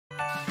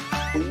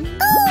Oh,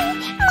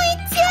 my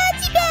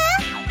teddy bear!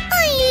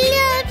 I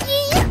love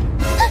you!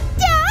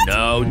 Dad!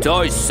 No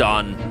toys,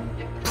 son.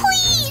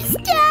 Please,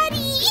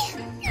 Daddy!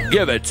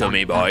 Give it to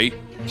me, boy.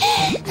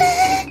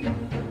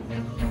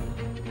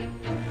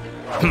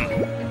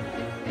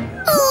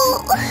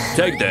 Oh.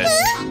 Take this.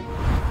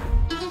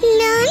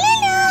 La la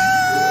la!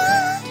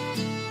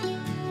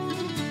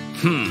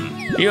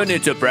 You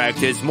need to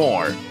practice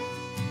more.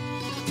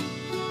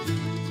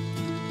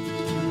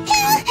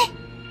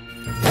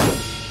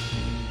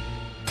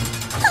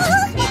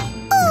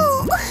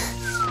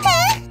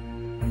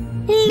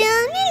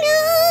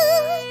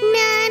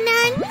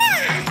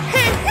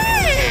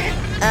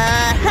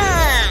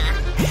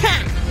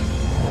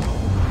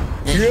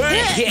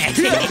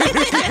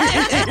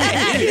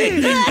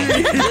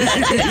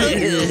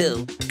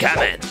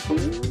 Come in.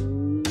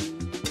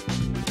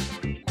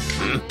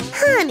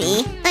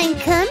 Honey, I'm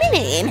coming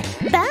in.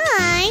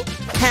 Bye.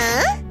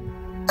 Huh?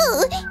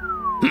 Oh.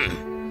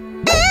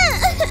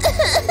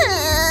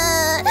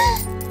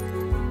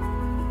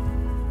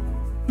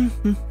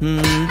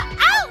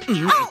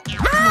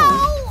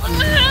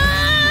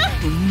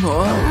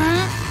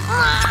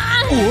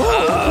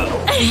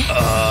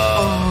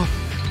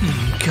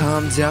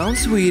 Calm down,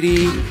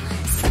 sweetie.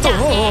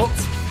 Stop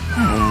it!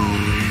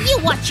 You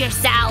watch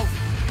yourself.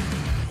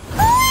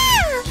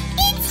 Wow!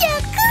 It's so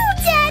cool,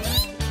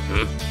 Daddy!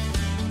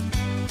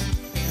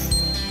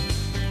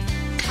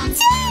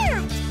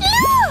 Dad,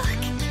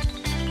 look!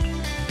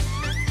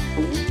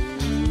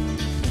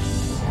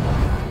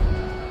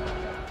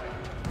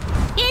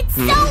 It's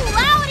so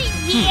loud in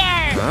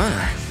here.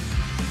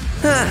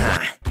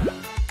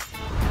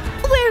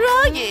 Where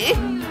are you?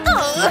 Oh!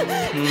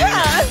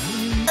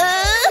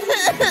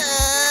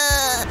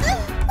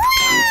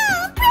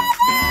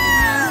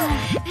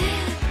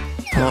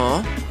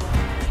 Huh?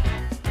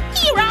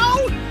 Hero!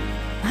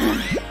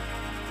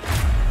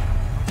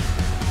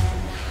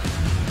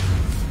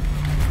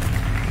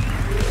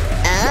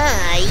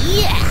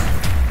 Yeah!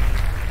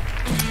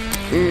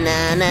 Na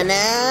na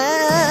na!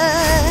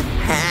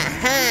 Ha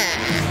ha!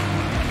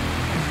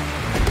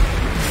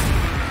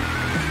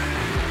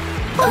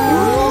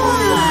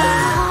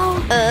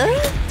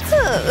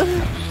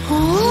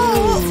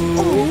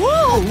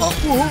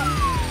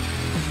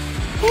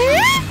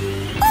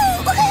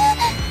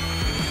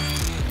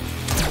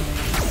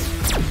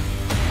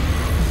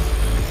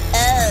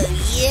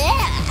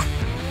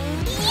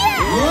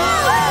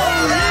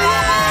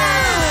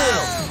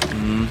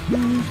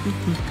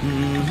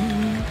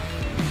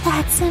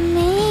 That's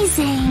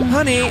amazing.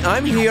 Honey,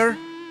 I'm here.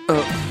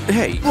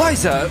 Hey,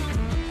 Liza.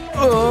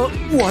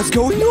 What's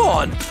going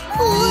on?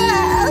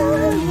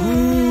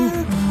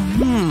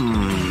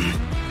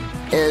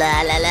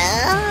 La la la!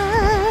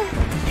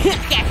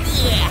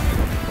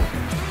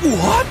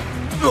 What?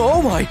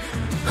 Oh my!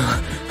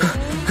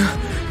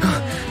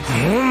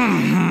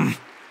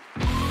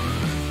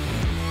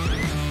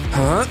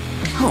 Huh?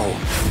 Oh.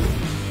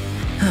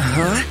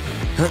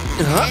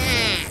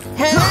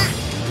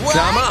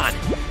 Come on!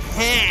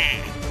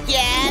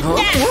 Yeah!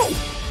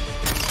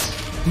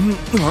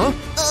 Huh?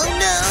 Oh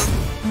no!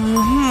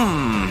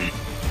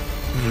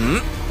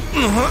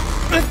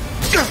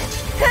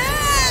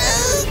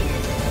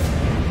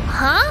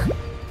 Huh?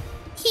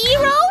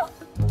 Hero?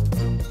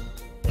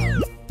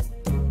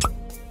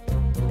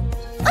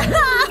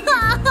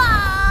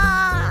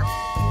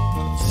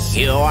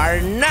 You are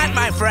not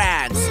my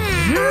friends.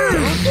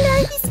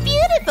 Life is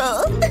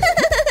beautiful!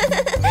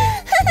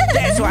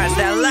 This was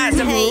the last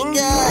of Hey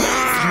guys!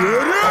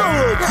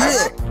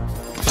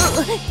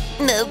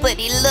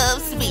 Nobody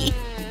loves me.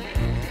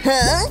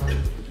 Huh?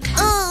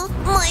 Oh,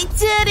 my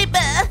teddy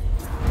bear!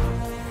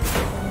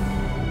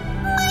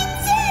 My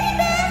teddy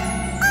bear!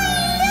 I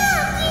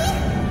love you!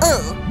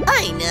 Oh,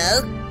 I know.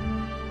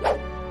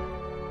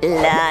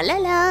 La la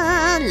la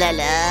la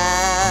la.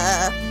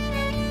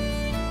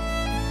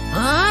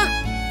 Huh?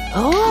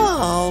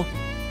 Oh,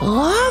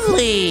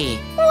 lovely.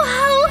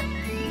 Wow!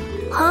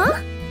 Huh?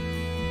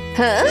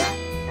 Huh?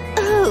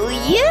 Oh,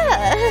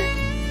 yeah!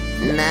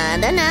 Na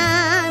na na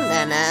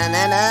na na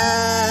na na.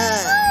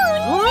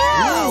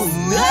 Oh,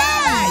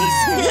 nice!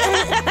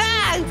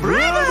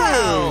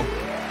 Bravo!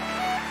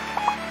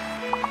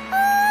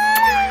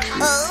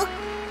 Oh,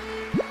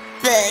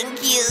 thank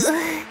you.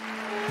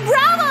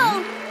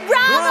 Bravo!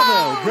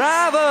 Bravo!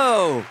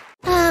 Bravo!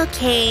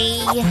 Okay.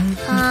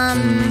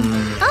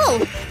 Oh,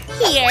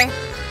 here.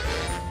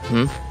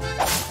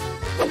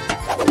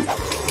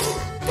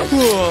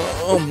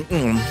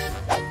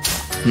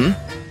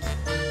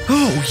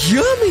 Oh,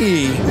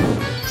 yummy!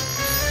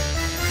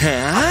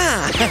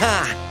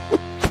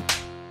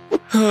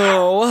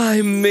 Oh,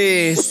 I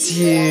miss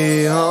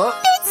you.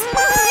 It's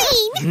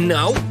mine!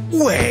 No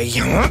way,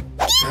 huh?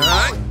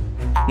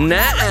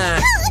 Nuh-uh.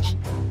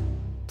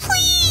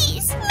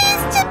 Please,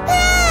 Mr.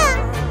 Pear!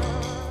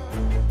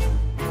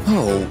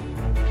 Oh.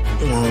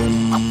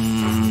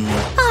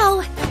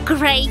 Oh,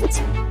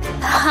 great.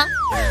 Huh?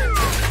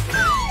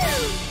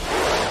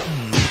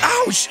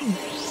 Ouch!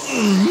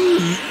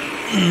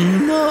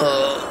 No.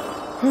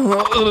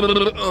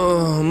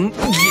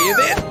 Give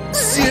it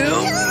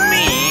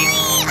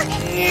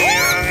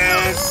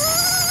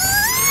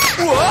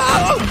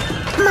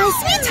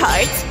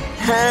sweetheart.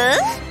 Huh?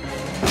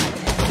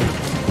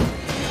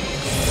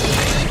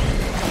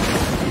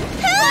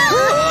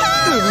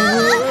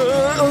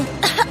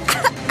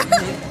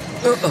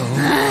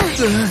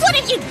 What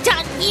have you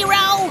done,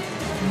 Hero?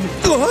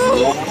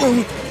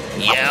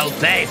 You'll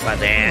pay for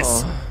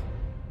this.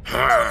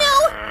 No!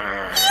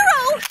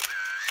 Hero!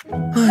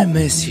 I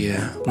miss you,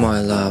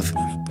 my love.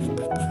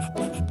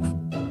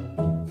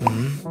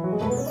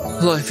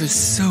 Life is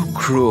so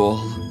cruel.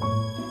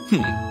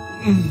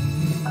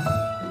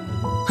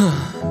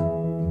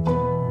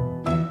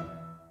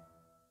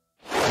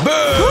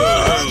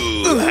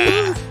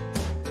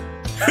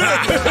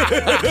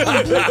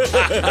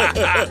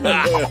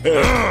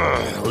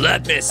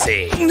 Let me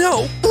see.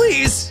 No,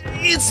 please,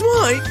 it's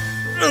mine.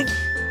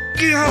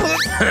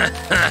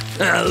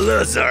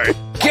 Loser.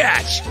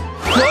 Catch.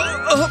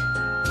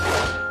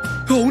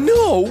 Oh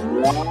no!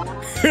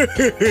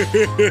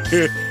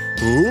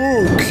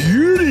 Oh,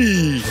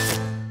 cutie.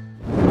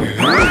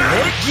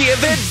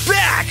 Give it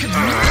back.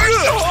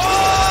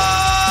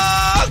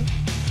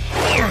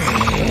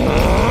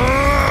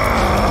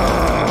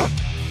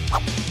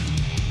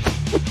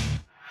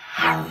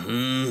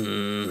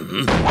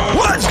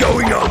 What's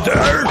going on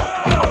there?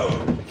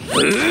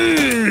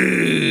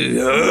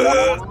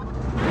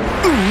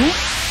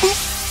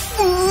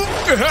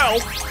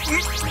 Help!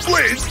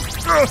 Please!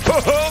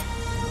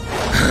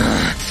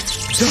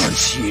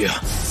 Don't you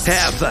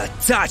ever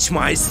touch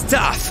my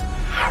stuff!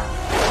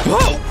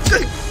 Oh!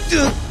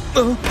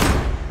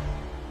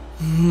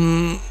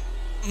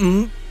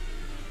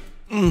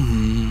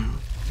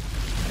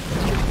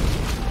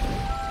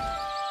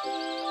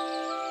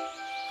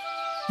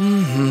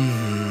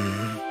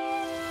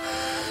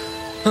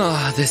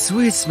 Ah, the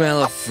sweet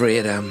smell of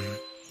freedom.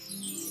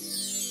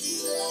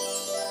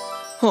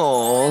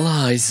 Oh,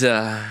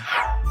 Liza.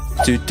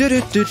 Do.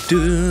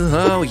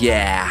 Oh,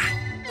 yeah.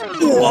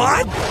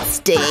 What?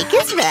 Steak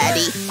is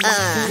ready.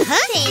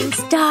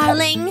 Thanks,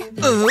 darling.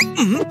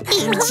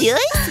 Enjoy,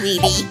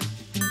 sweetie.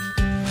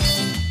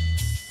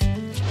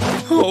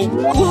 Oh,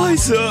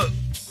 Liza.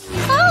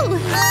 Oh,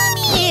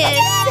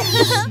 yes.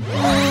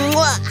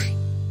 Mwah.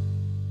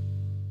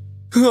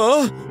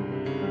 Huh?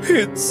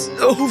 It's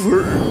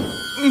over.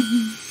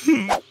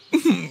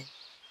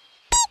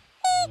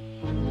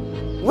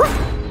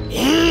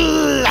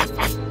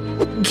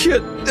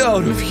 Get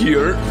out of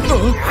here.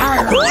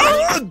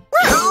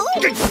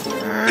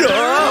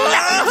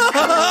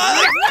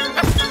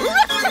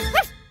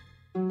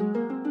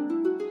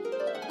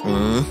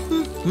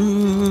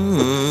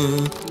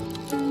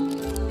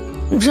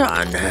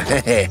 John.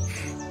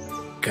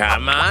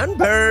 Come on,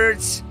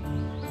 birds.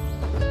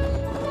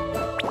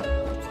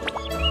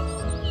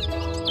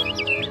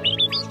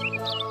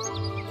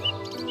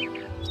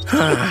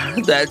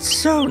 That's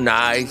so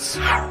nice.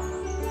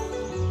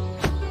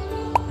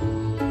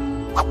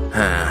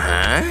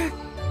 Hey!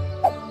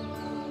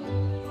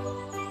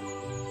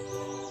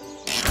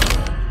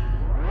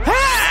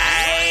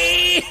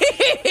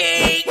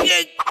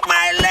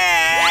 My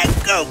leg!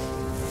 Oh.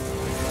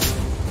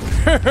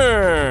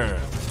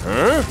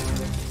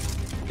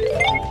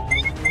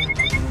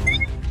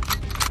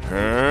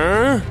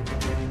 Huh?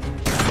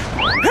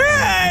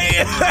 Hey!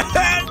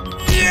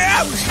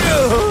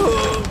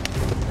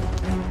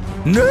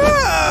 No!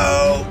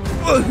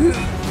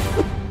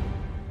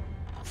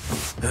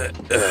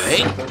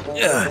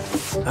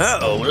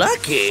 Oh,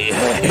 lucky.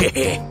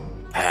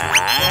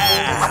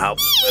 No.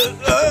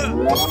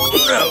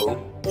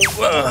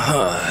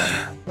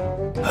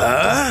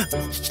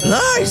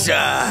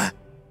 Liza!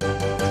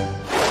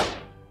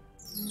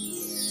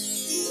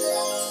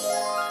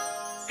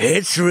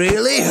 It's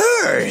really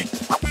her.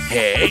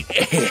 Hey,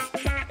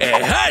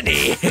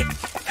 honey.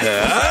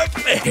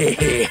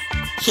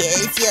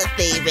 Here's your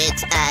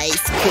favorite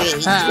ice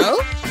cream.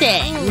 Oh,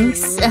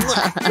 thanks.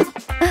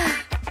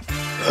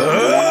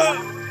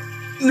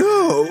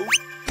 No.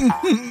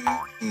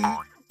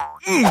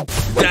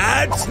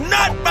 That's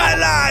not my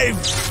life.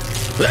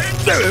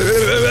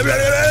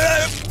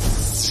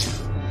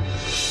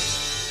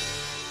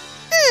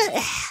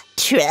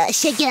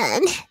 Trash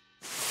again.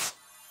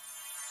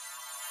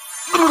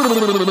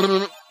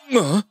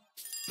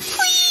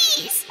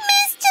 Please,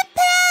 Mr.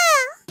 Pear.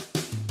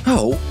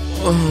 Oh,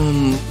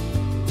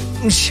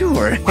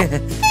 sure.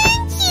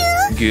 Thank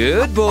you.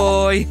 Good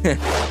boy.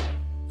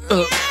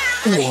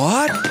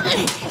 What?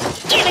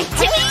 Give it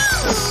to me.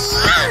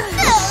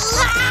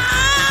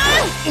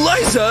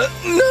 Liza,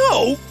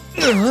 no!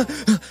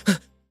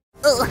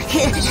 Uh-oh.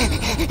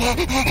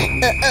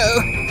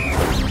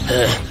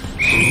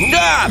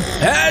 Stop!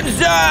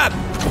 Hands up!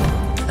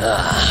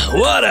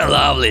 What a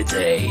lovely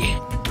day.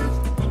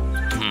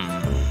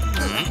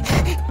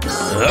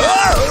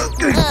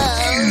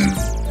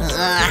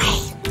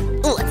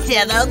 What's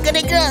that all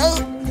gonna go?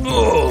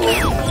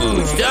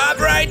 Oh, stop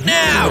right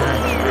now!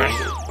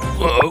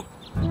 Oh,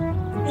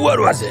 what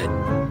was it?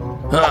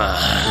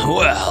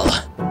 Well.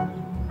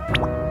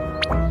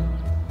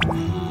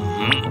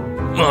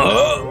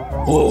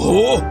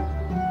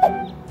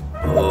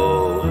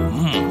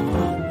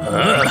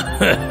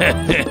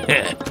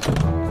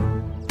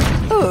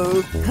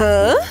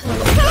 Huh?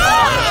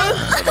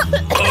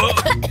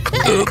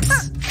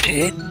 Oops.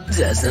 It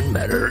doesn't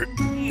matter.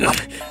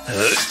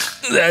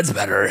 That's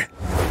better.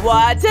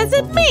 What does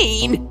it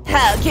mean?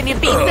 How can you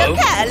be so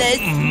careless?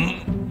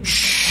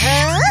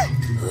 Huh?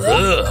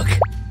 Look.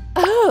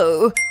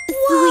 Oh,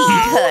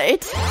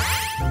 sweetheart.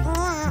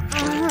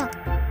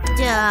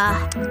 Duh.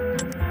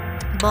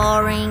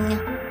 Boring.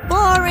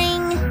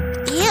 Boring.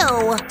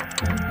 Ew.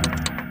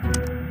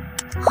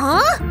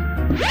 Huh?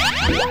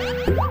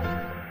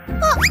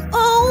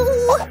 Uh-oh.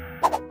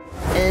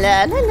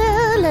 La la la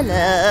la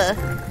la.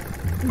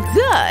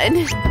 Done.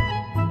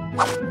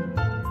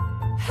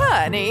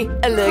 Honey,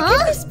 look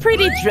at this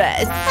pretty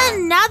dress.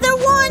 Another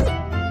one?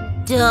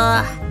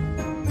 Duh.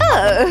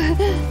 Oh.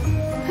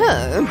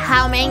 Huh.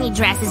 How many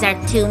dresses are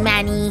too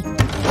many?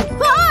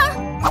 Ah!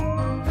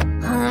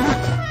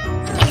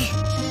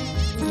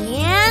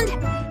 And...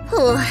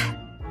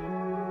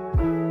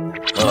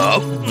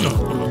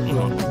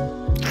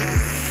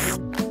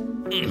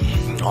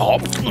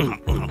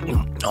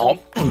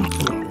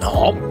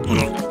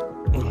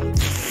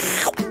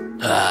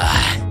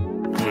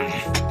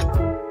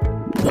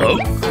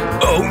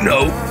 Oh no.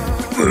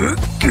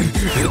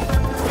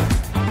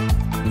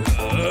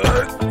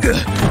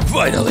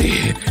 Finally.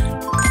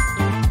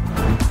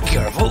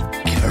 Careful,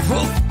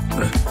 careful.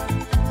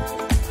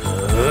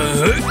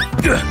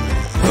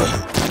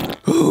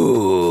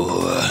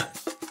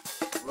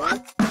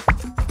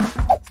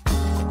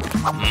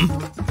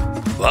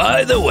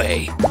 By the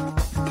way.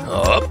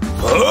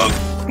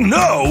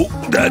 No,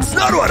 that's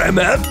not what I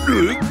meant.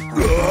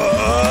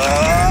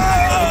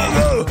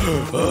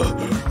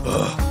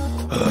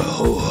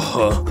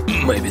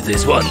 Maybe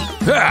this one.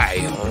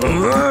 Hey.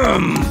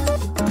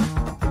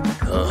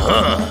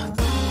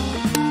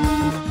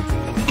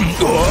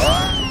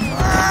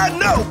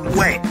 No,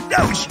 wait,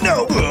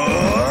 no.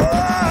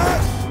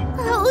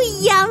 Oh,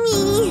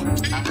 yummy.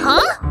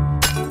 Huh?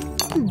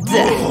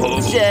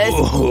 That's just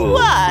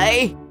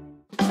why.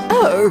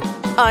 Oh,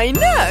 I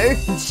know.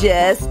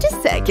 Just a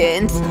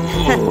second.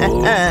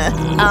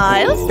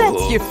 I'll set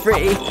you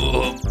free.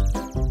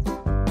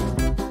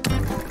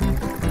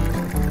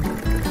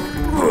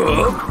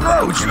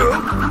 Ouch!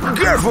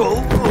 Careful!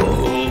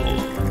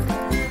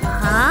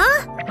 Huh?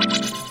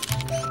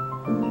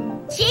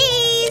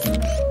 Cheese!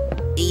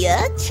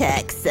 Your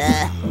check,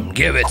 sir.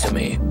 Give it to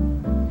me.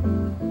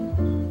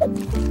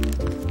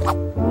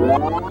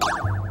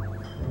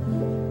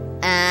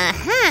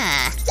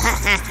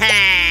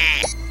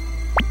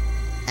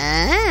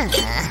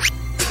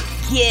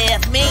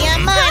 Give me your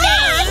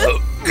money.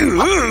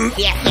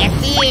 Here.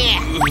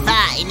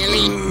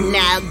 Finally.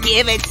 Now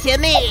give it to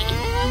me.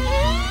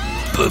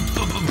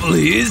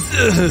 Please?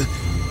 Stop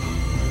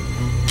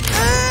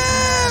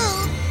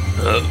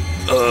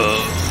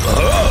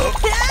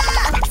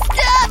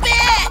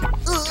it!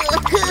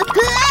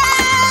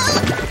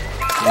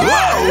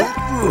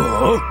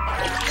 Whoa!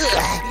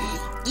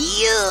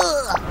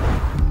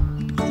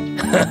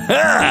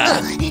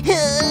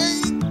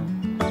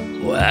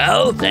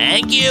 Well,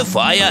 thank you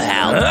for your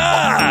help.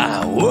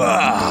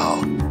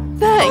 Wow!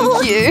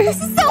 Thank you.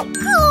 So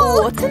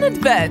cool! What an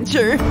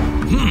adventure.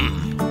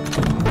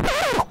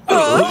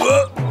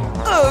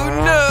 Oh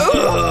no.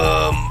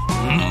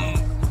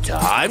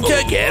 Time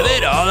to give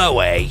it all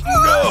away.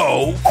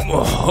 No!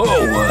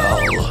 Oh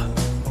well.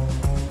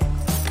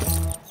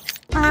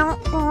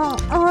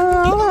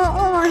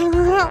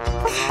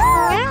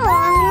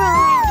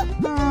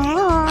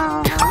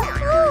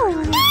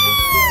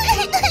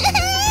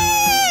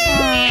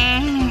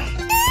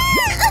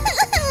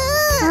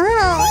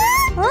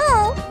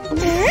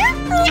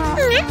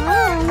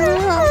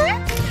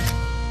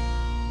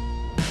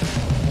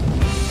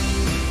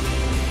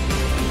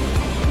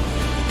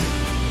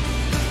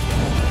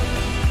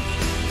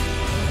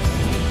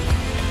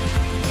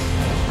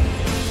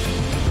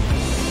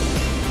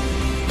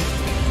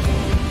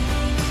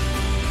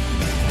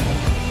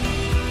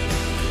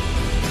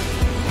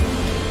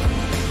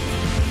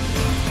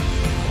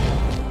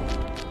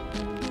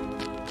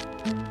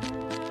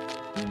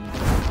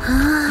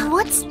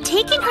 What's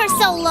taking her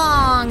so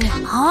long?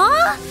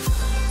 Huh?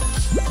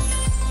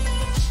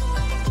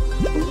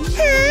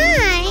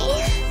 Hi.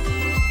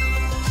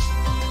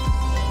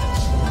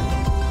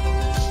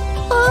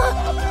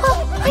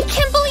 I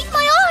can't believe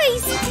my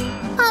eyes.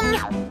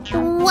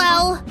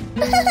 Well.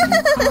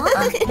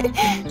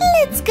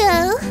 Let's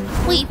go.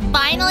 We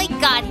finally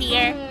got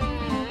here.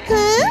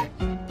 Huh?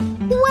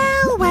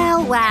 Well.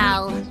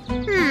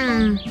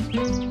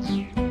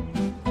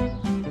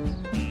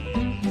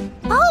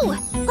 Oh,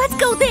 let's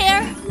go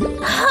there.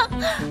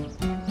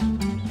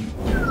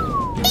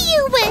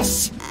 You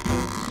wish.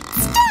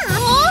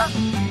 Stop.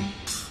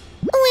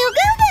 We'll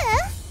go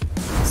there.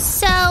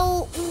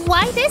 So,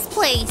 why this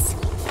place?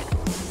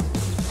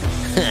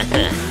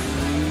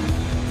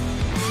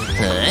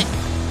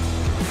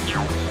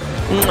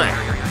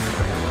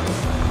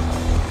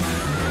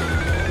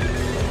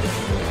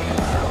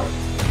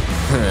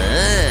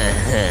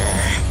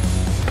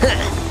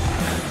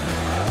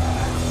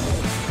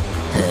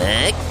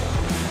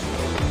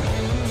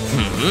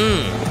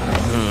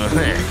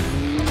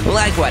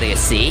 What do you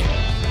see?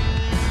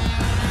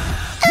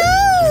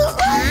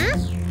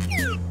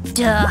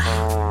 Duh.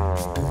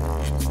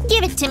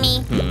 Give it to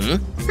me.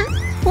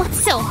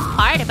 What's so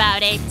hard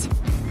about it?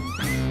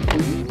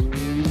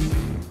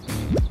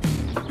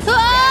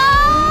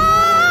 Ah!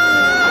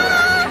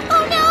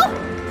 Oh no!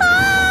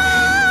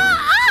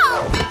 Ah!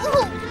 Ow!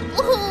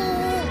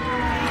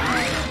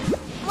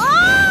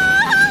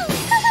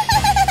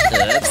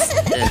 Oops.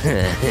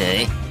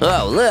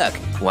 Oh, look.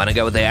 Wanna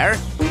go there?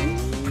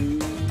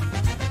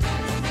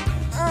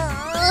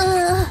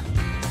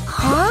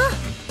 Huh?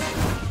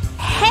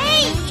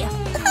 Hey!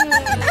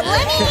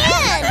 Let me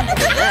in!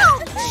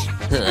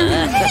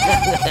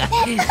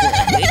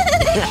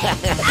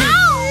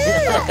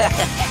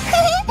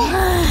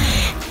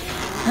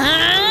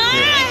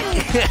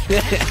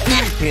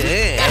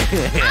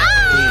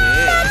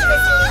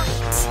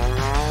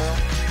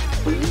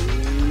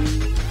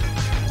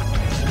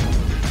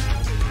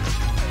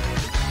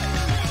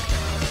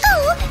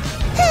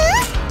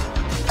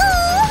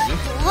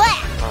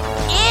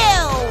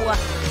 Ew!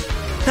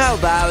 How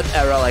about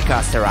a roller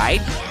coaster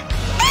ride?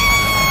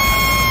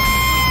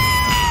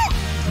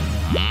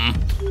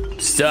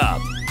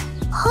 Stop.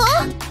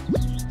 Huh?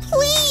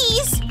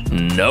 Please!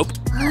 Nope.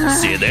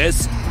 See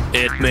this?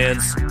 It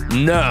means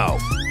no.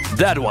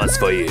 That one's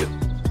for you.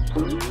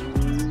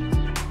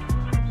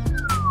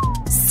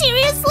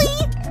 Seriously?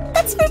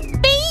 That's for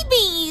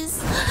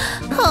babies!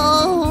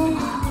 Oh.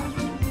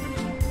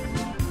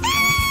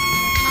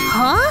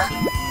 Huh?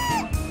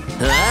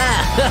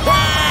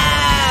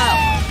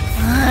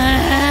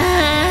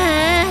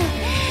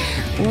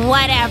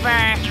 Whatever.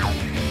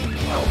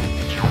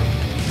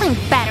 I'm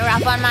better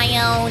off on my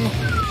own.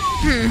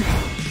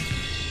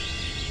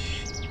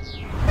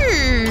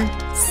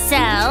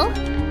 So,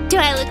 do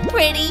I look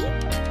pretty?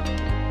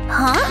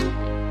 Huh?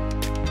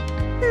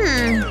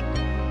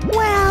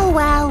 Well,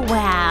 well,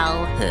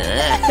 well.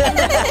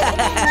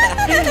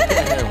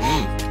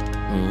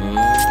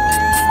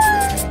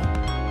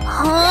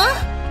 Huh?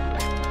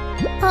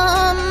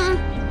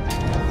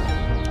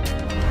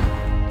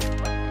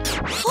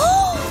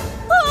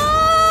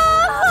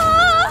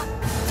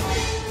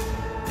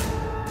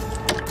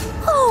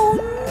 Oh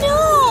no!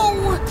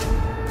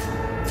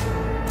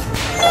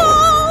 No!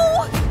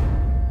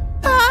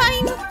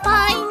 I'm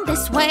fine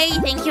this way,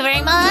 thank you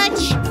very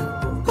much.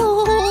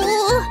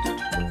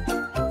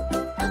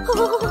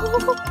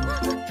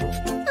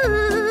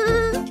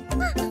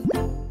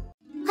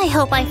 I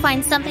hope I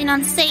find something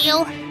on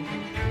sale.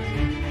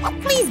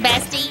 Please,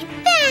 bestie.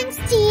 Thanks,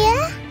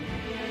 dear.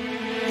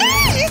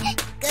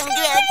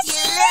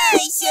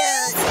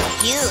 Congratulations!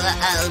 You are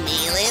our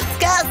millionth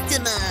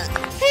customer.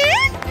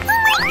 Oh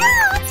my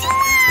god!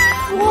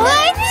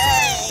 What?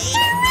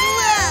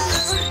 Wow!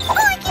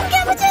 I can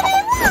get whatever I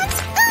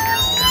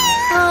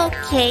want.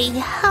 Okay,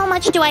 how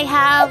much do I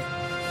have?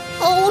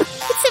 Oh,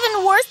 it's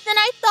even worse than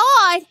I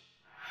thought.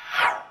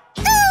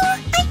 Oh,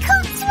 I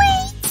can't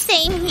wait.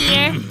 Same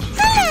here.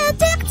 Hello,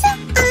 Doctor.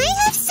 I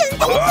have something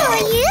for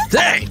you.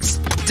 Thanks.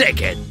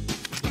 Take it.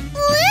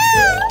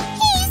 Wow,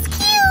 he's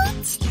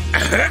cute.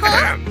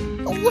 Huh?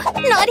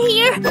 Not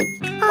here.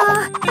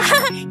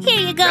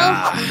 Here you go.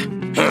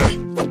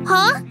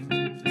 Huh?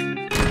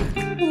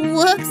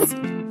 Whoops.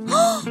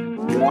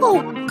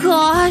 Oh,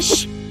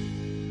 gosh.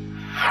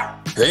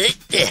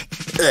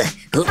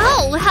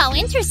 Oh, how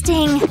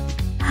interesting.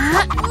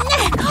 Wow,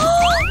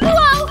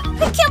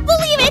 I can't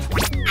believe it.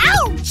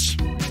 Ouch.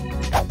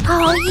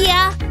 Oh,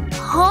 yeah.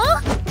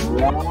 Huh?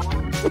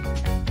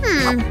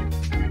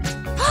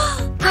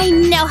 I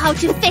know how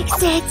to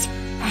fix it.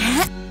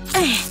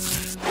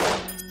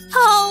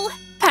 Oh,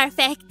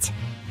 perfect.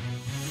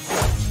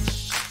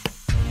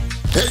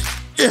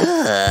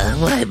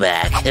 My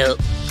back.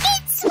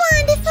 It's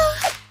wonderful.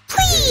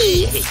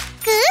 Please.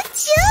 Good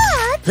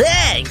job.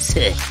 Thanks.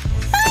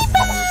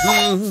 Bye-bye.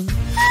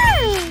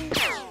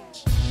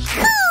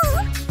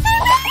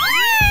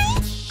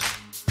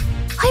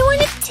 I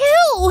want it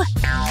too.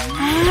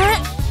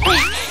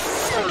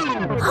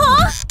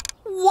 Huh?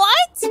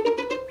 What?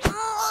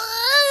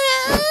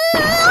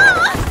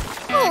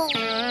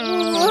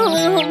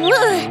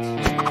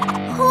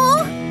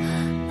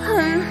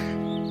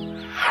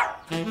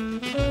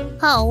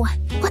 Oh,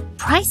 what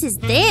price is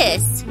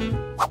this?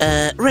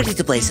 Ready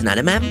to place an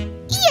order, ma'am?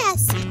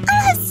 Yes,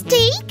 I'll have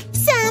steak,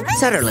 salmon,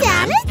 Certainly,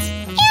 ma'am. salad,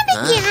 and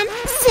again,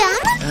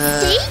 salmon,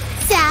 steak,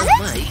 salad,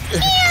 my.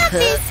 and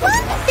this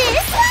one,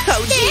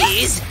 Oh,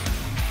 this. jeez.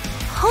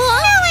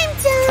 Now I'm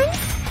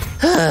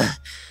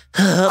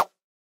done.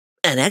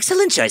 An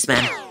excellent choice,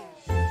 ma'am.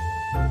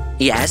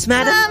 Yes,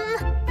 madam?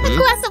 A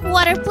glass of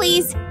water,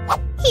 please.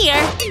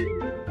 Here.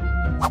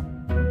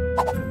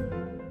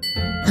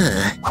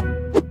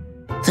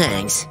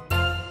 Thanks.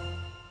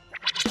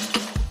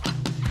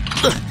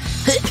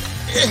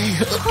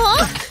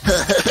 Huh?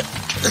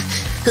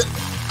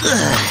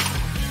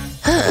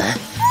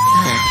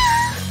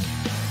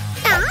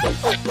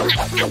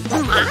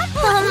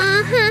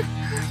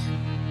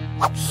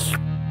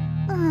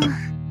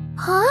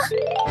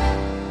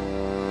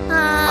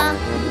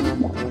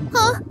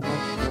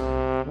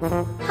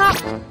 Huh?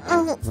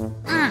 Oh,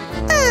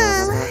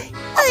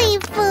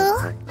 I'm full.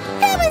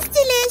 That was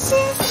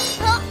delicious.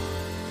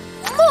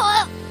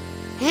 Huh?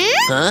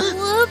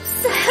 Whoops.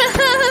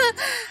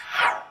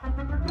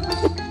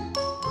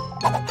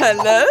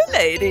 Hello,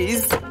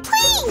 ladies.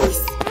 Please.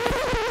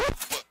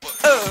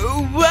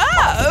 Oh,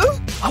 wow.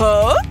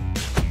 Huh?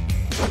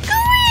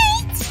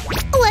 Great.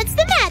 What's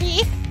the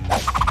matter?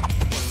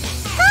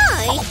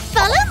 Hi,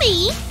 follow me.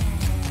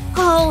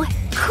 Oh,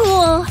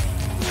 cool.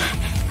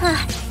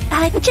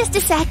 Just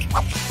a sec.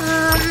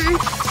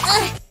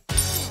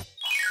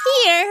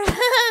 Here.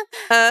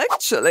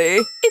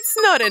 Actually, it's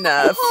not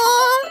enough.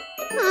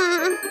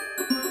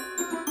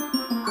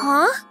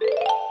 Huh?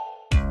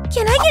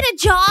 Can I get a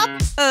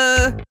job?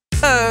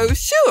 Oh,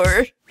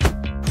 sure.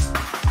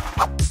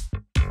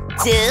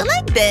 Do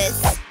like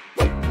this.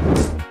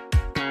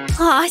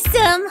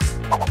 Awesome.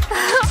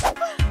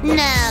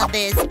 Now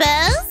this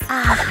pose.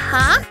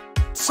 Uh-huh.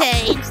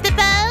 Change the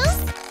pose.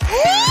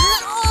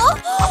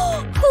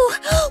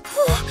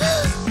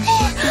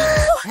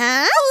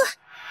 Huh?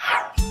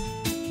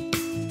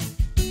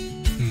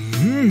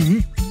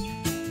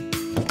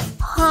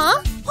 Huh?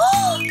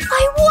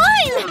 I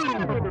won!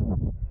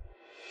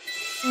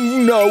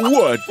 Now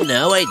what?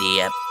 No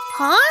idea.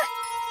 Huh?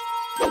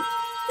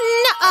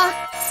 Nuh-uh.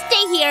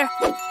 Stay here.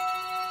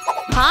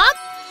 Huh?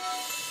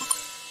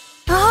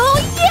 Oh,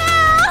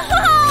 yeah!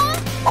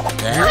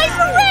 I'm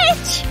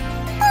rich!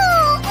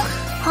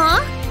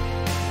 Huh?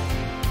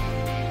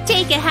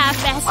 Take a half,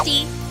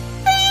 bestie.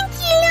 Thank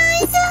you,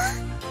 Liza.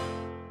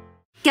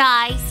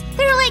 Guys,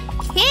 they're like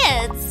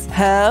kids.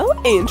 How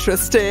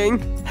interesting.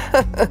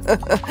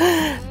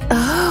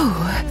 Oh.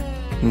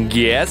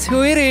 Guess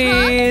who it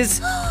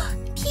is?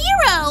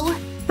 Hero!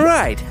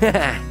 Right.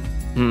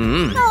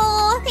 Hmm.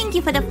 Oh, thank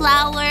you for the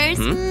flowers.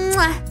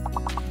 Mwah.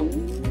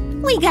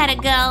 We gotta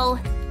go.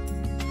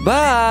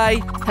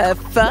 Bye. Have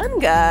fun,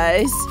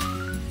 guys.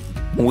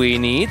 We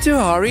need to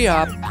hurry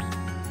up.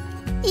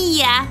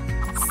 Yeah.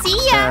 See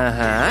ya.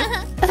 Uh-huh.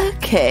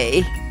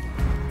 Okay.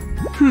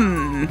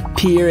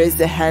 Pear is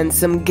a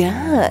handsome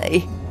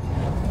guy.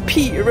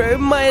 Pear,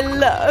 my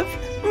love.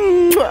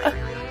 Mwah.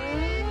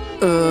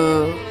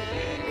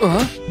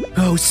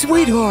 Oh,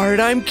 sweetheart,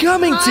 I'm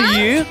coming to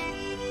you.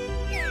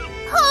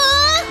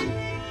 Huh?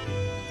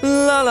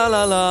 La la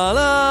la la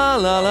la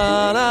la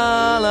la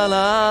la la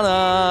la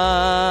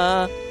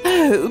la.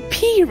 Oh,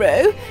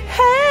 Pear,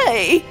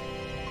 hey!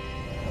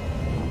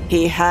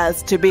 He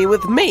has to be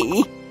with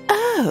me.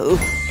 Oh,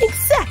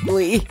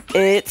 exactly.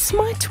 It's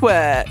my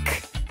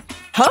twerk.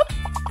 Hop.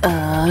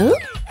 Oh.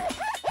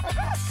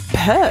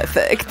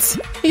 Perfect.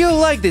 You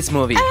like this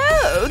movie?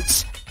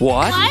 Ouch!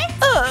 What?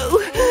 Oh,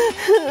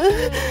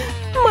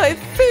 my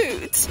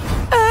foot.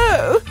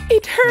 Oh,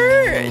 it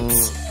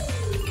hurts.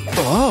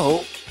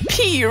 Oh.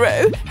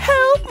 Pear,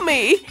 help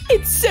me.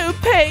 It's so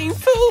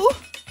painful.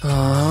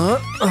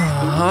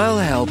 I'll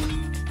help.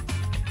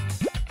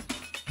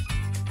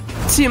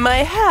 To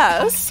my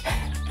house.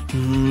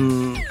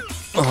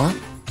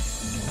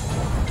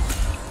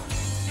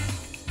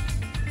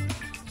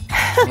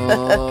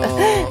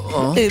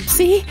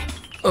 Oopsie.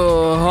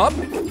 Hop.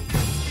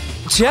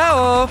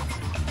 Ciao.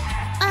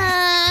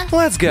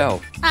 Let's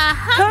go.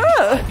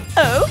 Uh-huh.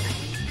 Oh.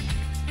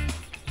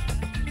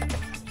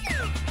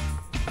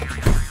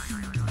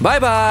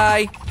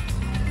 Bye-bye.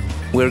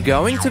 We're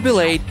going to be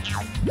late.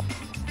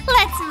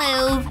 Let's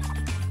move.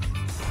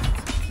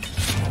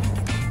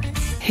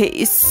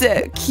 He's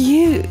so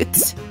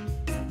cute.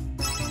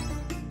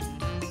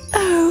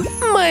 Oh,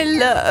 my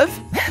love.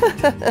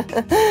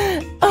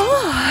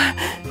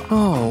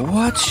 Oh,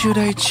 what should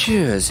I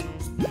choose?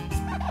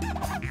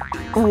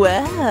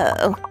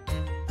 Wow.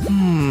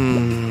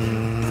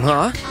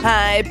 Huh?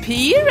 Hi,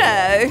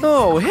 Pear.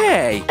 Oh,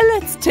 hey.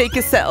 Let's take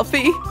a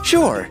selfie.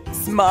 Sure.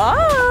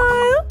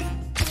 Smile.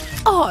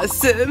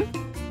 Awesome.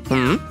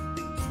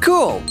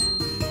 Cool.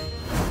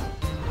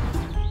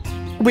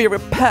 We're a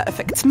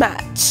perfect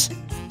match.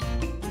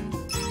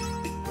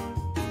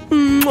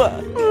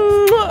 Mwah,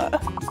 mwah.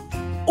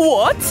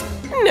 What?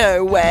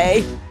 No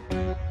way.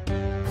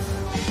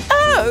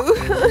 Oh.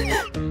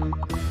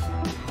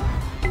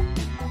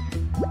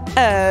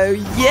 Oh,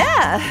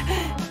 yeah.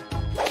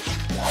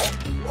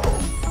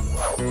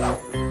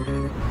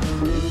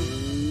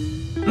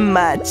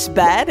 Much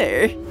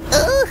better.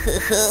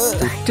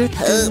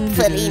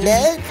 Hopefully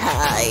no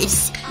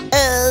cars.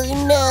 Oh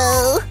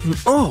no.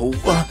 Oh,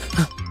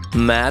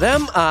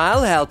 madam,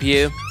 I'll help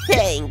you.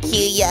 Thank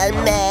you,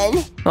 young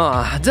man.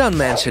 Oh, don't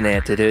mention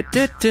it.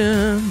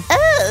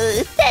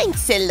 Oh,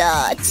 thanks a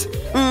lot.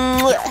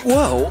 Mwah.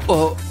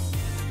 Whoa.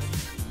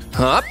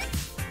 Hop.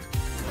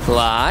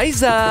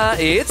 Liza,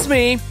 it's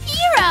me.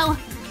 Hero!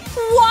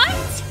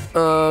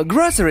 What?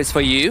 Groceries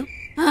for you.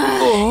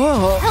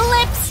 Oh.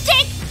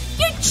 Lipstick!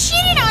 You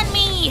cheated on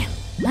me!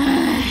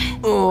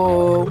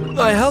 Oh,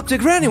 I helped a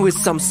granny with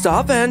some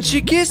stuff and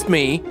she kissed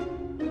me.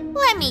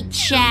 Let me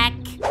check.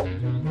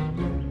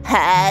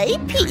 Hi,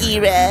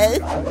 Pear.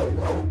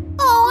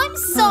 Oh, I'm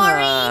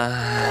sorry.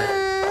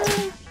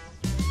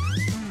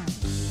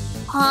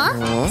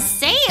 Huh?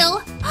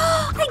 Sale?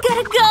 I got a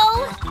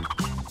go.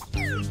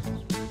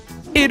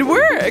 It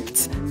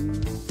worked!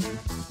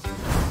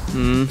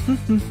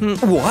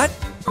 What?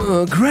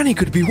 Granny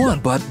could be one,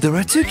 but there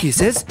are two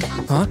kisses.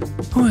 Huh?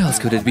 Who else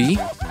could it be?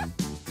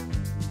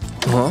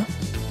 Huh?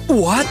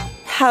 What?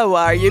 How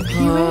are you,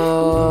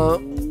 Pear?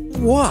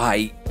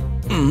 Why?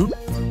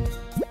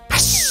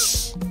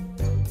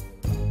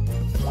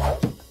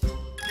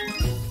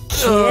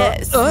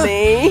 Kiss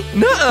me.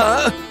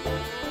 Nuh-uh!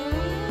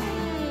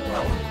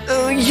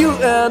 You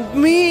and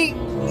me?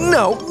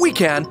 No, we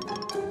can't.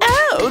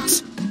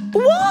 Ouch!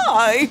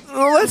 Why?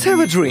 Let's have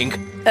a drink.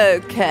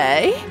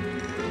 Okay.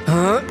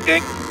 Oh!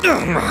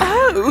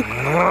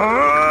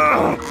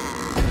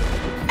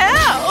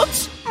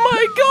 Ouch!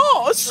 My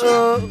gosh!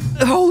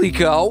 Holy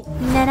cow!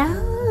 Na na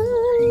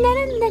na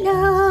na na na.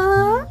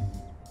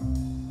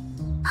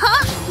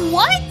 Huh?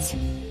 What?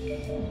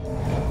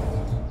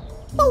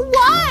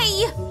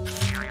 Why?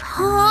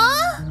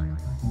 Huh?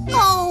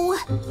 Oh.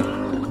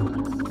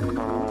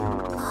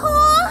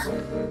 Huh?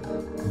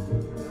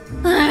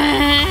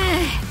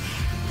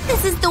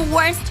 This is the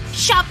worst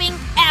shopping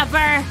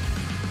ever.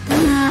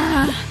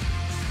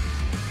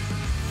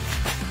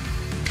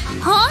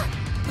 Huh?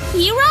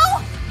 Hero?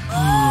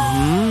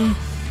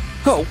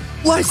 Oh,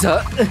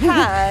 Liza!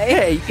 Hi.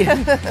 Hey!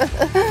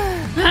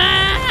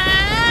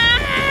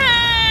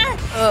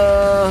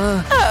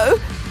 Oh!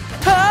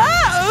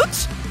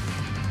 Ouch!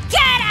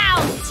 Get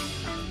out!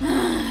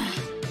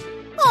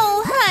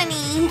 Oh,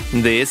 honey.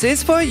 This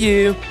is for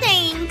you.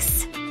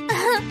 Thanks.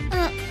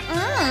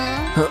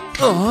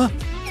 Oh.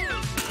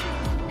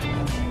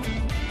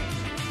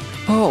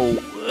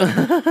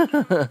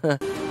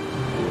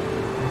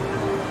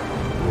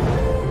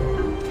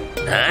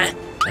 Huh?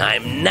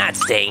 I'm not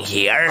staying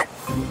here.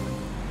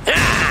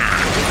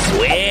 Ah!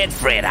 Sweet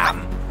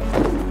freedom.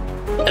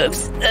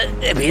 Oops,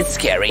 a bit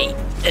scary.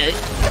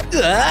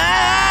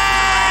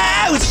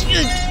 Ouch!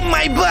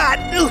 My butt!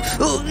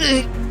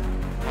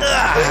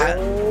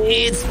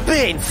 It's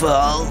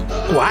painful.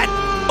 What?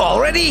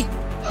 Already?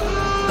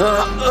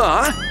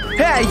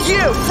 Hey,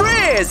 you!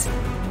 Freeze!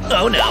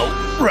 Oh no!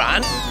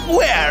 Run!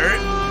 Where?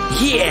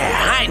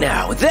 Yeah, I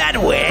know. That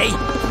way.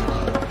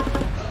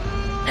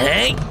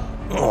 Hey?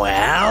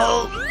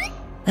 Well...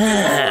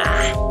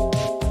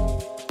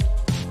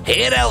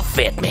 it'll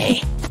fit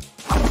me.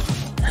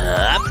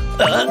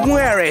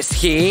 Where is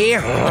he?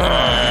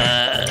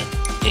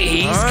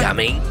 He's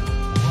coming.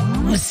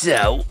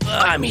 So,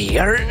 I'm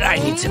here. I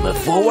need to move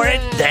forward,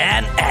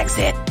 then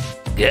exit.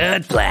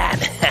 Good plan.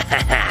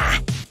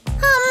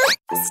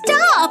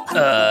 Stop!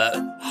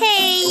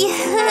 Hey.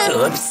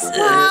 Oops.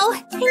 Wow,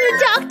 new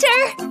doctor.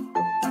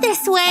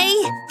 This way.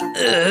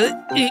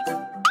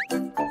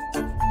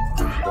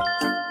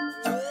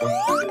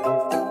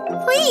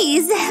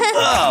 Please.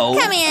 Oh.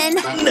 Come in.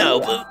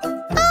 No.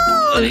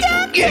 Oh,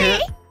 doctor.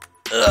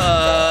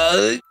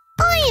 I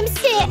am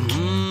sick.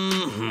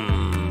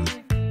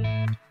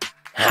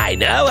 I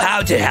know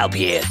how to help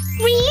you.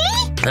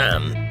 Really?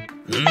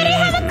 But I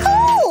have a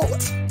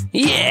cold.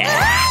 Yeah.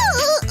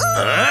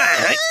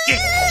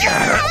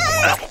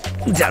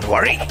 Don't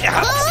worry.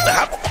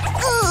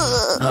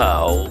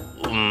 Oh.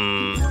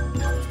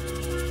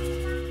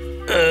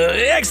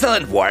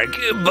 Excellent work.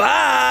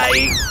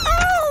 Bye.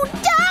 Oh,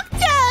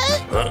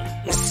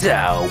 doctor.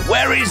 So,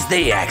 where is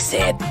the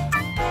exit?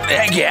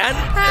 Again?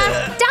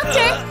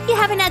 Doctor, you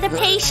have another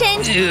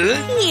patient.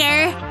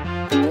 Here.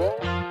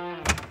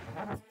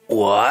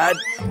 What?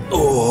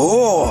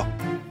 Oh!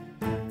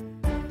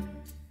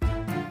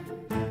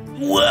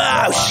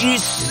 Wow,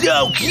 she's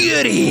so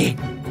cutie!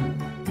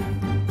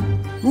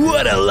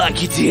 What a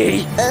lucky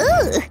day!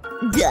 Oh,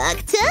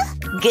 doctor?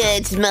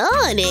 Good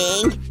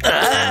morning.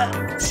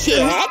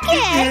 Check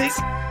it.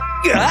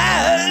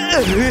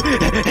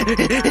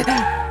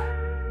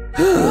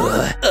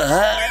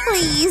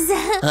 Please.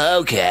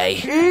 Okay.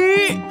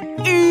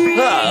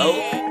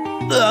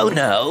 Oh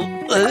no.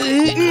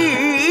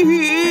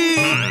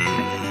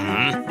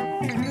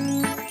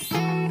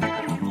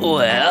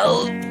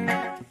 Well,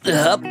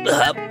 up.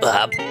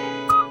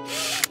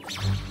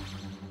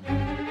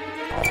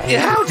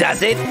 How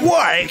does it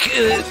work?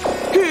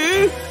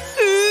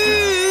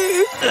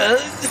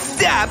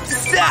 Stop!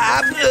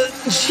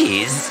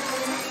 Jeez.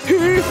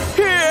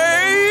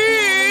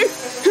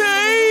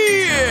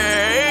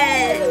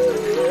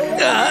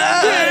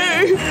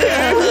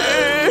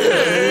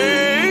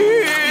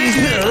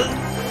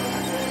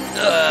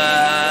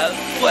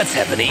 What's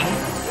happening?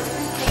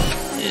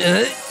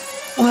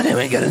 What am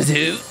I gonna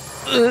do?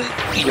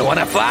 You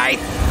wanna fight?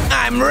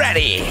 I'm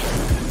ready!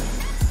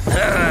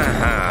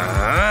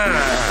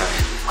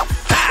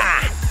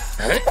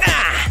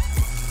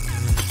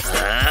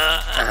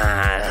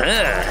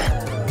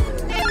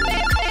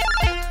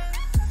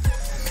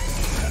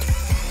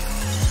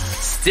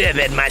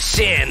 Stupid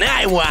machine,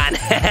 I won!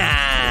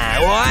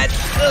 What?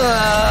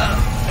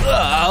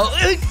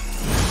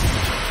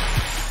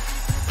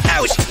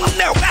 Ouch!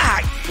 No!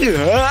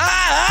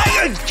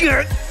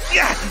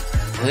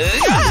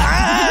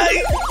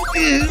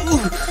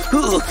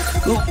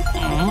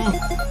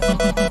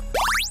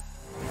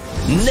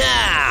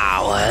 Now,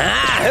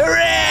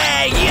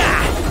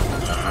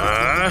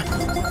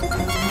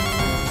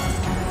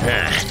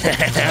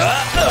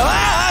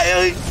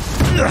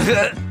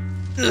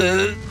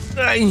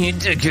 I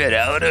need to get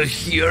out of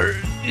here.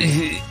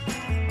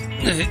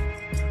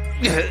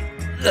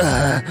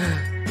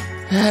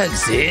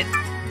 Exit.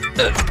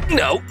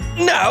 No.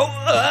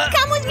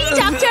 Come with me,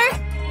 Doctor.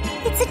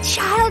 It's a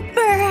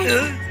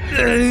childbirth.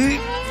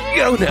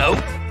 Oh no.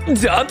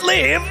 Don't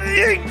leave.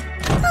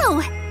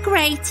 Oh,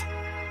 great.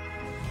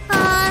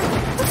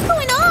 What's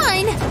going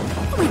on?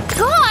 Oh my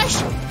gosh.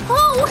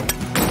 Oh.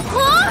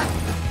 Huh?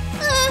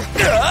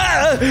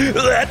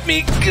 Let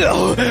me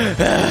go.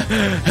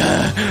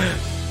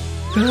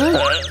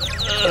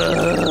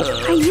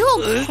 Are you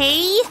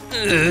okay?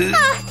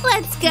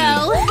 Let's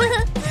go.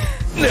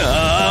 No.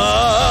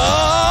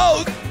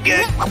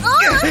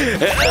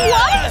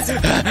 What?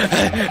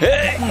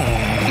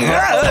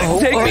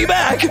 Take me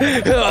back.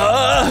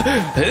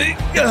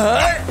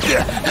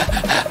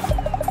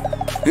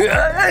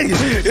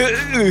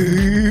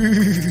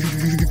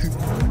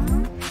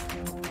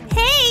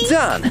 Hey,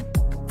 Done.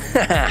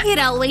 it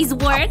always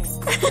works.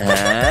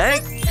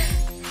 Chocolate!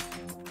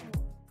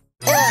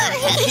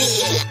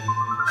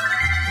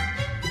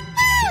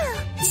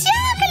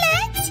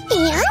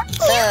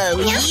 Oh,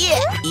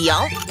 yeah.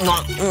 Yum.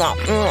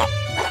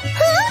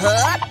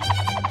 Huh?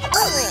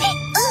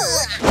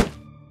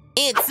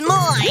 It's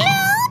mine.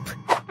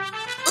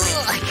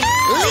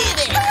 Leave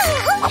it.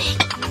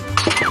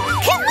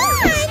 Come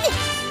on!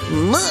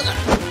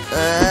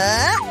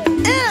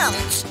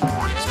 Ouch.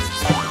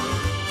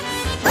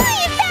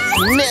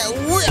 No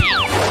way.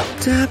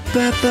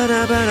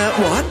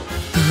 What?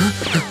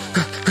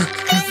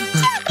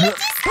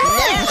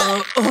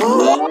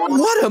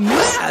 What a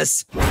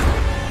mess!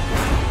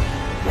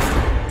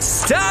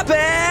 Stop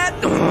it!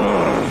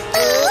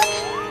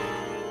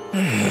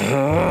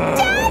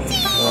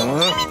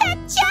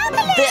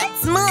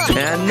 That's mine.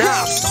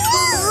 Enough!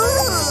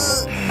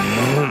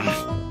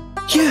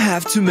 You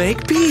have to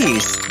make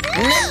peace.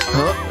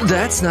 No.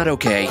 That's not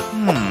okay.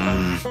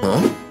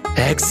 Huh?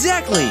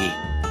 Exactly!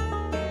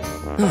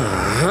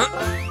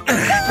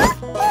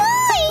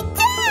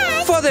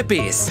 For the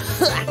peace!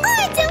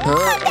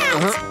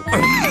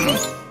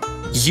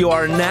 You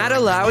are not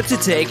allowed to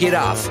take it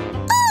off.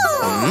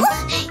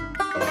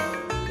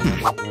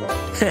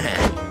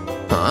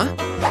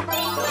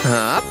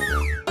 Huh?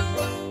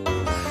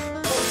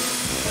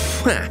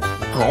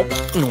 Up.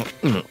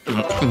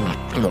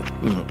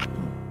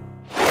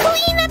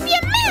 Clean up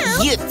your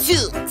mouth! You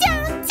too.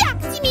 Don't talk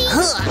to me!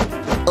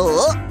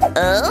 Oh.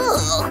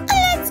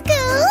 Let's go!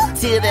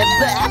 To the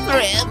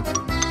bathroom.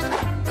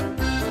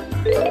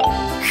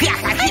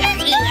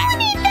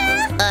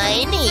 I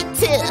need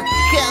to.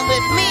 Come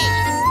with me.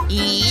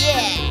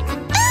 Yeah.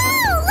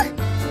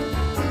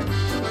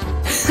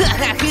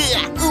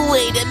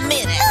 Wait a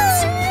minute.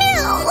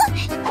 No!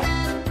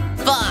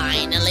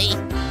 Finally.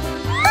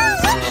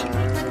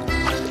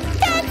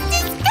 That's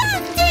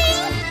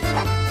disgusting!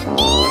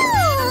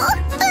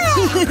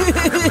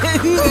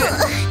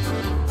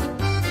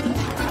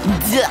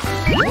 Duh.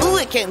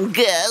 We can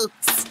go.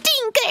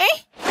 Stinker!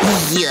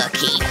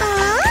 Yucky.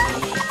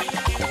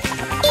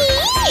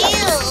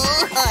 Ew.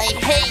 I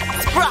hate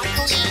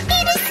broccoli.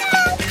 It is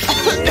smoky!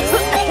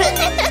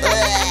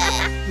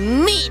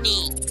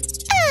 Meanie.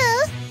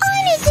 Oh, I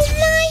need a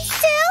nice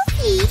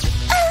selfie.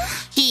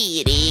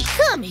 Kitty,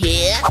 come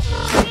here.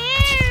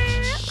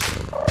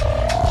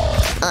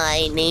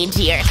 I need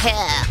your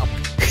help.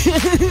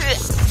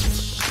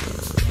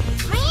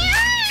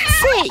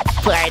 Take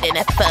part in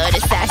a photo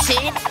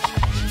session.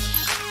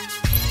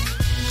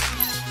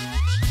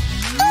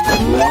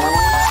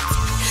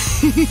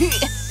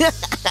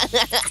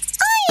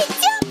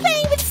 Don't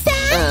play with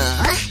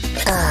sand!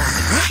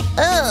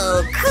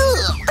 Oh,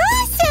 cool.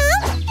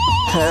 Awesome!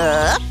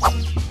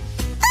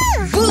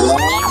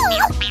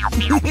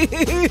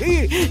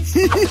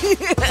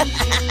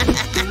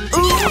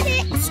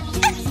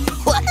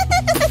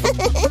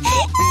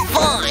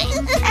 Fine.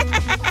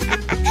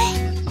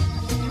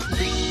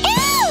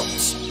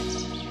 Ouch!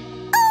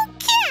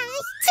 Okay,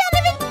 tell me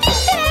the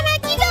things that I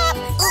might give up!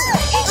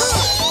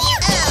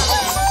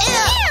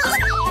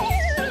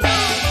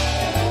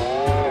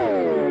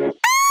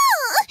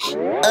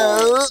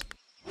 Oh.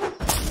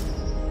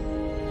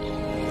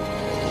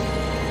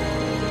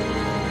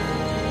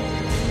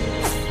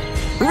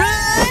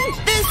 Run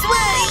this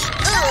way.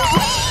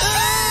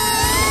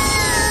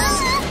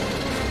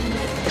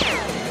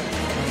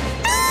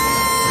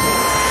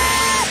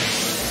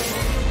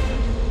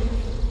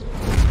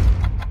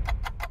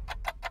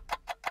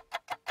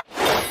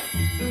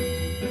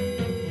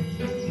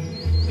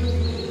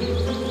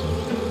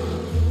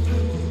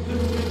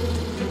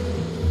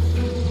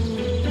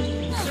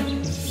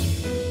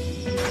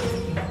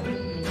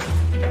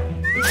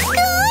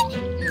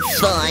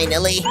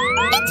 Finally. It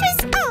was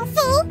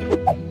awful!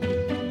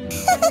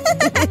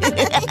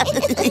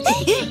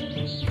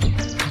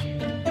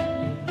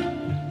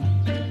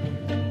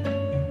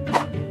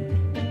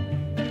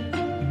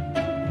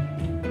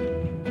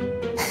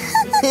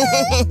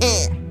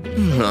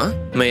 Huh?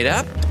 Made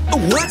up?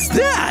 What's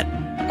that?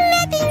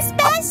 Nothing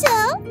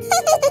special!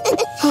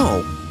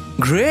 Oh,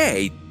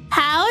 great!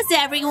 How's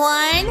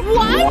everyone?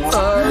 What?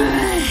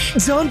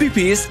 Don't be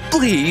pissed,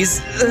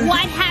 please.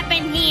 What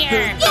happened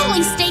here? You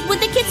only stayed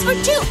with the kids for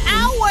 2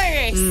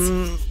 hours.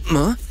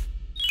 Huh?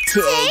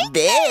 Take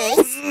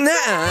this.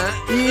 Nuh-uh.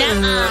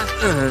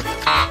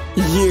 Nuh-uh.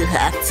 You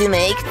have to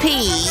make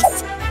peace.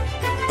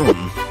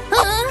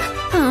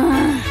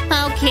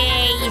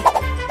 Okay.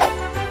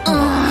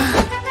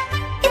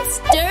 It's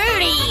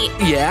dirty.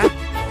 Yeah?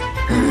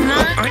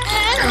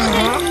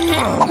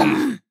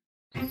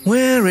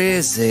 Where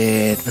is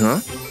it? Huh?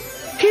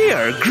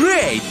 Here,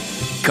 great!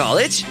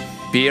 College,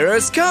 Pear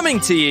is coming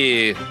to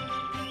you.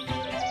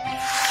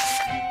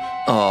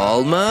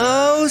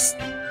 Almost.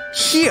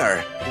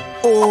 Here.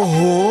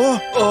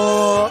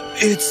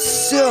 It's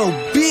so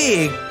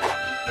big.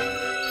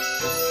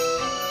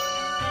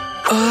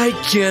 I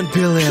can't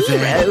believe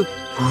it.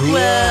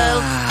 Whoa.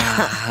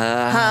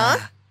 Huh?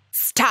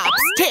 Stop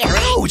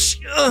staring. Ouch!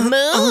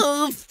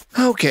 Move.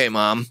 Okay,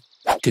 Mom.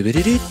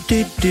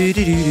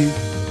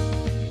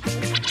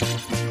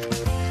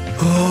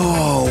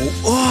 Oh,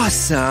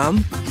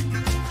 awesome!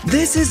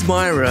 This is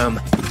my room.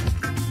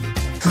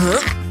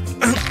 Huh?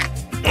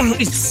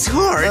 It's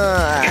hard.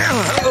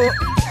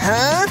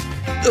 Huh?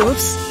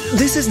 Oops,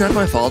 this is not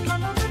my fault.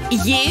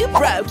 You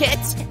broke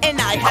it,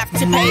 and I have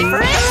to pay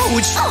for it.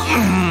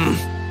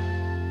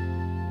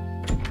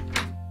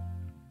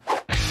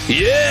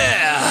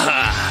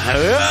 Yeah!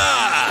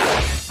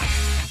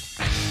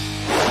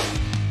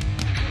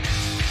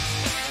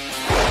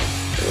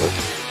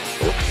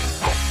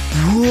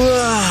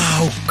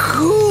 Wow,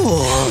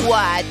 cool!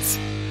 What?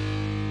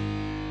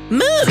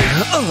 Move.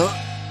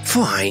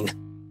 Fine.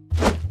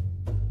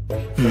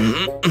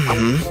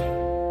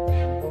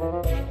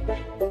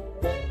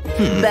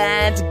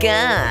 Bad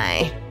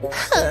guy.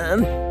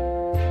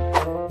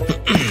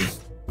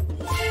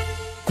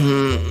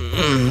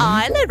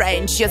 I'll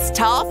arrange your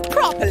stuff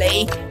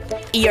properly.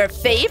 Your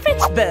favorite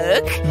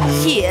book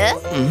here.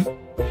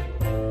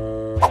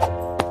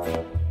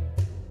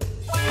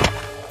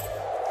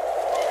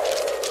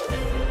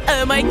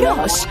 Oh my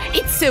gosh,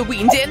 it's so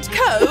windy and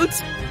cold.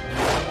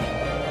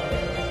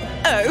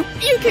 Oh,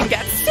 you can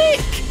get sick.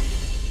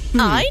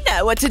 I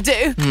know what to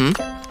do.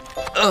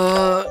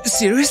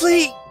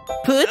 Seriously?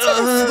 Put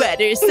on a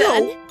sweater,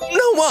 son.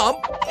 No, Mom!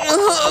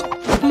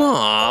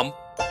 Mom!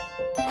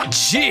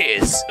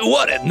 Jeez,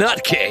 what a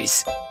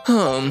nutcase!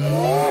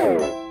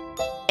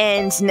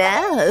 And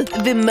now,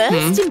 the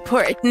most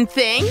important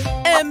thing.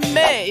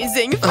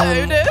 Amazing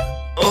photo.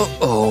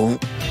 Uh-oh.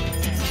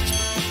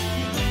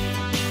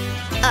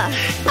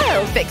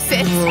 I'll fix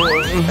it.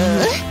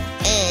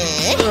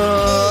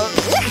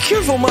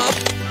 Careful, Mom!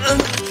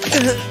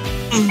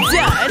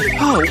 Done.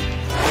 Oh.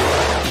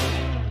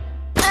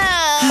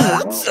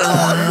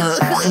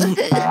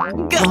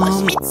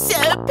 Gosh, it's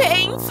so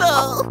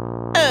painful.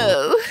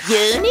 Oh,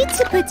 You need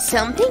to put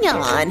something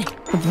on.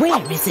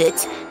 Where is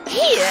it?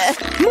 here.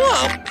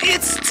 Mom,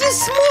 it's too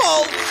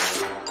small!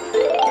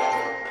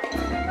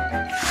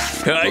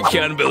 I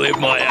can't believe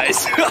my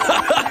eyes.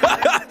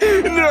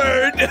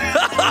 Nerd!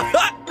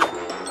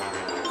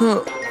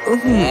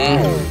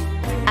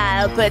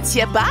 I'll put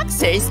your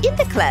boxers in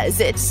the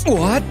closet.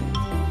 What?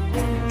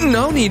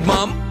 No need,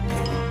 Mom.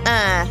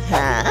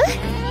 Uh-huh.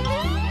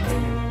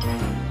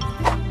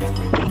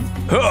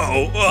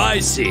 Oh, I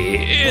see.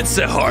 It's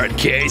a hard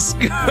case.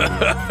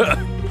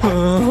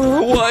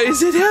 Why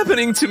is it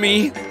happening to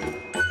me?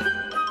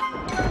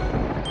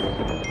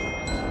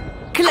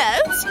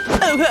 Clothes?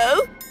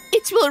 Oh-ho!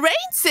 It will rain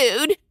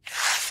soon.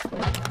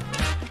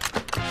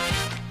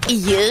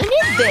 You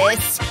need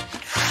this.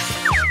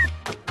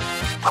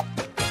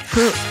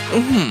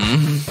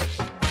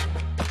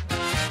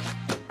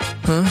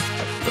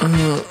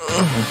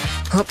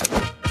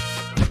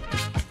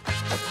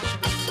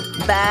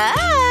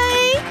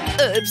 Bye.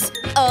 Oops,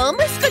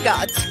 almost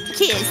forgot.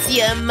 Kiss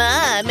your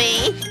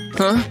mommy.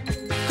 Huh?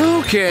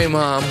 Okay,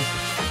 Mom.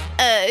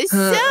 Oh,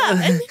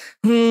 son.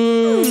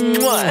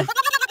 Mwah.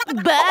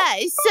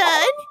 Bye,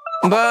 son.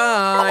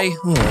 Bye.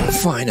 Oh,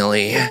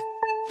 finally.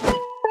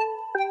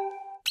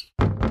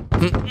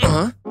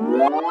 Huh?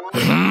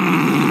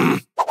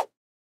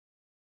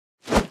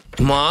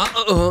 Ma?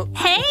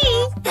 Hey!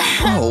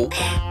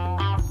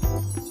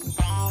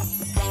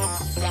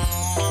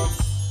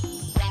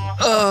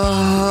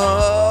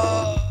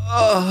 Oh.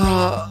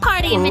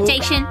 Party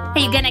invitation. Are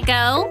you gonna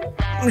go?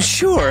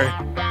 Sure.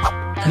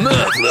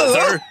 Look,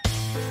 loser.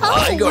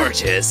 Hi,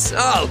 gorgeous.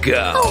 I'll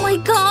go. Oh my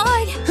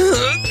god!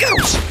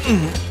 Ouch.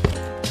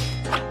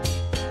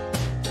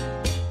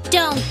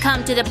 Don't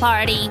come to the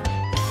party.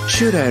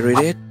 Should I read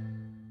it?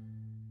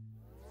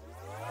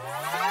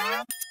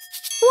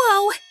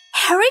 Whoa!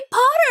 Harry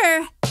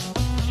Potter!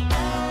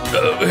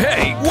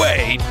 Hey,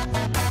 wait.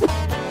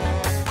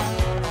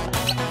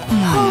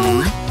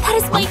 Oh, that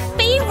is my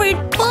favorite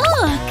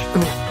book!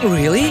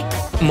 Really?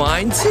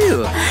 Mine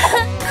too.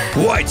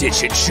 Why did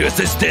you choose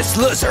this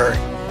loser?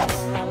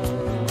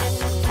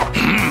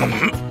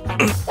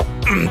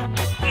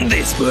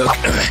 This book.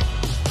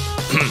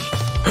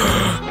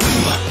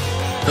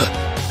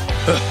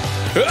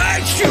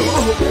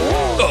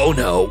 Oh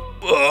no.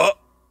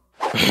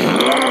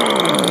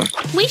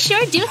 We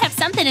sure do have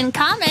something in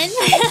common.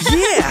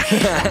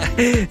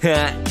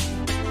 Yeah!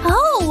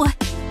 Oh,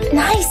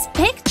 nice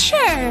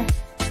picture.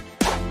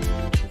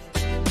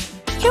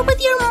 You're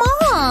with your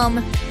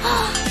mom.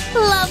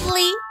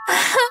 Lovely.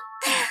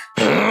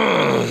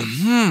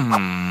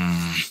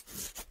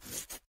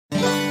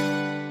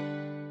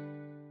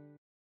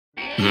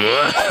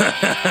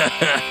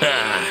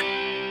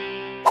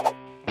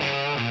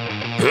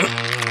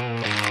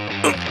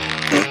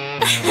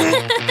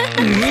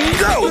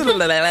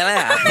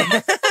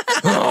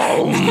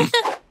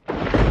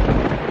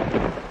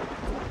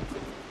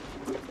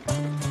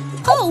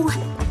 Oh,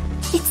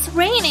 it's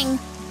raining.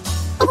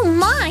 Oh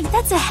my,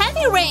 that's a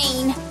heavy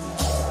rain.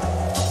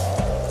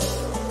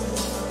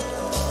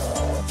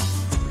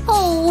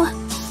 Oh.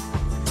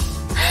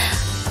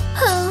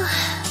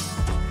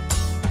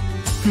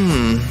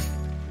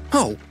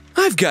 Oh,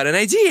 I've got an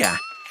idea.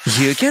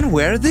 You can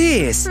wear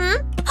this.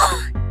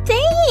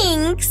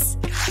 Thanks.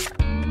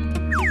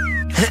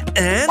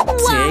 And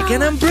take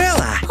an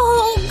umbrella.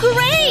 Oh,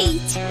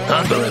 great.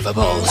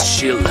 Unbelievable,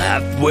 she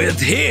left with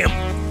him.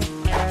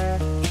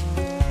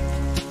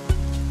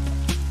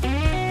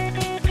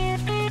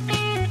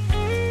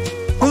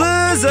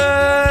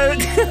 Loser!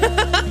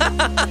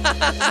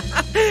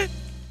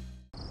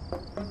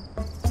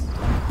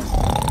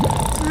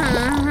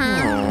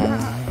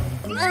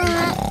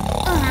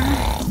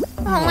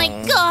 Oh my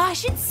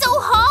gosh, it's so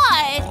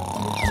hot.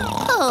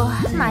 Oh,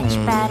 much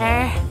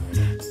better.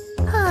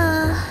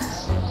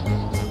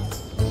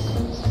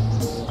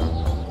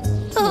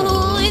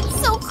 Oh, it's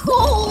so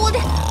cold.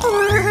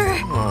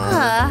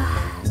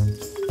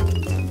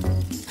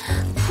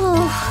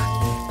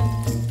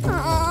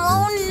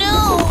 Oh no.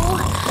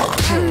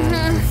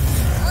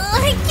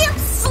 I can't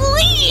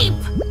sleep.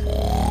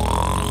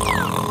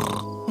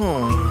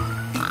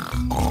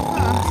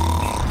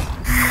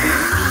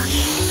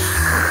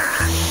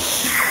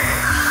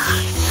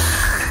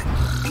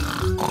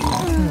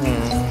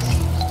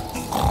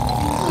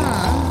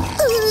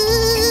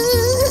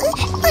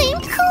 I'm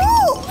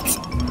cold.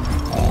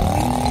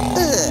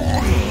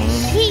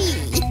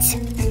 Heat.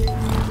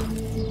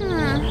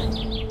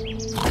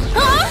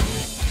 Huh?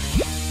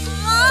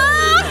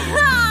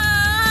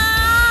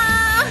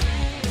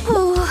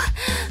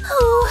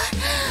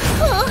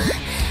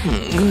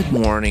 Good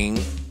morning.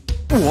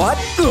 What?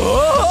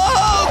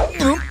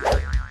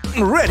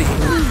 Ready.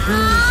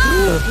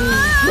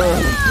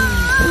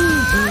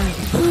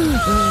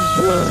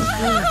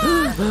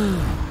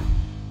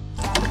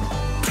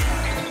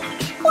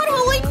 What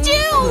will I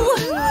do?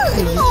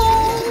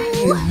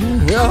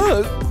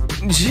 Oh.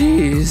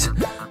 Jeez.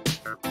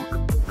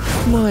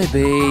 My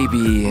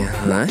baby.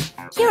 Huh?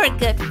 You're a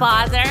good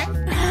father.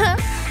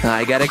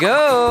 I gotta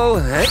go.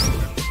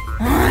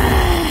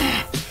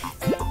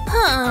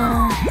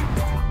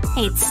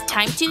 It's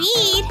time to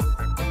eat.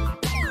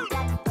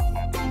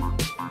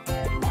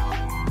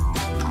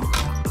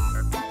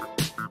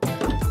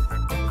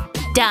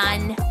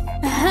 Done.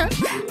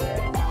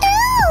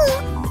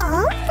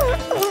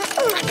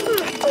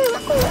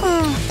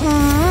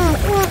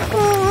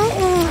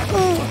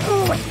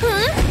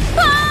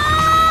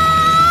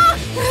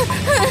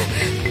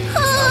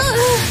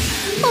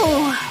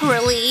 Oh,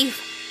 relief.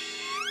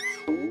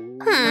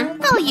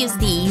 I'll use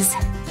these.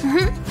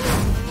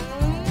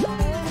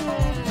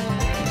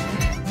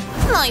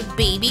 My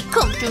baby,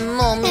 come to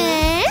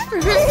mommy.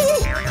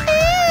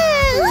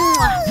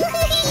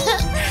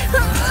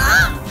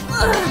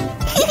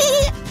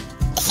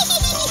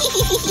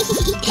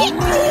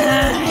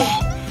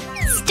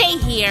 Stay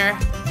here.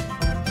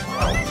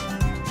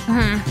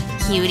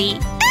 Cutie.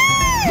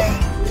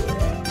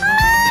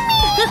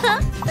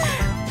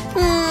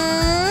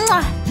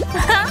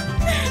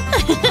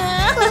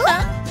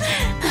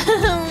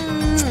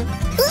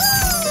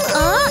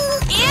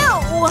 Ew!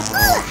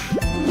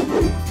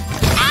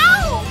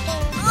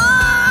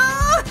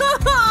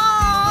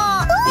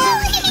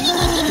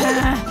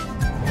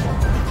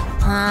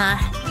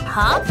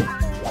 Hop.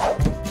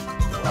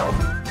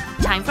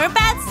 Time for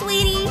bed,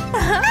 sweetie.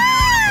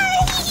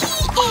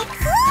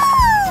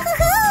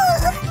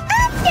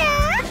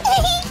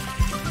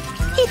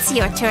 It's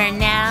your turn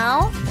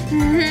now.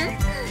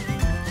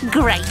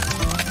 Great.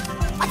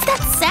 What's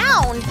that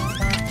sound?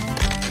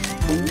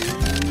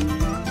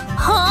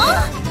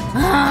 Huh?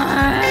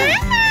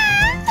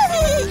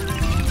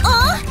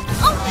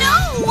 Oh no!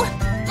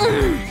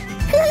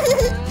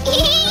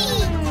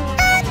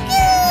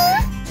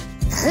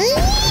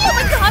 Oh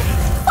my god!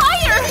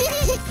 Fire!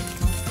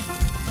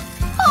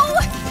 Oh,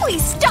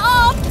 please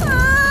stop!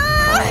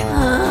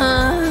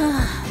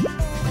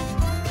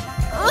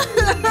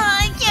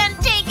 I can't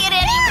take it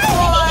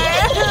anymore!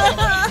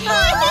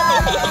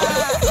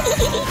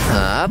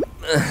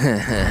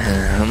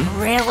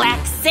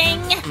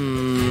 Relaxing?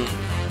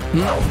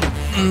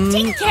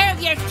 Take care of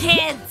your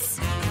kids!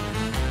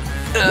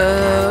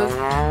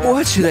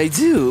 What should I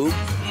do?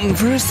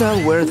 First,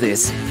 I'll wear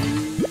this.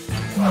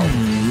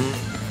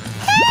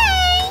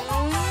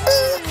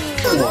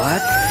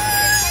 What?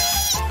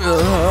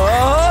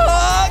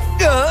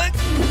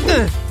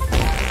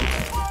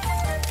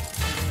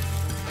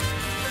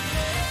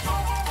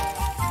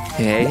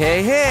 Hey,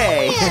 hey,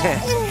 hey!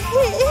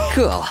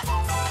 Cool.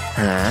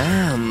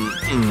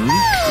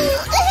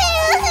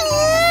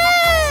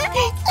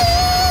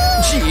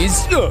 Jeez.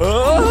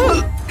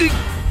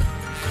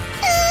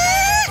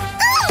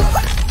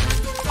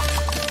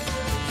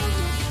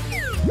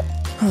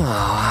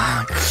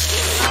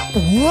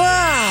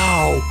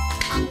 Wow!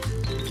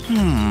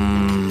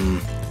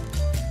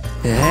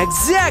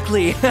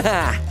 Exactly!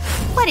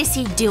 What is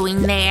he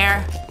doing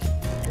there?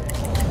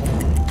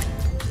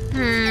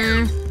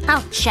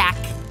 I'll check.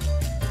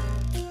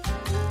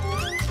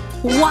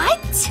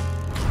 What?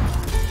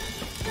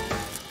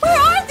 Where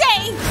are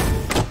they?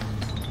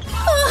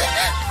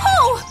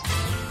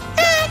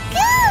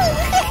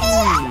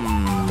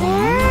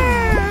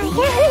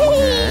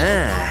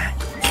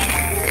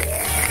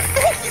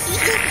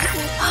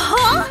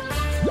 Huh?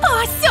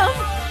 Awesome!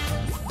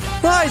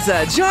 Liza,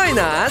 join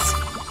us!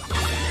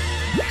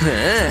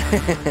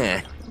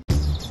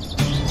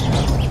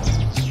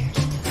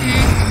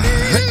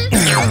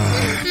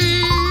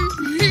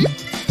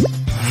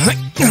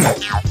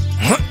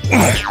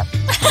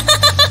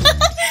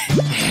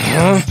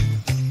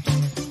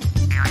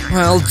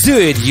 I'll do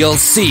it, you'll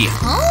see.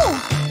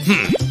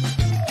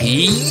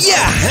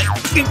 Yeah!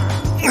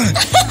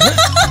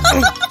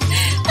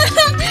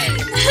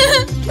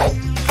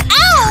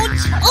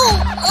 Ouch!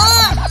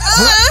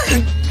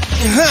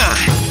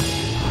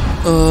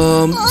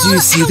 Do you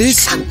see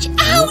this?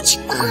 Ouch!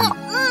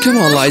 Come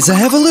on, Liza,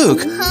 have a look.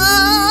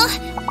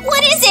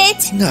 What is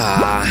it?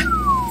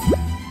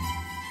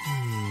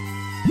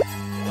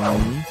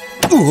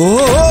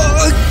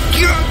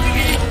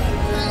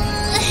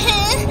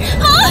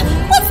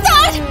 What's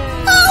that?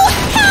 Oh,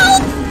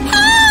 help!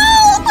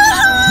 Help!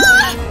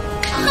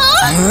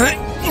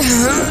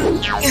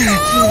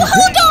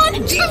 Hold on!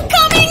 I'm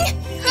coming!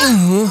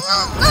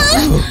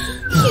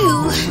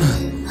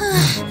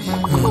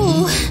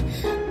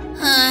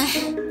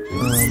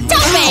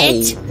 Stop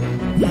it!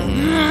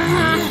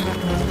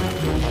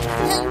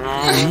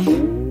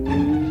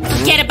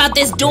 Forget about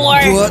this door!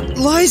 What,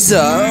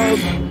 Liza?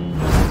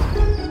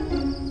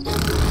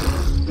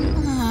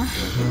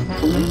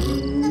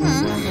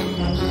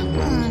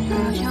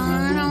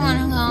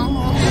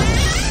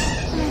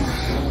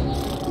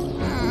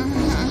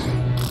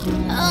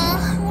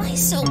 Why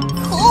so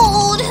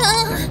cold?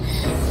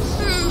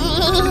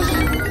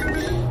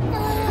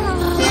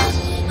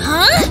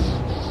 Huh?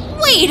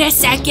 Wait a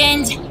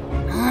second.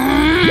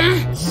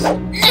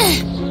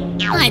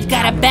 I've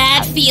got a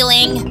bad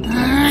feeling.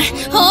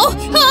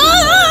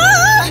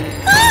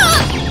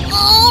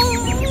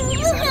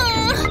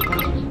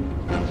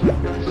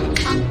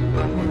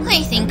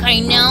 I think I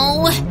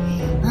know.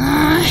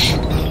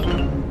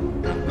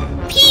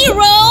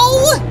 Piero!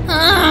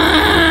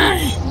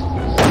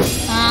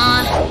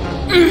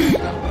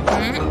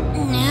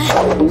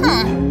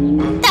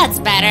 That's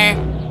better.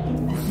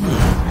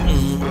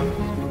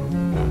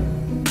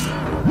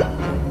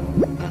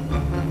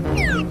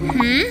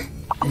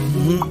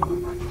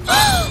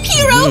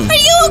 Piero, are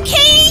you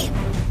okay?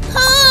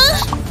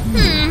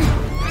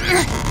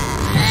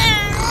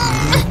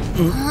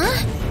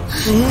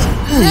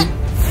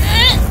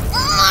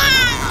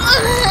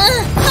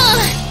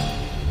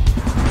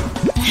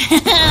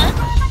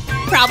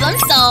 Problem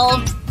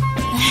solved.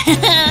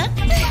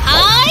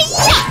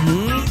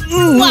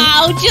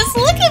 Wow, just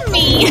look at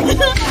me.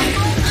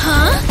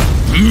 Huh?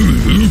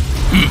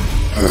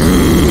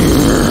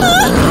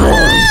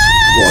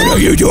 What are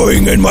you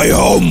doing in my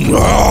home?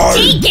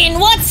 Taking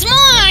what's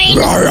mine.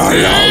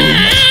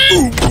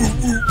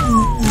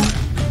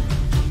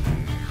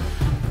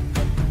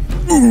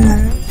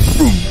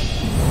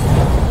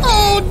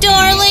 Oh,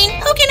 darling,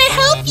 how can I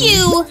help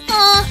you?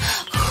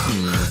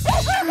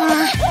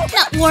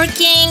 Not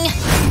working.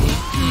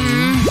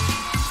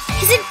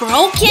 Is it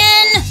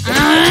broken?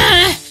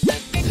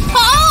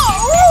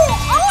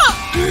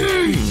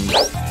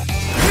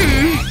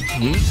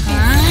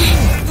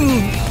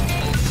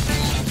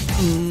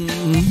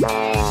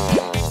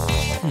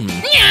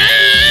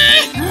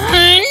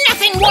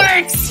 Nothing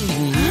works.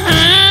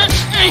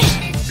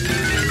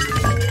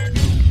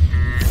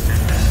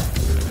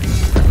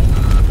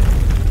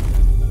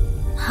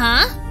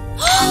 Huh?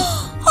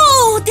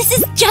 Oh, this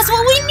is just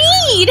what we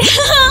need.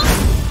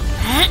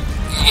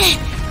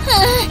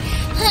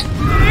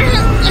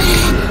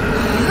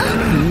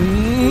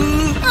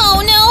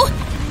 Oh no!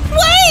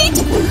 Wait!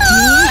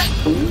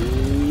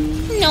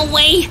 No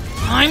way!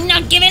 I'm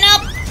not giving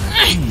up!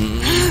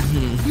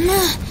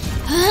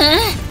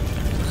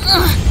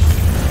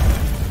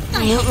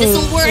 I hope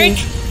this'll work.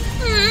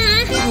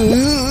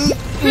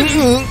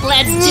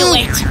 Let's do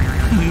it.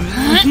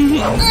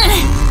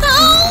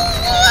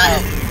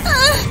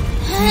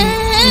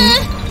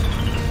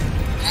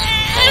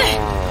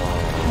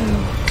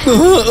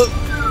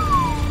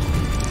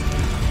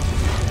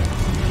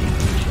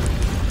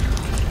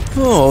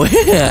 Oh,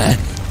 yeah.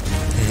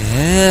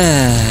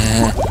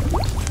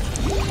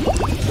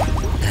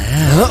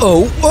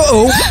 Uh-oh.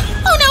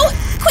 Oh no!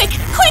 Quick!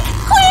 Quick!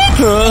 Quick!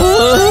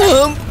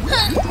 Oh!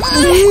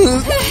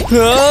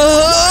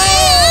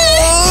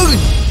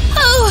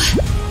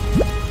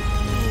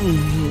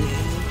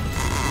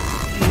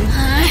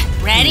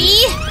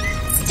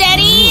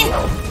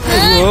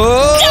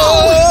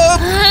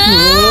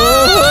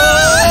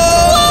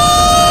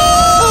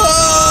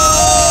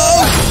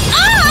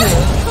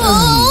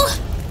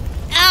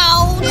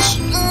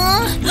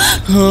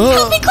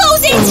 Help me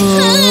close it!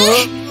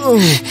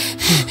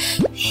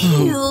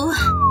 Phew.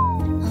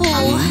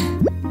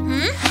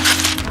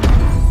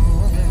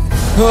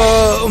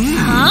 Oh.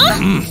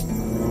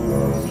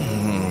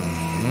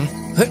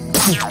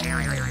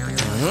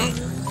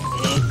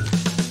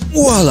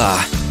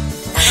 Voila!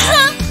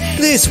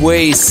 This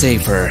way is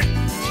safer.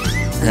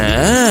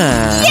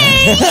 Ah.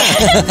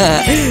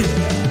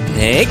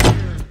 Nick?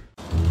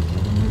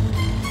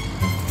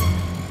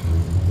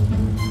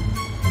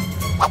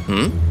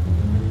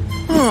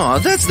 Oh,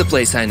 that's the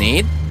place I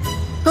need.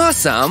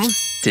 Awesome.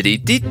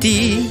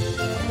 Tiddy-dee-dee.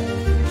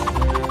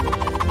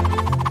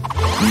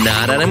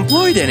 Not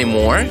unemployed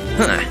anymore.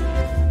 Huh.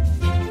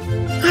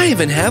 I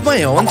even have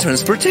my own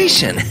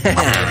transportation.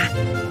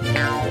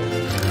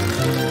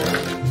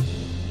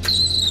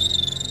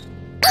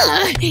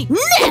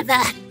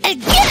 Never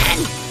again!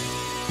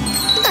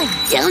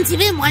 I don't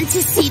even want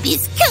to see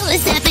these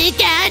colors ever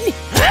again!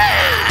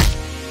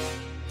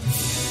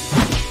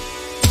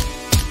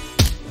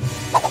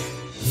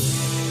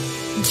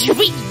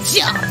 Dream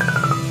jump!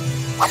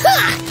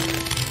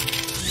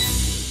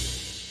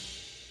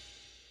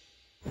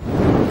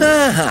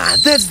 Aha,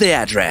 that's the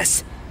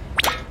address.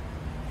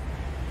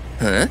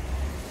 Huh?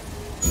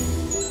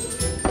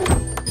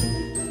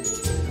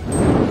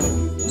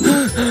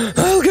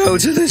 I'll go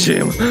to the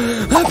gym.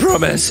 I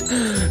promise.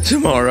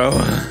 Tomorrow.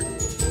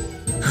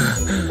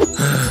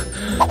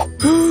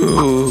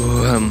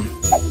 Ooh,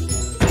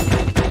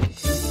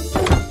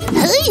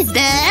 Who is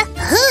there?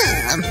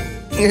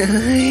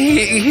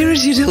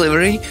 here's your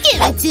delivery.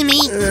 Give it to me!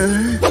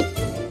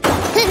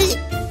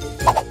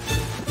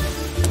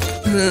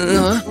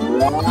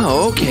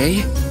 Oh,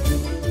 okay.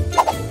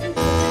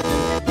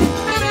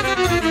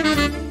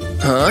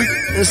 Huh?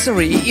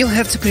 Sorry, you'll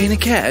have to pay in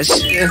cash.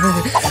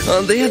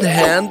 On the other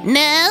hand...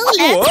 No,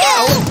 let's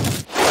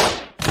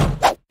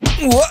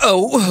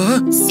Whoa!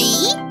 go!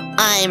 See?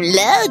 I'm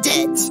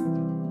loaded!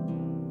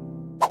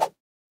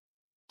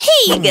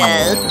 Here you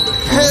go!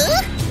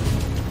 Huh?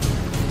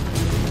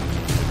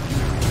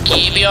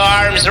 Keep your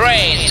arms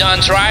raised.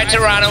 Don't try to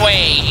run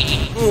away.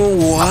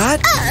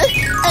 What?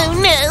 Oh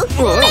no!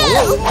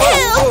 No!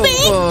 Help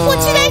me! What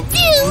should I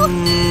do?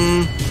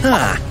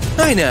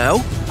 I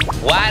know.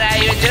 What are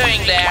you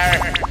doing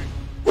there?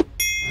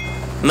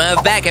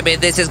 Move back a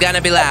bit. This is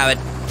gonna be loud.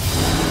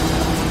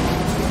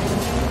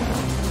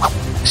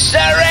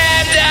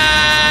 Surrender!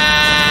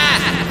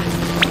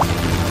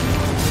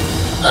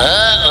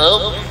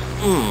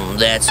 Uh-oh.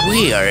 That's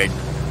weird.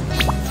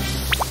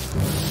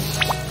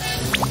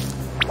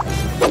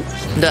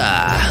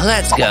 Duh,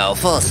 let's go.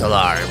 False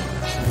alarm.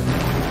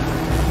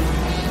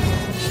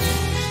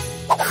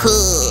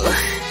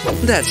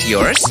 That's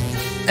yours.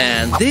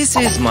 And this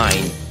is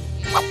mine.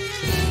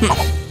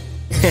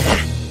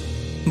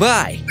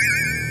 Bye.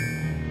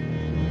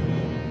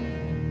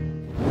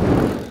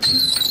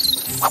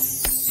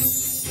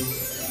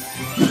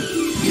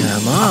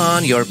 Come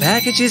on, your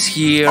package is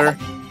here.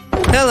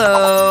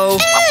 Hello.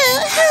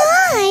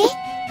 Hi!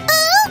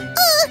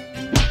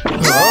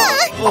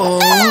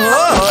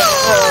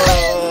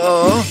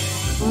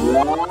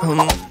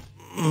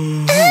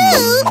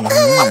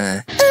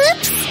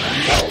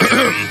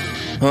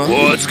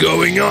 What's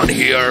going on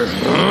here?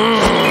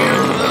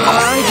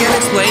 I can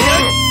explain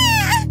it.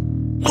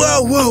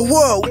 Whoa, whoa,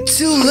 whoa!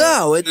 Too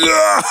loud.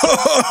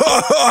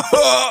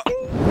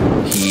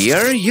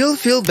 Here, you'll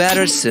feel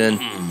better soon.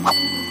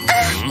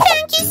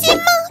 Thank you so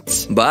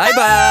much! Bye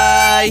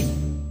bye.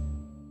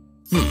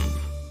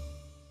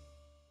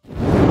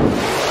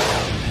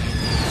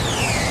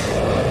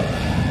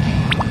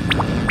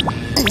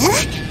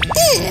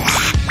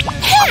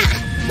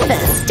 The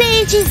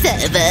stage is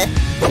over.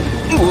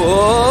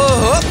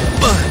 Whoa!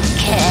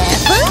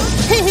 Careful!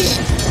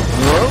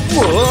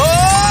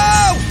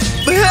 Whoa!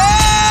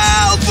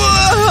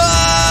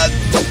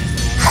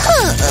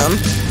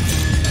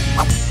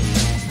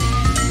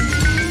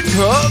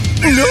 Help!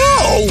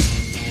 No!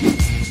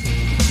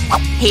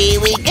 Here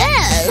we go!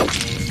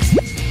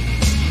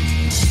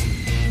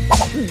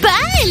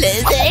 Bye,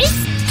 losers!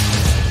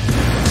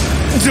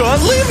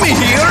 Don't leave me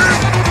here!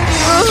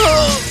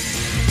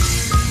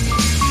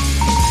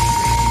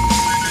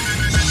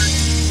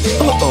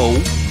 Uh-oh.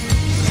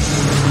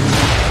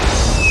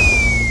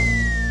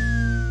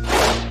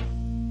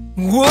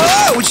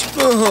 Whoa!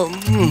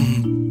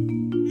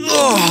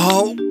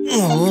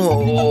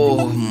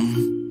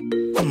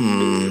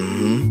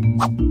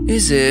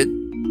 Is it?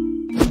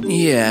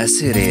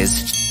 Yes, it is.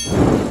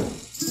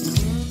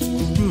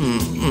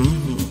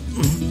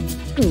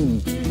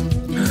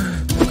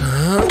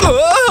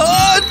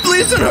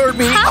 Please don't hurt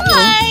me!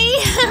 Hi!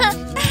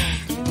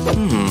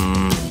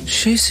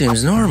 She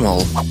seems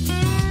normal.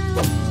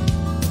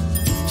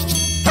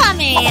 Come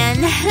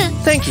in.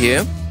 Thank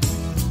you.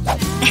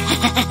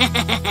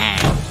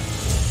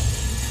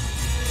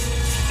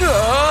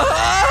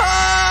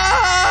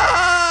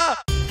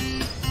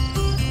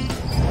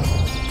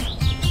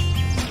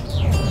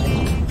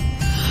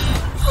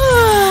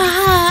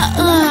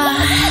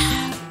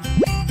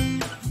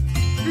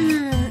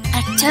 A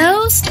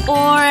Toast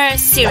or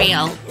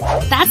cereal?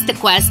 That's the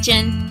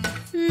question.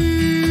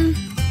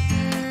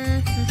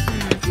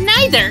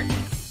 Neither.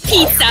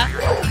 Pizza.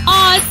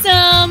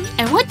 Awesome!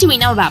 And what do we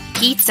know about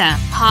pizza?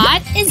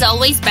 Hot is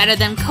always better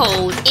than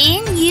cold.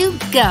 In you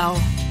go.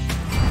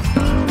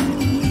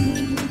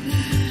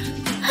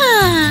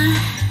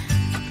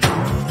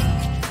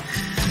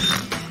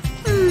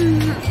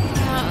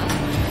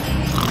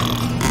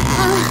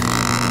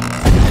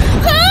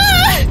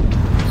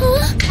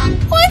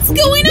 What's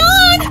going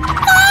on?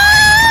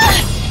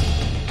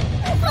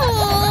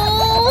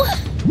 Oh,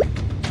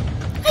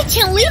 I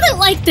can't leave it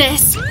like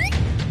this.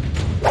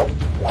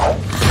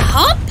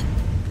 Hop.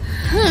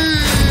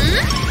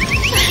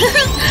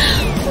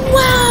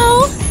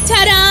 Wow!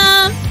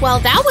 Ta-da! Well,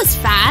 that was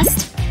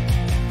fast.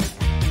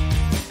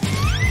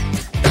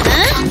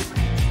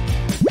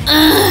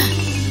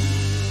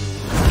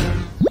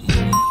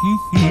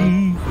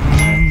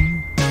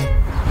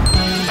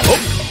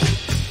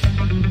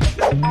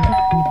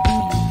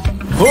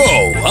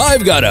 Oh,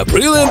 I've got a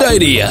brilliant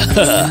idea.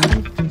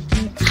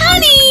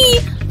 Honey!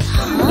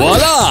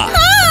 Voila!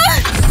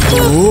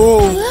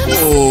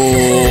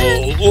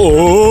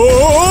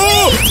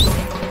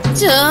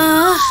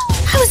 Duh.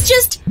 I was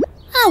just…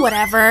 Oh,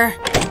 whatever.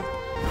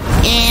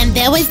 And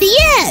that was the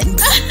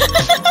end.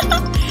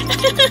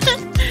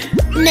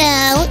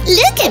 Now,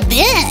 look at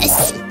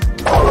this.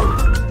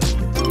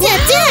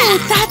 Wow,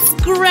 that's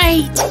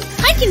great.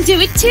 I can do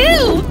it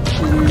too.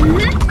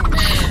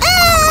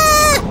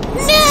 Ah!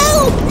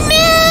 No!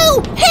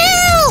 No!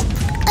 Help!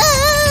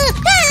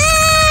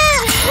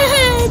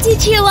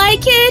 Did you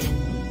like it?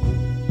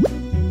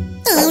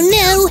 Oh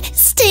no!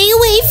 Stay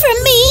away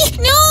from me!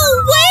 No,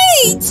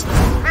 wait!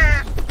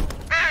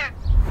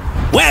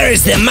 Where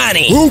is the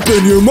money?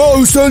 Open your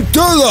mouth and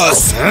tell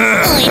us!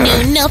 I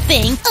know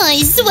nothing,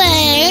 I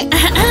swear!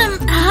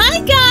 Hi,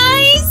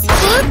 guys!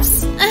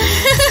 Oops.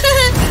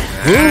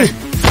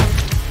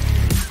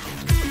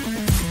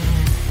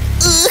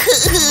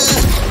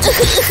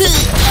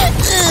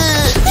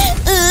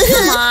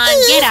 Come on,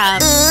 get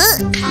up.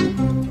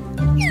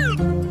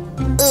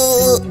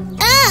 But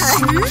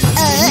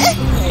I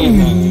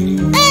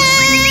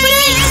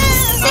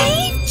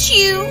saved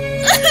you.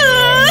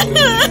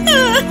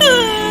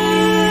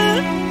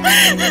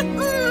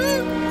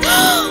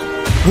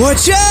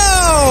 Watch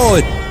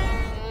out!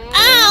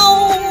 Ow!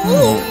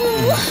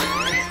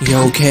 You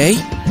okay?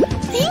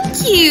 Thank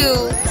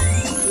you.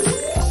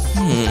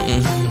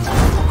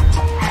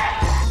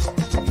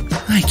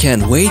 I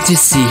can't wait to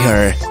see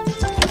her.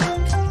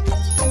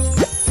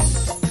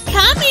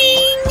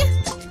 Coming.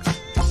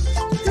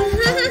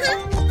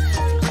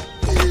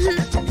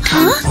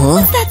 Huh?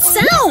 What's that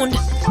sound?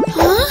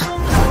 Huh?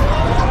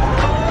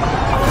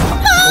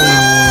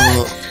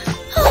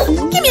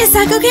 Give me a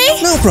sec,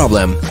 okay? No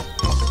problem.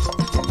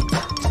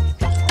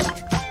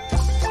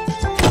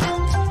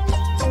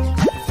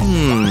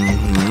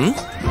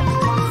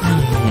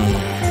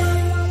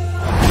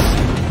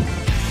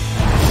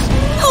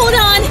 Hold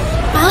on.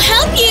 I'll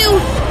help you.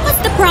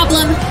 What's the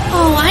problem?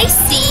 Oh, I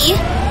see.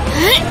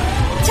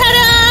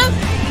 Ta-da!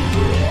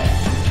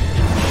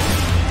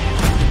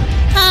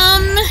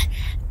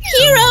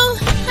 Hero,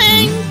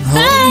 I'm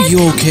back. You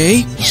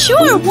okay?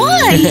 Sure,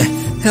 why?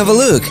 Have a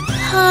look.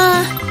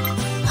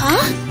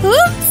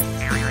 Oops.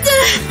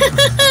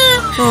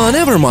 Oh,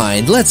 never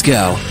mind. Let's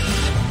go.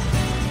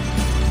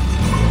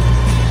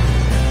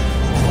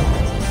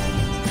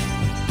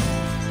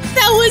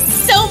 That was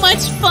so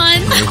much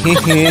fun.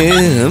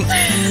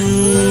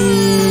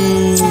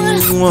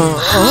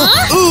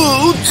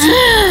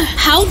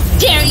 How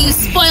dare you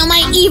spoil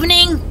my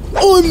evening?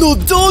 I'm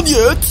not done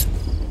yet!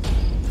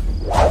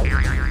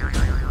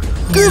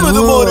 Give me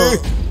the money!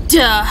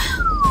 Duh.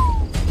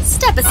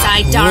 Step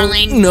aside,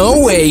 darling. No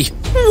way.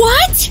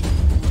 What?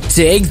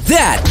 Take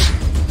that.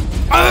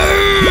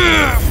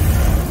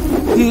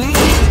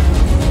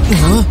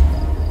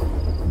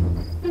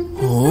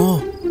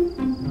 Oh.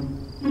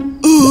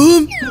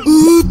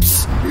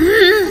 Oops!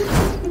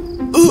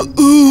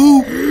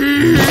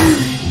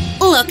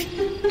 Look,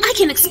 I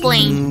can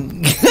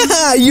explain.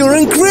 You're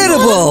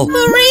incredible.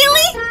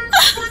 Really?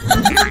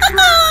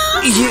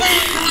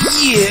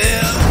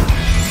 Yeah.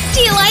 Do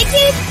you like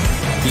it?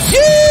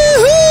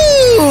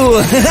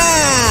 Yoo-hoo!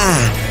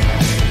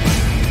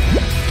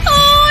 Oh,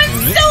 I'm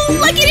so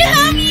lucky to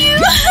have you.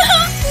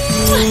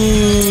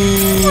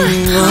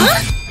 Huh?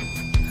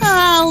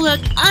 Oh,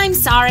 look, I'm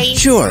sorry.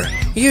 Sure,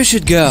 you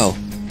should go.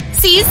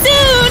 See you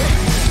soon.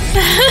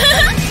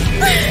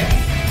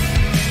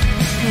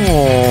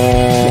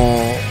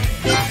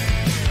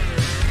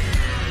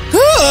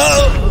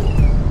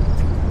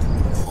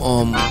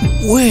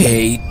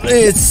 Wait,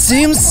 it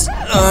seems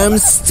I'm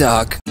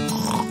stuck.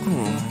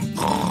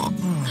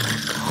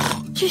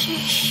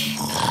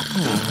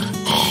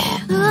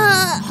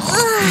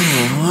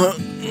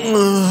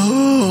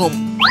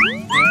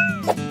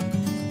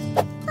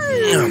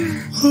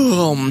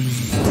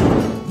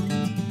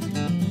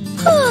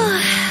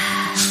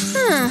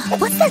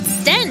 What's that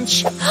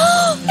stench?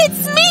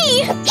 It's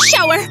me!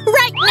 Shower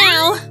right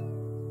now!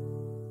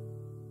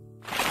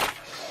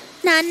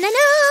 Na na na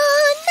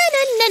na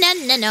na na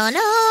na na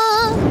na.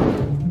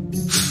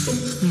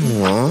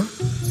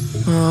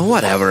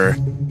 Whatever.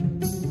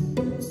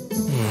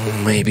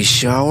 Maybe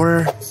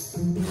shower?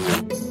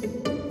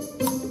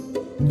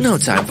 No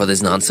time for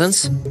this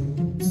nonsense.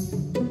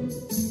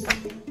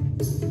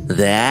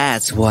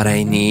 That's what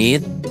I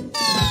need.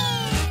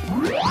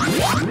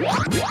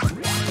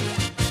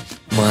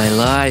 My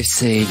life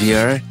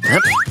savior.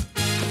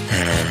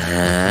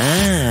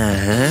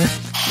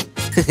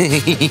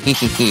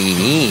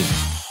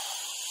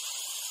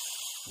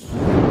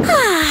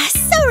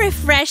 So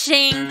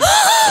refreshing.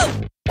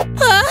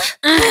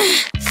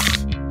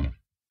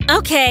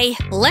 Okay,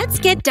 let's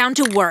get down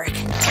to work.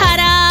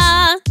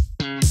 Ta-da!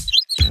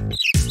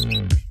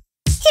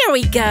 Here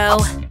we go.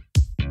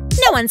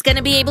 No one's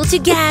gonna be able to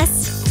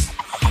guess.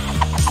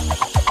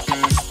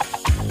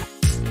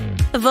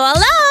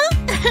 Voila!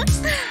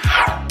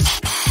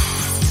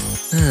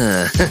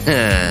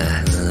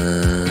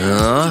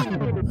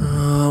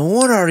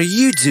 What are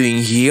you doing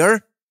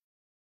here?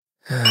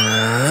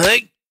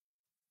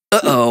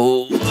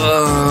 Uh-oh.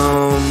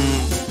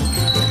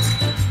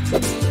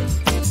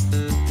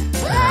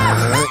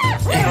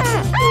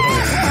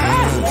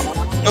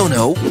 Oh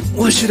no,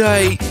 what should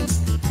I...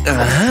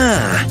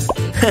 Aha!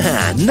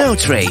 No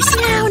trace.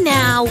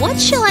 Now, what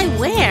shall I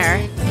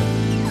wear?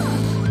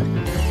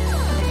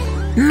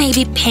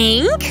 Maybe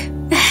pink?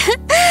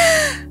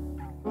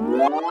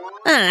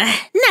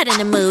 Not in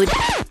the mood.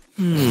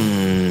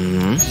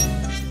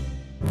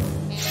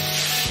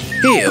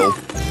 Ew.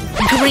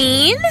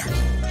 Green?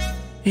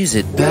 Is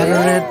it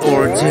patterned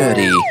or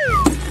dirty?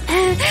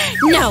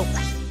 No.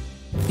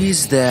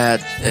 Is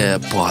that a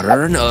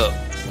pattern?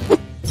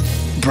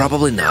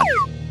 Probably not.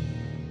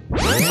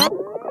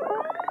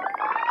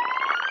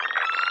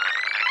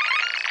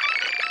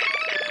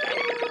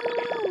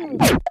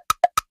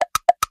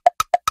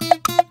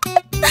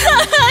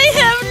 I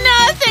have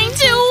nothing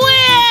to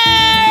wear!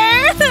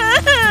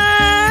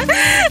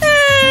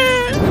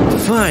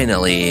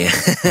 Finally.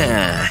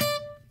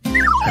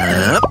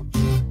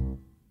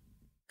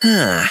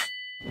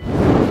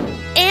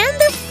 And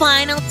the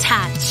final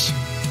touch.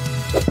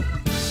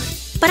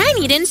 But I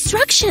need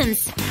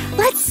instructions.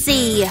 Let's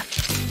see.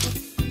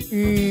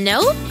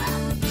 Nope.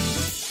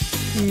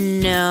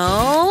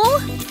 No.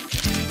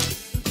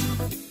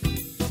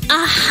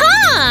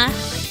 Aha!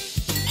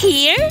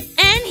 Here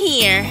and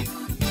here.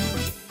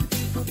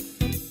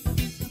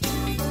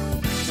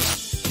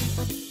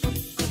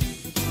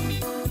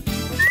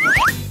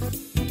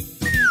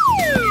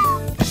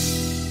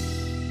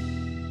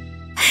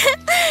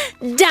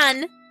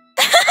 Done.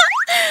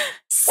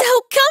 So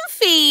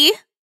comfy.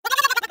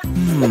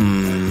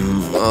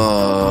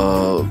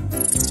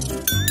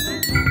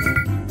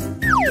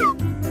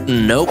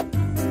 Nope.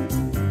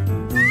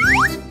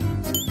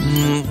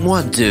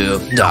 What do?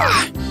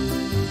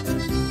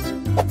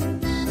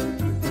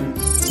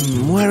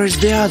 Where is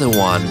the other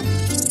one?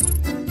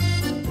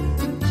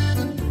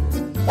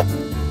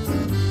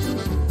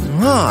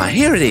 Ah,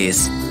 here it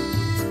is.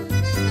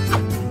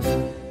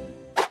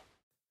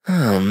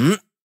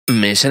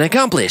 Mission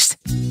accomplished.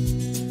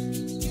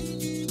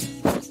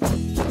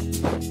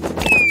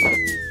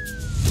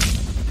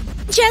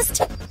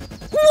 Just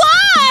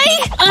why?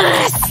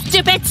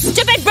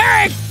 Stupid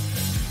bird!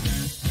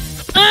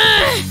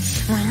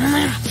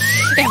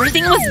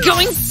 Everything was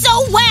going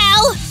so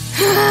well!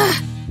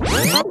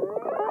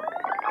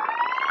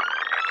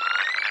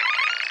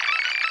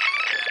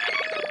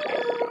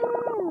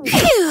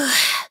 Phew.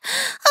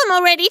 I'm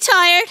already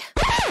tired.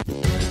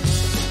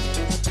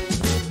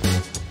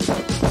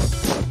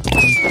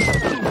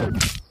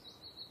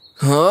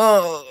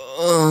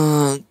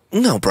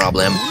 No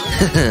problem.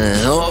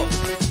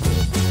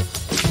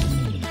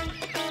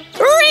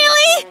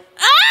 Really?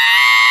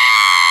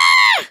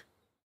 Ah!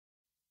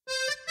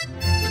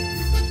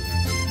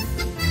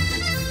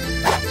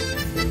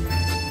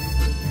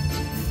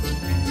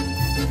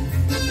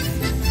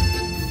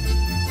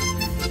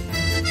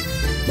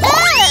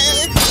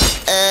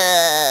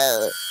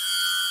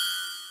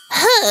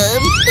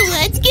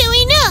 What's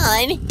going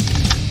on?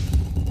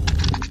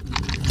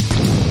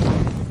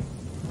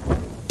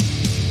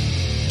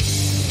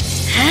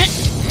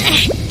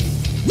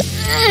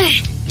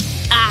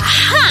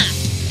 Aha!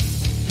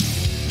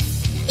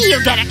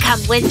 You gotta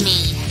come with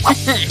me.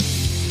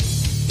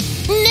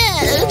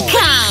 No!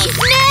 Come!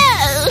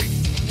 No!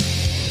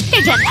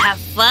 You're gonna have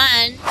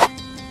fun.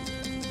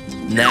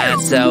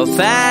 Not so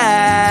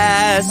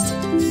fast.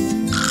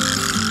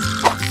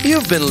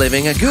 You've been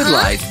living a good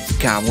life.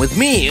 Come with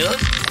me.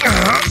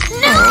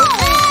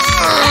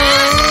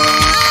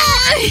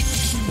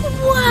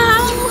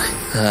 Wow!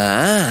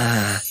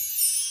 Ah.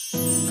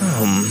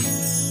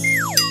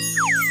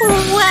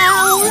 Wow!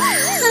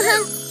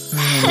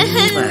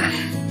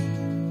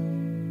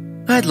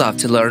 I'd love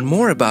to learn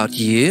more about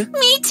you.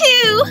 Me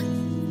too!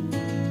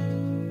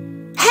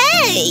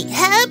 Hey,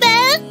 how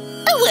about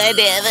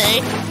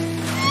whatever?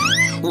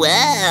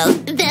 Wow,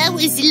 that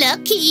was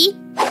lucky.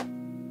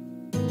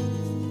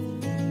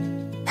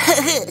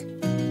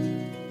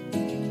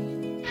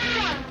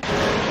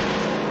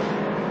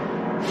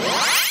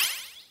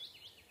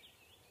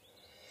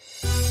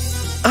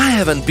 I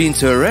haven't been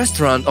to a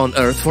restaurant on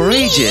Earth for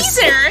ages.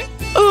 Either.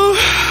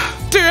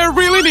 Do I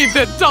really need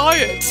that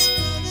diet?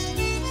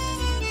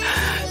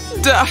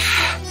 Duh.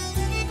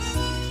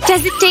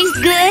 Does it taste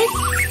good?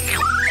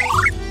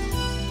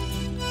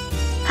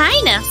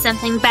 I know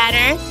something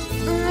better.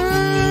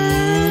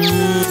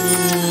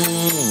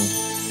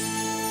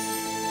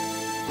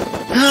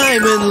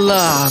 I'm in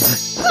love.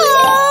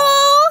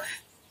 Oh.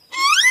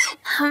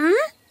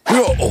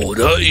 Your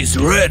order is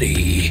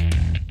ready.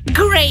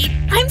 Great!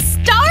 I'm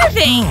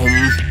starving!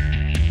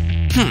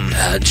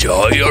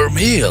 Enjoy your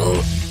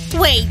meal.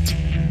 Wait.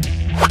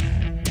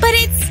 But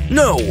it's…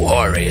 No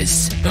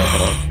worries.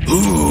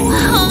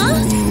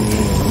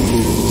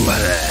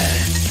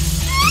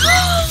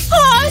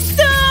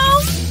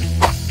 awesome!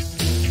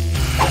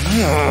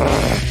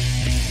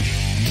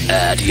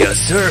 At your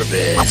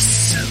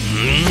service.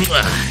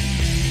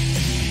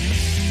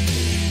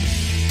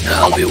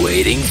 I'll be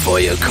waiting for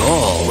your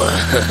call.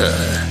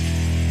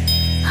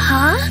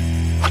 Huh?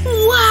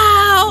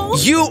 Wow!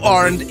 You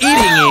aren't eating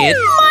it.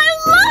 My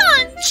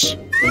lunch!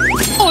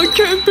 I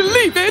can't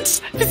believe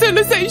it!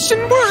 Visualization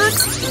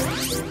works!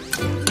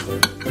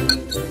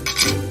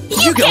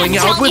 You're going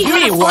can't out tell with me who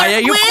me. to Why flirt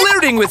are you with.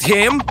 flirting with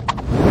him?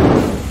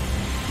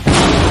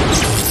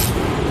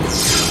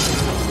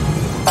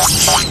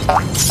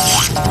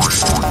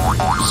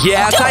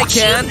 Yes, I Don't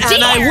you can,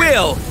 and I dare.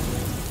 will.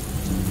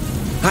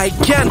 I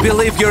can't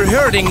believe you're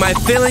hurting my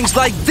feelings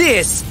like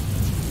this.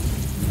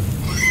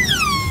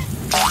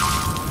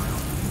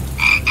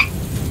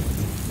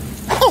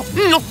 Oh,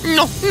 no,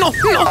 no, no,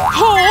 no!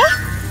 Huh?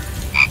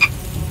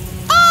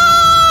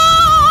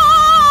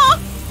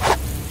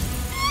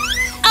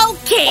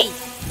 Okay,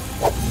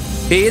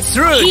 It's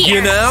rude, you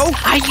here. know.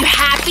 Are you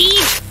happy?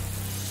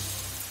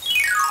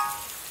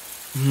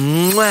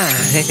 Mwah.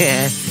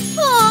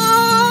 Aww.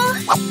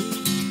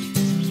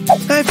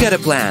 I've got a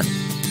plan.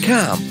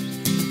 Come.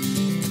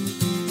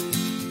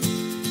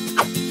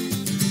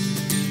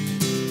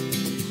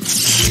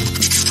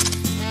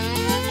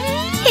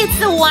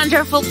 It's a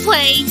wonderful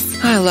place.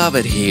 I love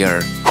it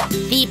here.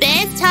 The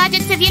best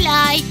hotdogs of your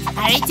life.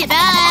 Hurry to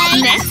buy.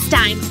 Next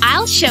time,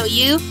 I'll show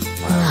you.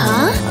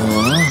 Huh?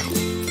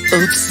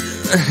 Oops.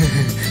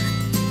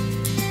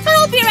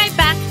 I'll be right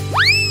back.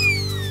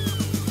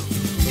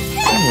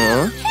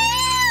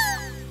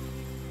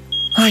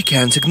 I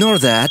can't ignore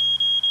that.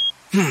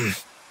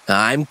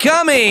 I'm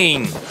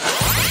coming!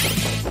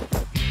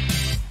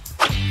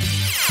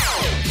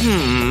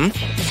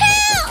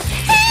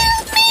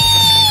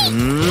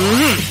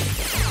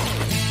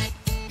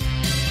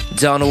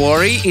 Don't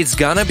worry, it's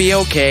gonna be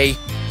okay.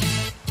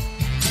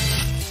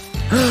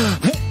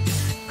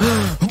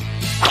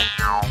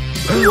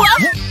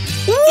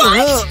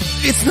 What?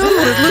 It's not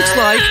what it looks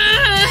like.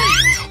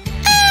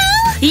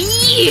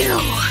 You!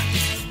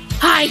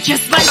 I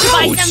just went to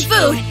buy some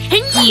food,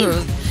 and you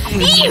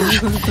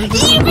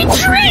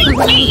betrayed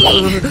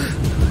me!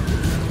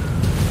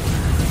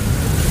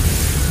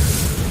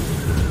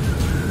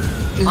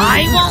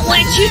 I won't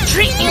let you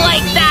treat me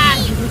like that!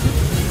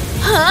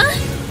 Huh?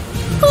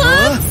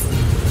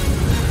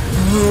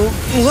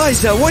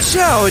 Liza, watch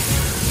out!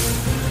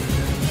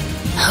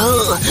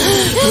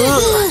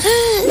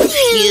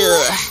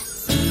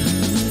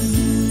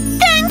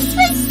 Thanks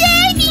for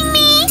saving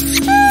me!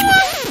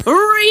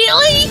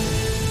 Really?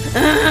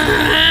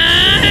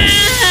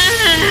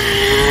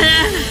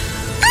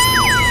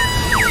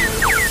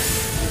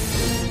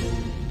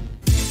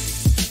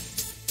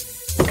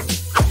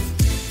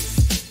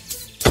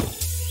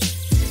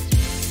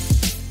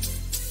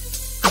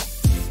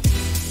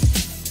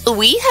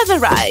 We have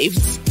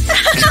arrived.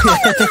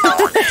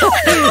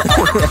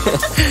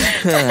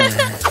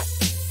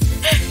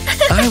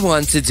 I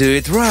want to do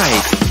it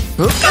right.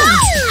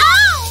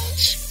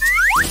 Ouch!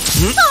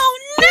 Oh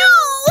no!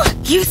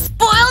 You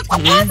spoiled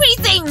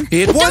everything!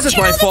 It Don't wasn't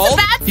you know my that's a fault.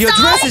 bad Your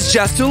sign? dress is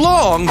just too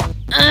long.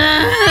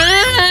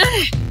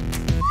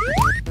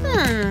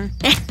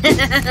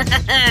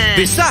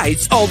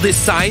 Besides, all these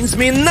signs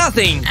mean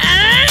nothing.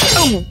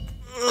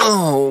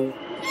 Oh.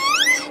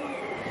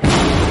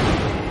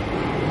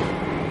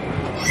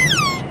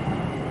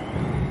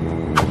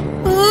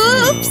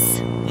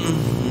 Oops!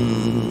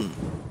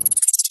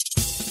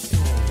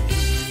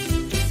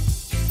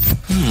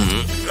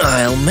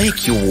 I'll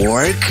make you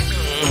work.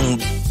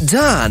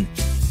 Done.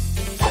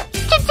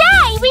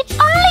 Today we've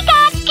only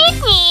got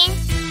kidneys!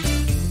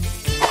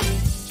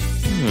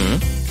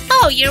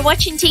 Oh, you're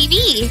watching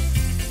TV.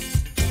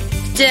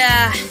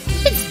 Duh,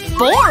 it's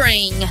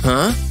boring.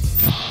 Huh?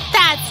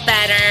 That's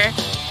better.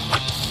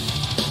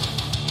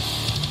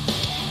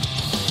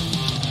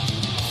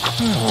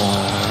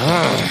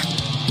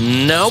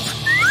 Nope.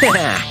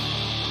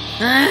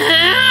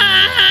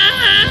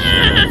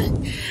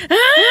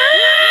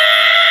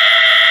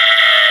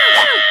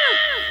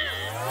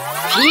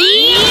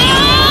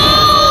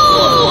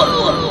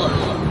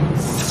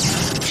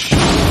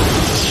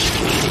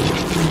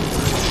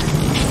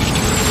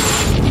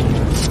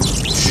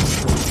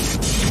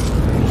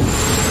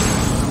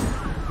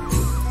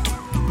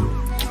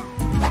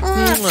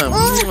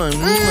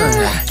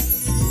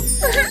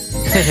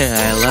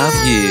 I love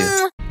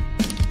you.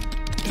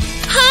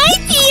 Hi,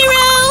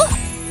 Piero!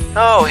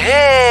 Oh,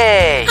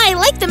 hey! I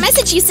like the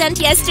message you sent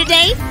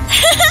yesterday.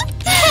 Huh?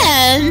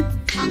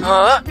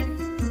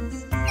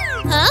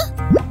 Huh?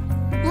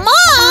 Mom!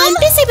 I'm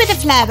busy with the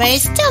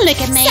flowers. Don't look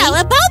at me. So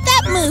about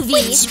that movie.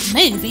 Which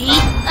movie?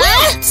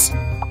 What?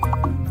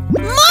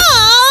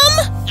 Mom!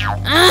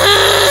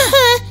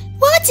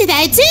 What did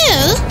I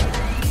do?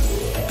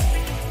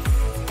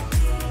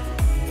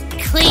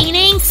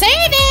 Cleaning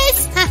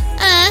service. Huh?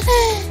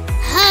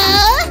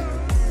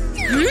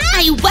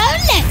 I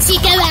won't let you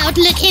go out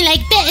looking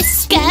like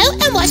this. Go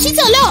and wash it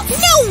all off.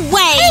 No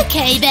way!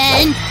 Okay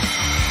then.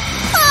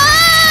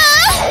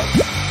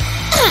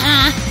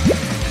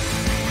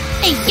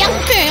 A young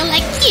girl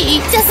like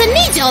you doesn't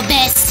need all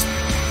this.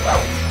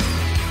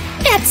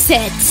 That's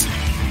it.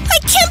 I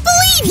can't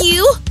believe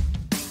you!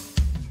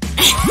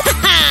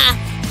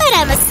 But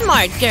I'm a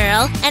smart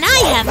girl, and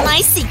I have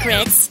my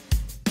secrets.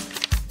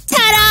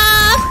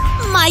 Ta-da!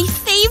 My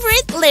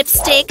favorite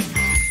lipstick.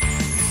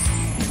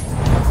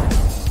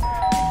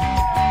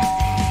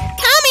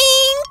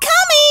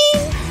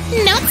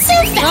 Coming! Not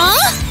so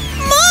fast.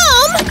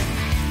 Mom!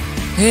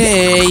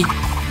 Hey!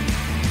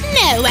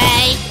 No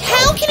way.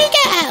 How can you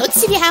get out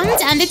if you haven't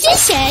done the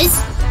dishes?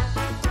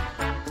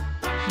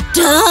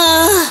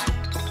 Duh!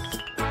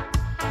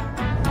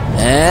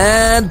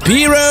 And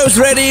Piero's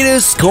ready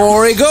to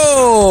score a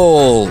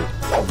goal!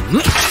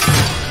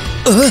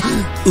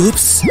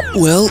 Oops.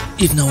 Well,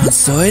 if no one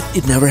saw it,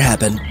 it never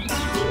happened.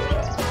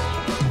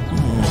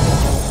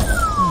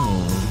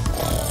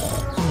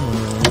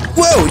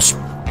 Whoa!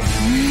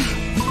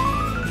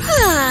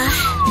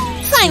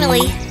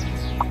 Finally.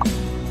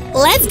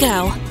 Let's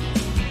go.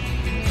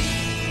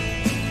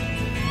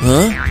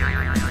 Huh?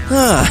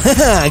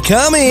 Ah,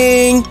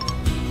 coming!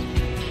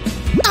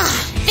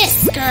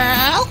 This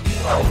girl.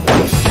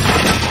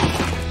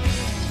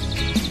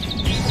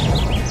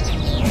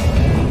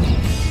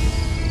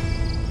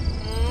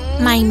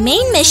 My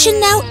main mission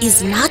now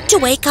is not to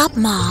wake up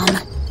Mom.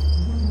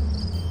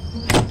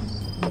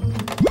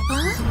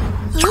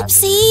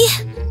 Oopsie.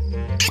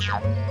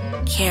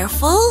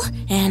 Careful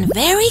and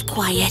very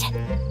quiet.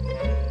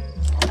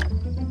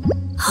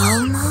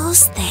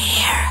 Almost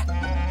there.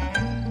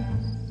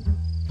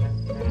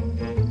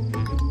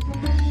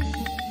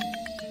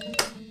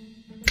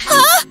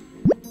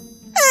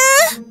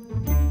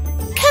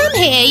 Come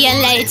here, young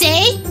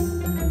lady.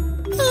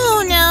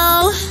 Oh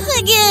no,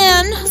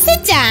 again.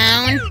 Sit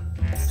down.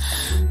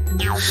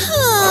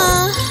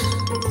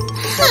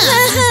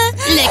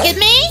 Look at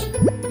me.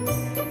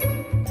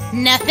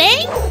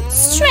 Nothing?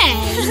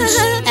 Strange.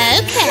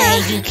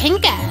 Okay, you can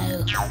go.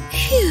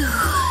 Phew.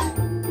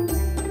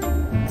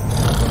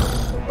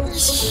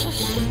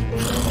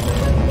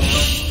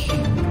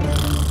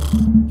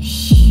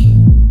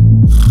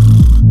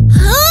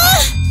 Huh?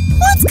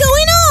 What's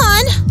going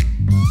on?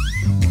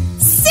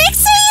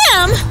 6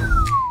 a.m.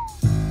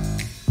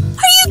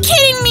 Are you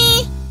kidding me?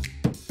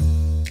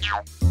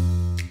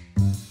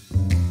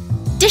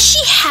 Does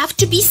she have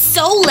to be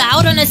so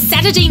loud on a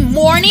Saturday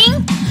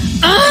morning?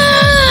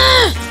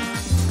 Huh?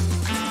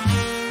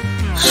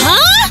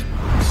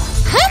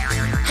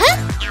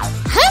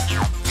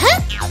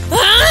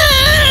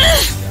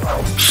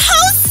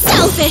 How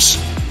selfish!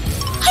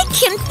 I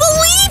can't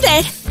believe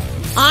it!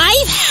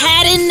 I've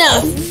had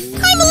enough.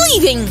 I'm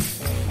leaving.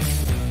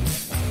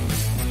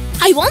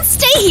 I won't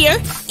stay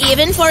here,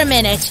 even for a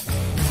minute.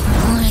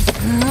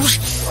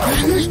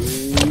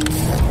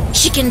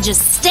 She can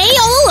just stay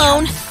all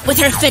alone with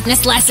her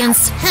fitness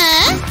lessons.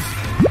 Huh?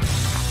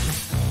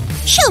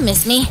 She'll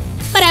miss me,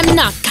 but I'm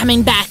not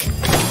coming back.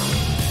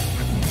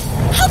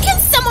 How can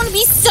someone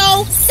be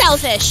so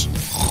selfish?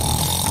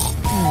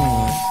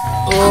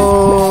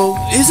 Oh,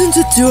 isn't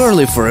it too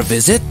early for a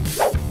visit?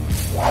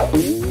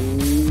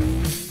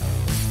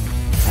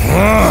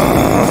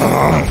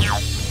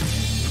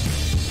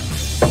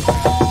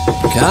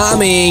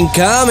 Coming!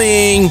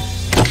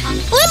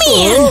 Let me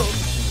in!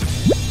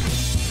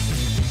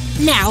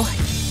 Now,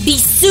 be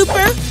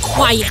super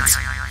quiet.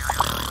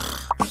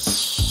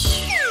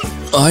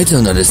 I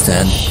don't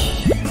understand.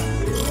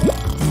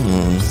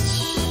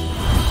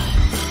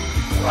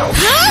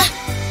 Huh?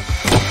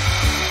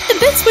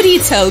 That's what he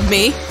told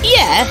me.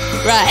 Yeah,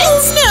 right?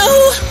 Oh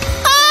no!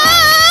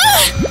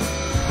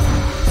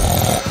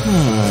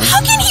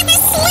 How can he be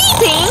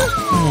sleeping?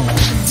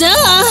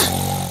 Duh!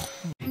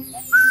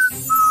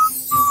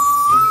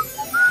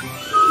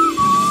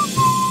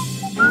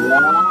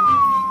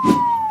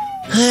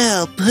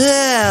 Help!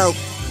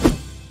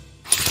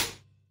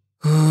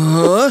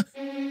 Huh?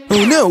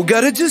 Oh no,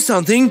 gotta do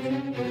something.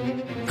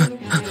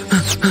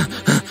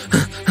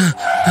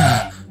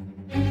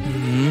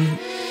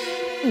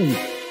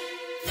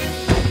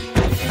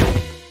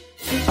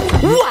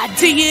 What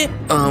do you...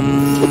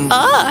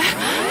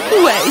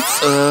 Wait.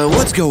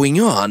 What's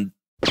going on?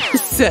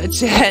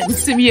 Such a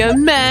handsome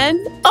young man.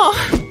 Oh.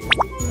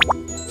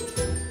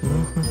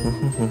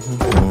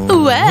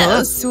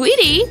 Well,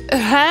 sweetie,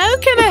 how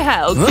can I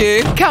help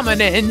you? Come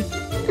on in.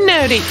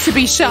 No need to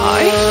be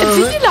shy.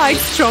 Do you like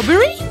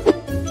strawberry?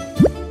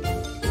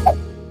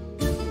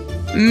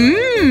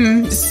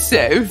 Mmm,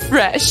 so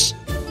fresh.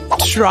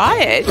 Try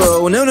it.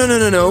 Oh, no.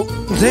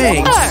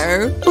 Thanks.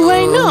 Oh,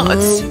 why not?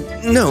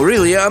 No,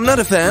 really, I'm not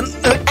a fan.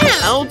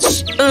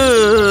 Ouch!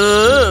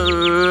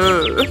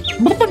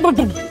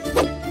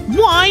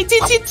 Why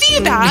did you do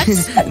that?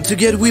 To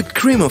get whipped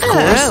cream, of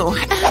course. Oh,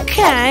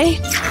 okay.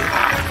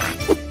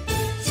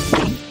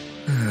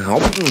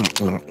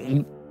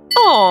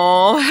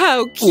 Oh,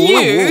 how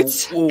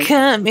cute! Whoa.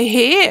 Come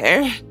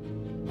here.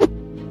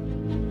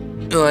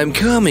 I'm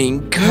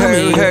coming.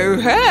 Ho,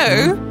 ho,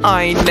 ho!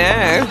 I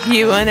know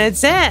you wanna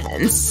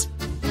dance.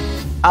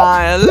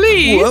 I'll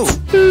leave. Whoa.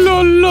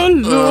 La la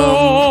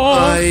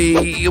la.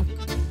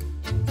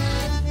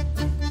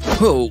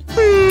 Oh.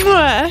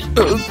 Mwah.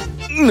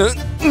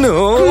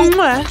 No.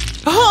 Mwah.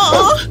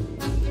 Oh.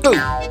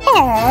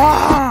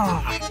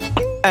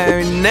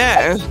 Oh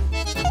no.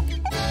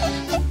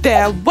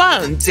 That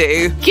won't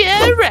do.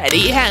 Get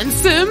ready,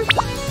 handsome.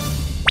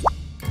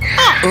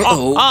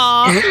 Uh-oh.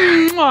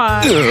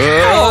 Mwah.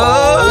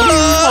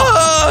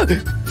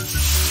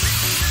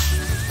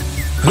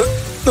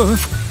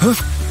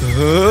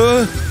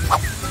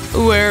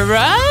 Where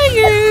are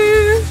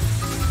you?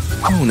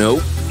 Oh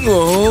no.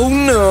 Oh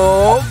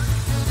no.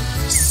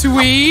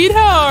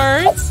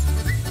 Sweetheart.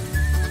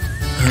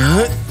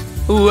 Huh?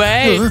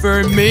 Wait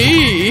for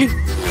me.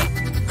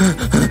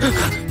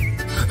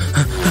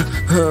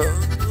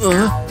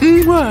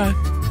 Mwah.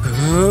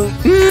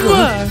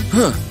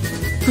 Mwah.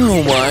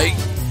 Oh my.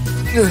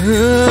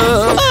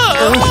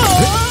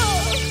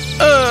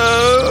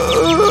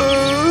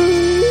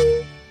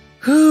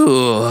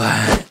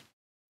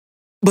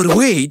 But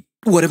wait,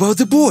 what about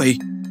the boy?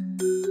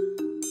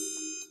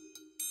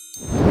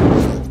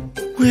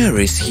 Where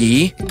is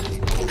he?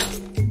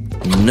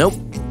 Nope.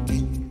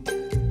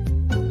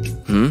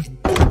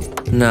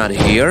 Not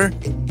here.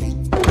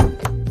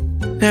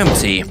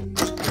 Empty.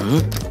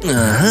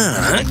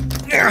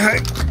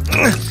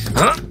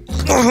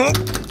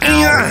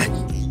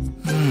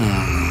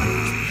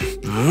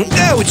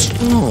 Ouch!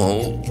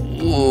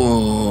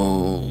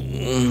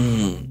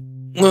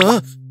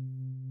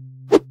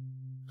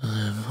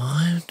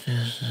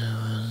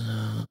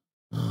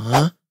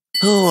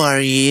 Who are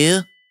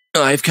you?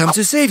 I've come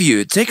to save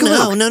you. Take a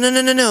look.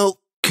 No.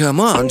 Come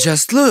on,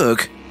 just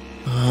look.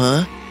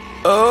 Huh?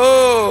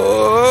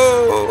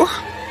 Oh.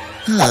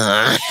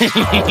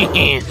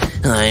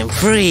 I'm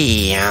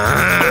free.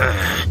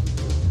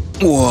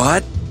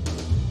 What?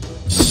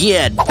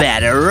 You'd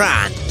better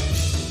run.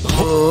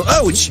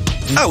 Ouch!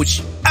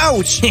 Ouch!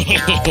 Ouch!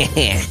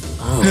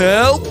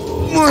 Help!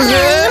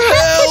 How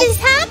could this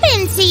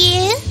happen to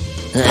you?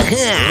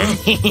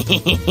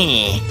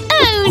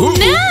 Oh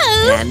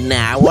no! And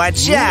now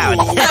watch out.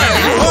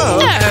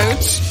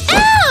 Ouch.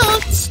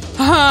 Ouch!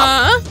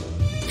 Huh?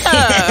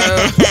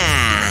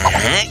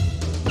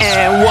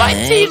 And what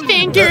do you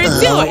think you're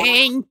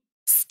doing?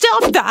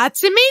 Stop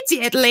that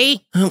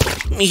immediately!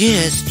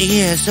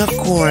 Yes, of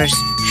course.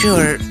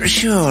 Sure.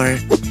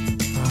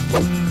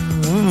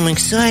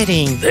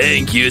 Exciting.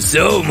 Thank you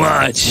so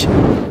much.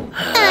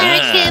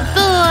 Good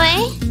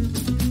boy.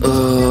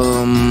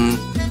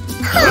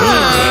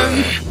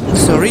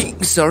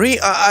 Sorry,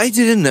 I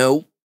didn't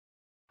know.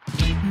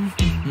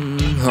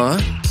 Huh?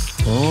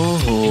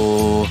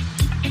 Oh.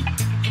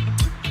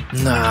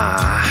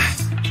 Nah.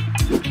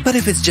 But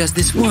if it's just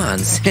this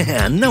once,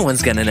 no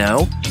one's gonna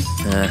know.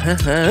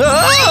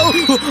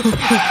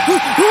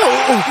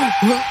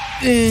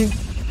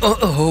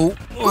 Uh-oh.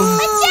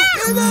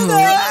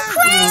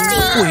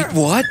 Wait,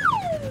 what?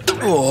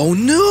 Oh,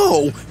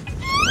 no!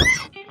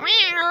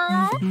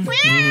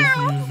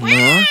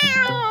 Huh?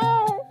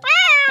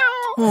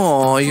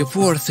 Oh, you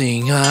poor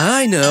thing.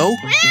 I know.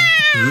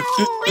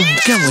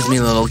 Come with me,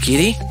 little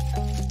kitty.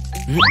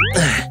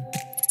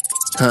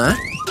 Huh?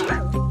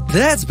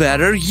 That's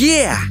better,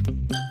 yeah!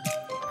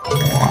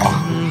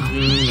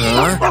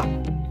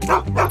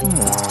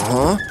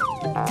 Huh?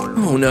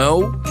 Oh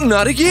no,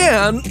 not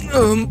again!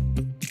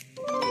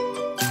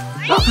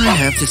 I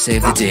have to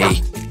save the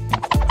day.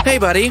 Hey,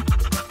 buddy!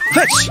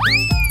 Fetch!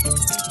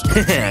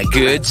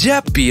 Good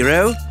job,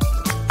 Pear.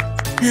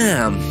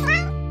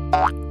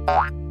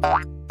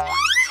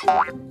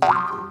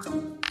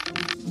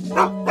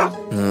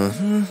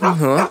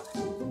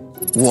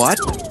 What?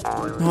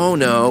 Oh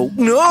no.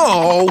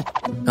 No!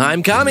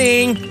 I'm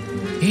coming!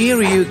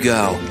 Here you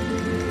go.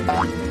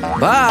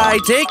 Bye,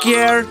 take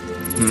care!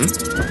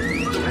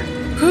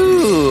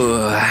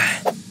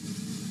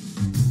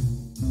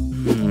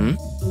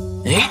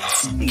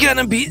 It's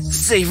gonna be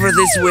safer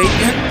this way.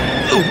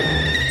 Oh!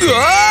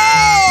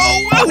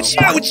 Ouch!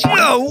 Ouch!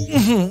 Oh!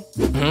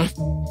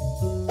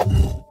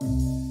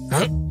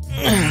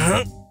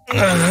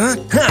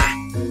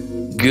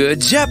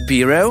 Good job,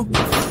 Pear.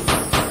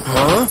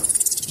 Huh?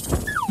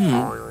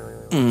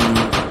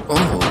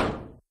 Oh.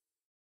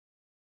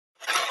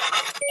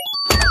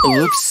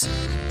 Oops.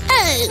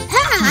 Oh,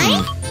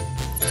 hi.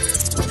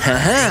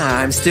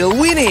 Haha, I'm still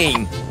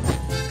winning.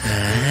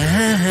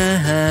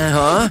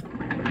 Huh?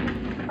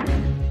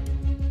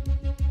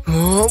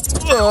 Oh,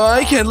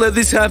 I can't let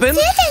this happen. To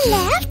the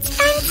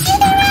left and to the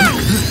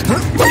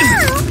right.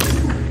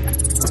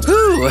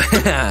 Ooh,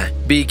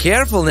 be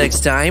careful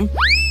next time.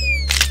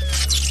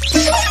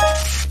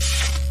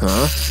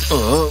 Huh?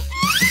 Oh.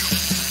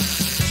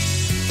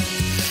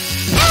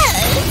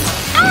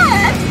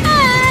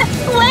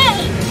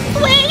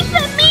 Wait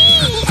for me!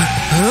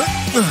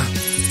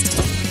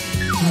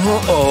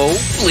 Oh,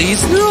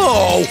 please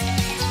no!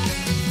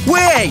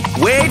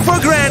 Wait for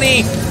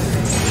Granny!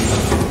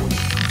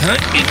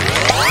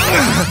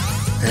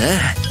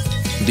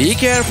 Be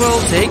careful,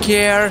 take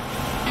care.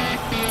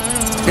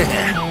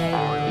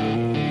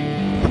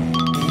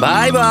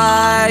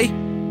 Bye-bye!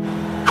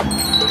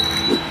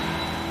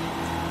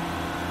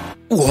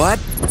 What?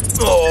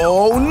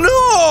 Oh,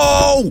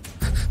 no!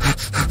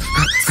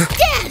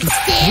 Stand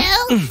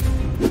still.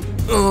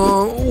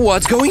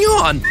 What's going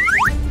on?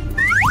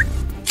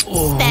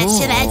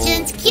 Special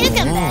Agent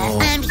Cucumber.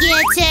 I'm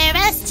here to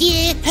arrest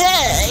you.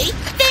 Hey!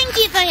 Thank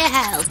you for your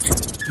help.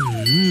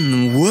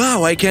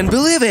 Wow, I can't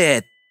believe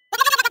it!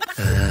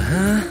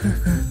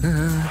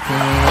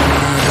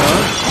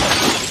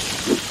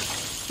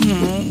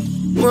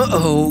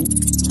 Uh-oh.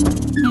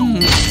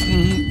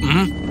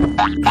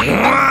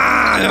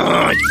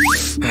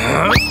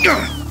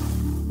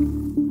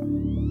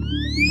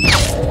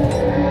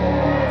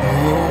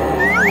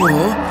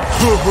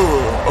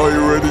 Are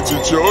you ready to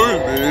join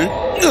me?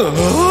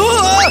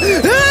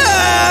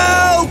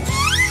 Help!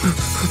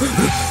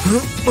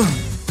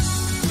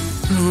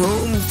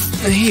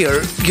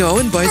 Here, go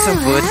and buy some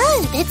food.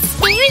 Oh, that's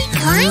very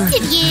kind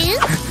of you.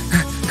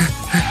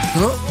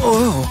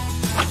 Oh.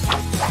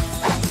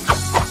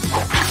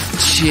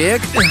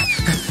 Check.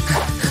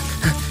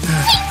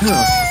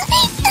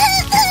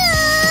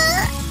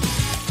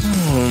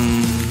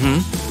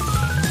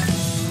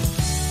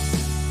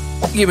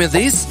 Give me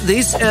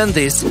this, and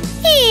this.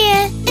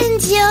 Here,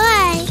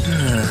 enjoy.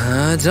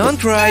 Don't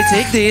cry,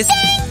 take this.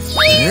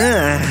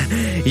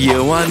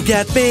 You won't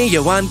get me,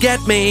 you won't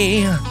get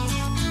me.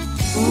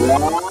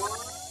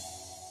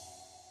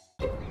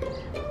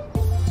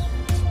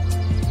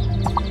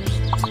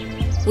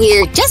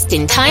 We're just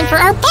in time for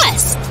our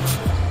bus.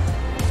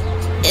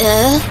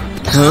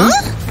 Huh?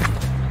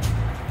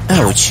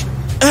 Ouch.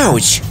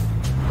 Ouch.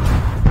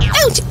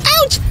 Ouch!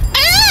 Ouch!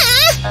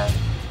 Ah!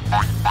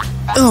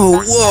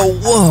 Oh,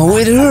 whoa,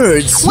 it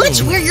hurts.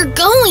 Watch where you're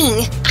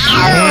going.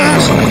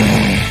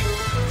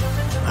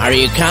 Are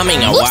you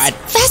coming or Oops. what?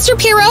 Faster,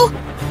 Piero.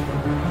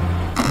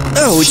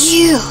 Ouch.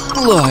 Phew.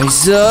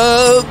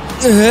 Liza,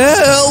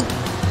 help.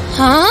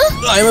 Huh?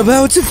 I'm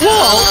about to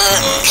fall.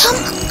 Come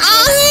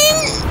on.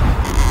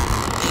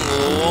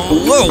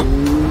 Whoa.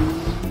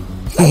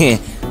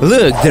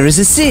 Look, there is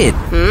a seat.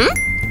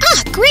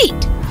 Ah, great.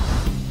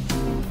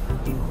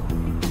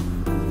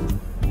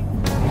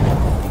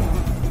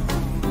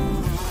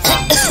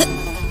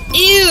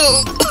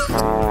 Ew.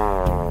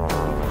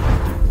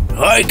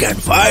 I can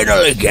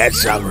finally get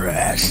some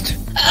rest.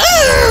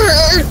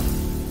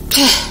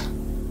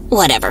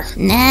 Whatever.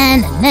 Na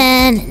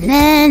na na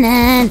na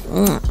na.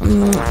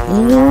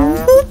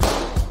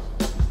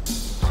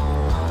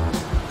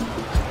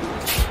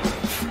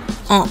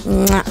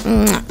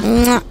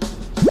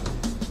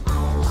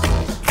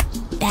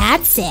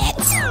 That's it.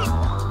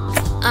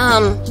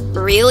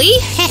 Really?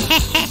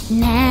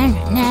 Na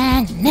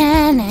na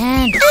na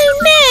na. Oh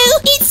no!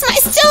 It's my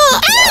soul!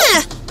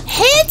 Ah!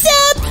 Heads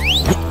up!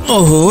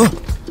 Oh.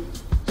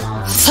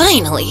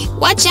 Finally!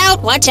 Watch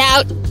out! Watch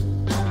out!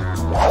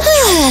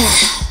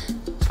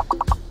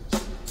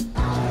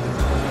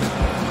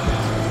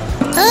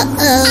 Uh-oh.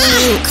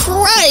 Ah,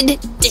 crud!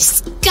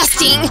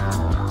 Disgusting!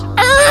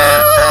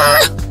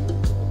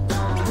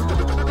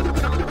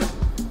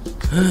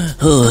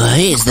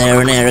 Is there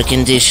an air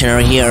conditioner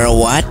here or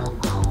what?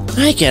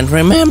 I can't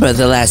remember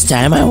the last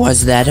time I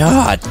was that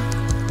hot.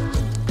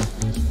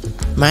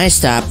 My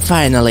stop,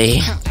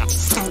 finally.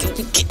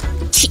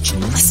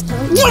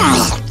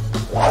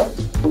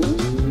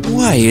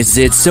 Why is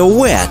it so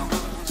wet?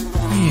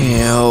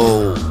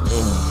 Ew.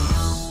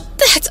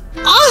 That's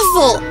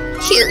awful!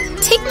 Here,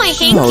 take my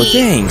hanky. Oh,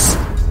 thanks.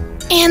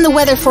 And the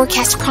weather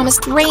forecast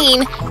promised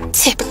rain.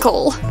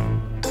 Typical.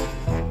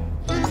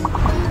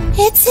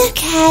 It's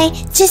okay.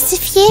 Just a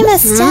few more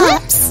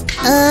stops.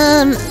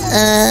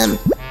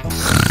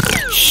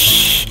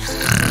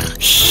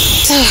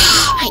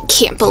 I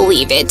can't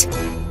believe it.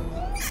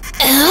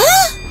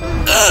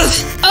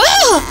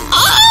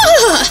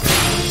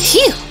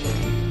 Phew.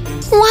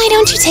 Why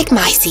don't you take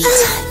my seat?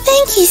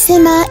 Thank you so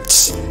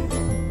much.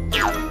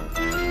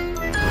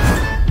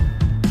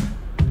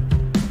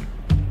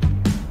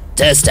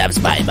 Two stops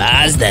by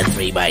bus, then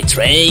 3 by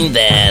train,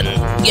 then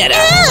get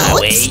out of my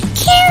way.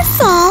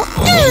 Careful.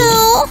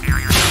 Ow.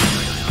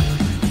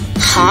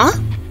 Huh?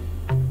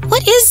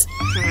 What is...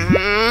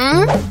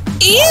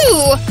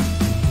 Ew!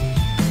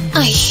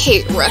 I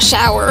hate rush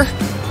hour.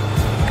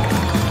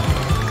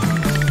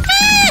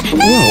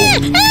 Whoa.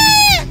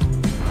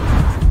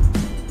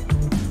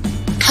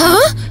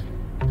 Huh?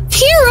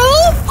 Piero?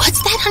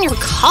 What's that on your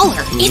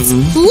collar? It's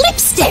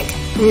lipstick.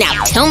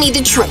 Now tell me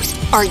the truth.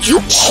 Are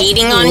you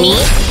cheating on me?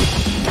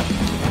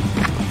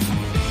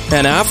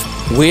 Enough.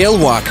 We'll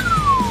walk.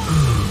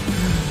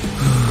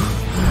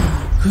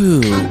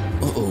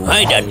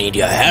 I don't need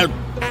your help.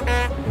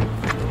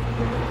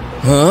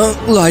 Huh?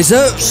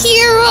 Liza?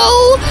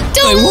 Hero,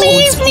 don't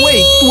leave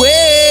me!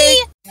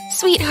 Wait!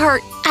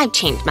 Sweetheart, I've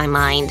changed my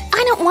mind.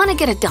 I don't want to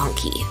get a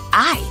donkey.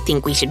 I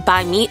think we should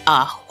buy me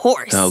a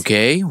horse.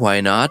 Okay, why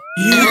not?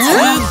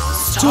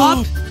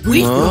 Stop!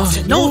 We've got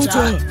an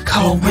order.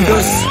 Come with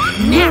us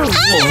now.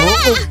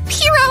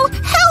 Hero,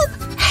 help!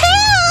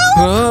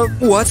 Help!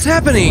 What's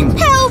happening?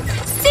 Help!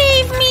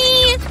 Save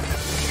me!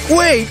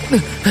 Wait!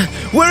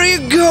 Where are you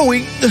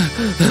going?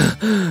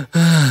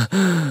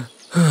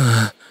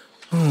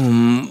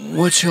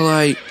 What shall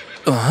I...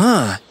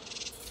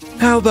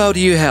 How about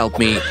you help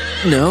me?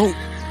 No?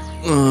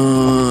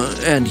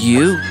 And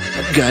you?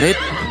 Got it?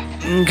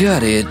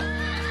 Got it.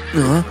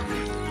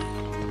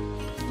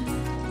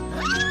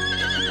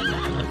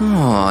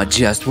 Oh,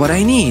 just what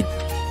I need.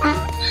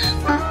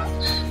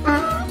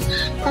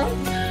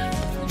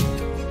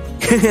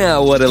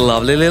 What a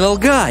lovely little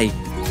guy.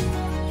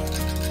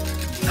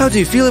 How do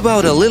you feel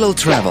about a little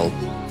travel?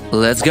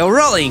 Let's go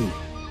rolling.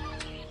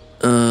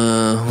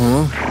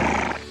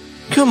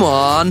 Come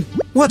on.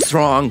 What's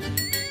wrong?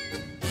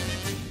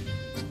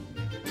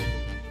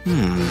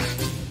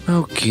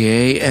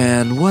 Okay,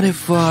 and what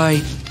if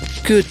I...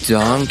 Good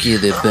donkey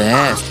the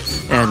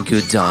best. And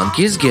good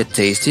donkeys get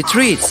tasty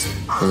treats.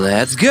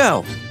 Let's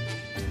go.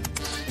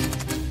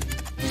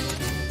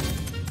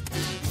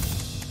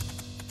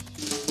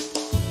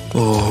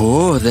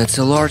 Oh, that's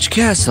a large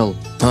castle.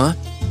 Huh?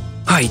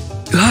 Hide,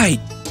 hide.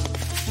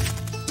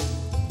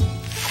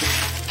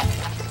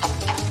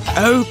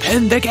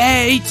 Open the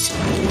gate.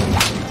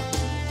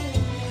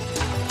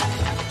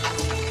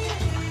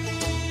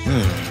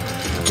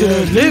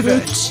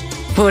 Delivered.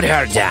 Put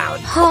her down.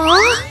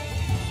 Huh?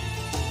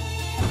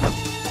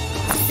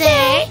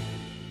 Sir?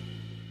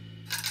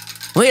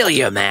 Will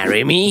you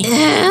marry me?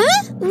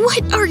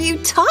 What are you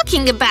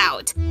talking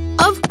about?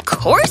 Of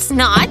course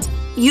not!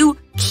 You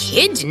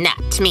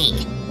kidnapped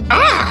me.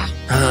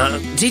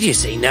 Did you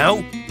say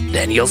no?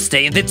 Then you'll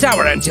stay in the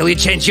tower until you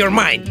change your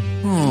mind.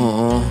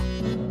 Oh.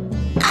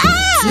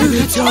 To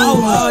the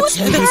tower.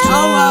 To the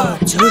tower.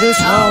 To the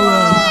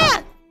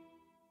tower.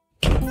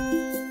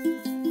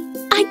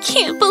 I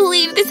can't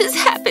believe this has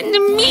happened to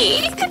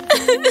me.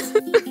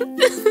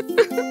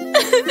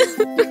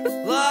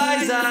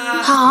 Liza!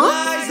 Huh?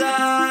 Liza!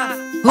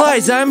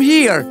 Liza, I'm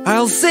here.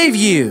 I'll save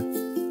you.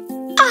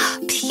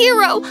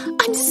 Hero,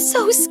 I'm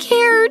so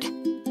scared.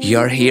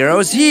 Your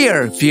hero's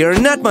here. Fear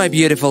not, my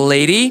beautiful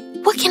lady.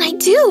 What can I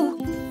do?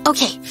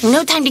 Okay,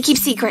 no time to keep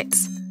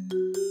secrets.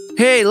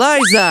 Hey,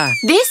 Liza!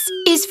 This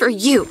is for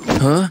you.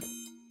 Huh?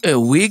 A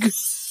wig?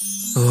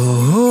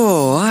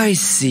 Oh, I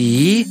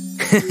see.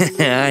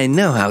 I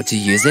know how to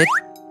use it.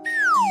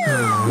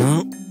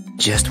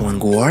 Just one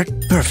word.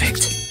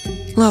 Perfect.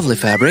 Lovely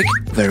fabric.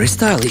 Very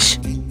stylish.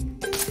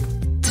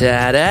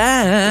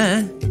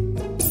 Ta-da!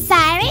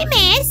 Sorry,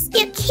 miss.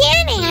 You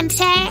can't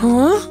answer.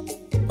 Huh?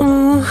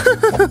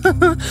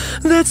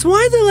 That's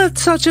why they left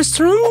such a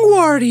strong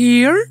word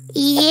here.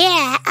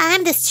 Yeah,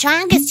 I'm the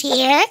strongest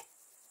here.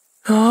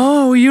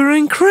 Oh, you're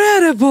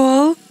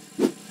incredible.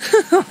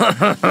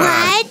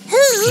 What?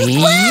 Who?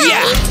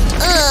 Yeah.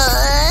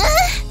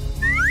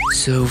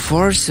 So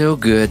far, so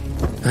good.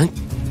 Huh?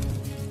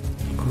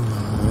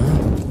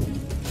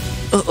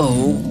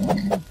 Uh-oh.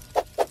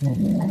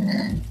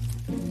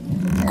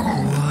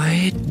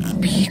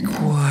 Be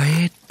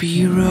quiet,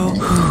 Pear.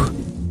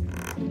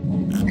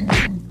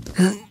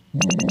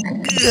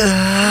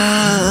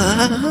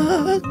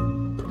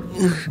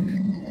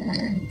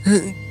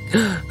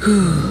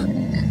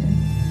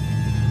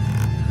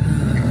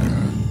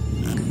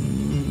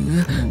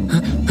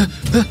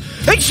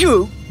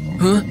 Achoo!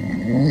 Huh?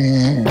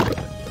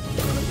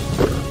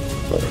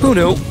 Oh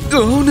no!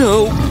 Oh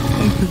no!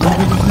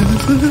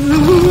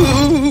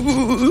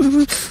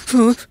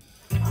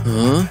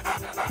 Huh?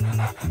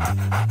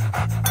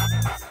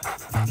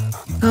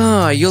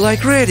 Ah, you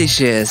like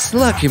radishes.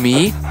 Lucky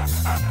me.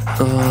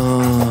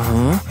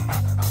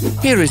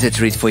 Here is a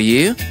treat for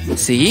you.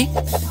 See?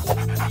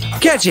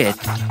 Catch it!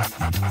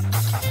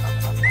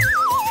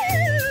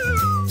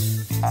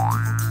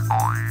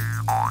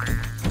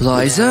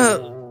 Liza?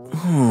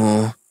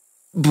 Oh,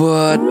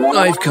 but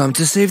I've come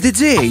to save the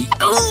day.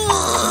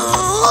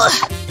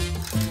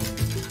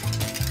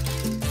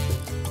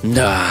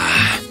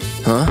 Nah.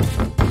 Huh?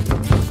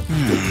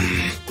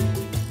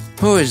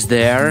 Who is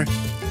there?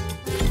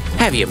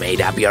 Have you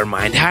made up your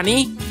mind,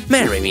 honey?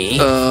 Marry me.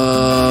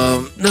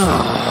 No.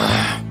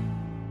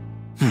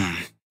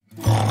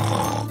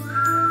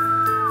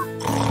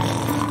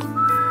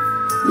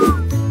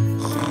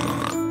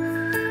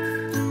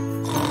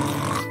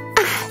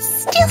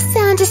 Still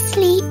sound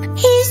asleep.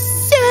 He's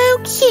so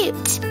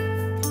cute.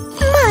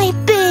 My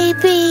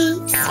baby.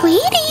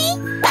 Sweetie.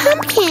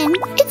 Pumpkin.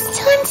 It's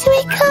time to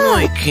wake up.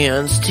 I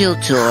can't, still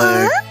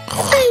tired.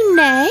 Oh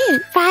no.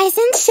 Rise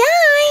and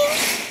shine.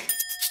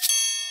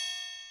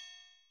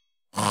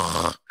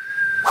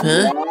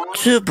 Huh?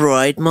 Too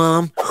bright,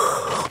 Mom.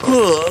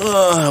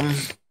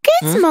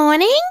 Good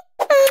morning.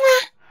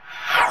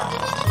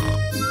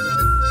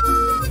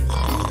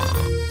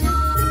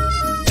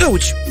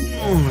 Ouch!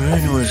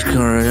 It was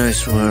current, I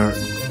swear.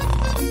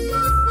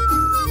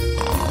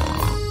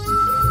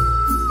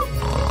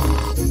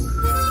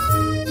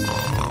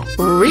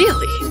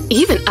 Really?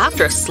 Even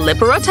after a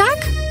slipper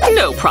attack?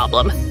 No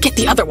problem. Get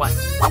the other one.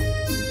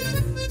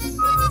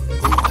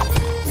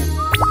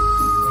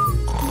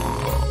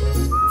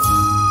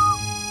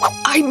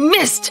 I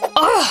missed!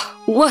 Ugh,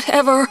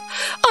 whatever.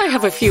 I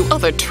have a few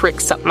other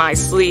tricks up my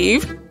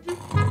sleeve.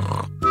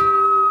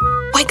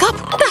 Wake up!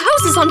 The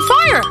house is on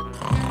fire!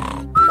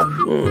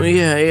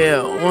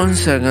 Yeah, 1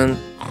 second.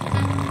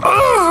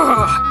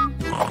 Ugh.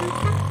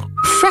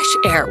 Fresh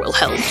air will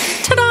help.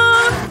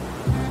 Ta-da!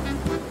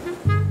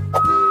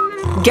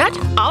 Get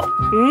up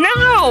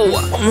now!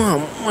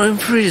 Mom, I'm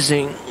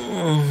freezing.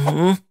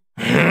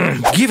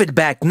 Give it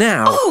back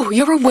now. Oh,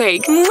 you're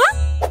awake. Mwah.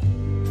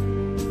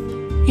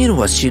 You know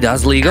what she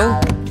does legal?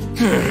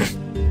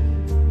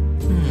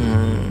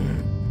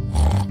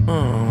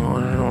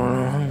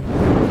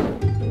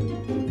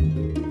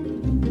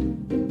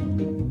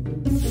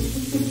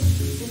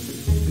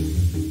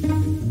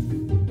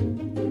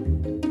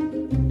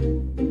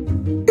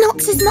 Not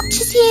as much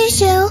as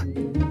usual.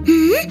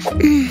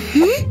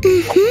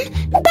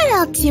 But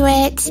I'll do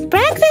it.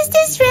 Breakfast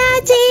is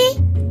ready.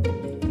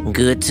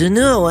 Good to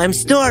know, I'm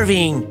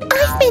starving.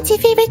 I've made your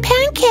favorite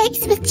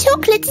pancakes with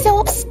chocolate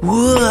sauce.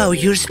 Whoa,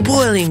 you're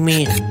spoiling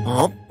me. I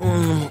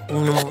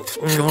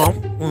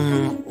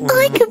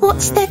could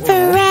watch that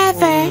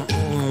forever.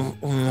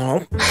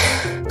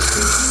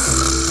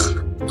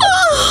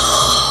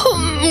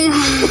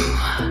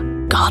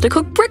 Gotta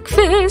cook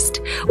breakfast.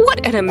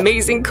 What an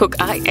amazing cook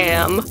I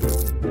am.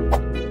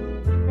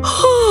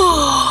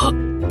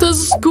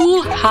 Does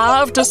school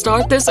have to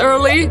start this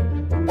early?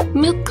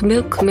 Milk,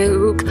 milk,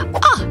 milk.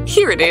 Ah,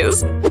 here it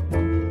is.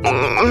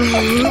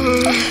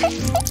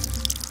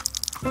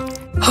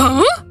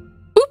 Huh?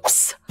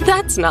 Oops,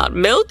 that's not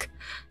milk.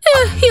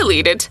 He'll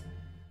eat it.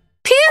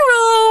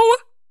 Piero!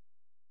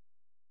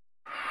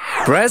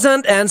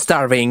 Present and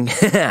starving.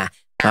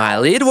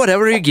 I'll eat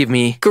whatever you give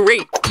me.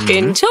 Great.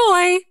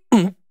 Enjoy.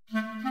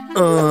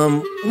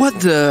 What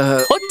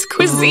the... Haute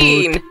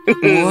cuisine.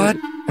 What?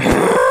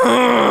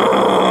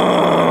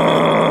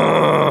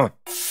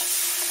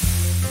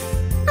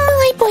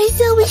 My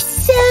boy's always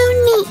so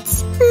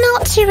neat.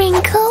 Not a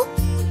wrinkle.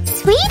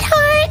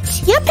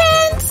 Sweetheart, your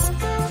pants.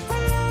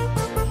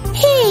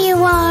 Here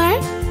you are.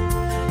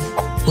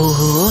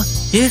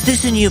 Is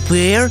this a new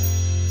pair?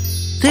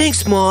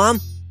 Thanks, Mom.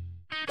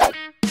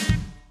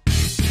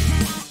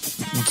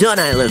 Don't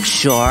I look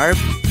sharp?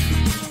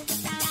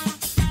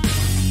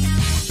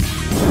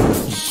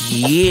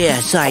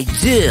 Yes, I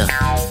do.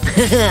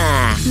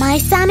 My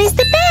son is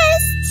the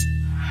best.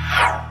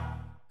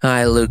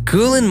 I look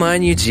cool in my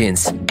new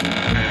jeans.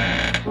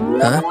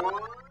 Huh?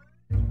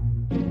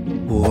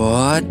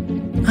 What?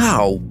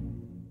 How?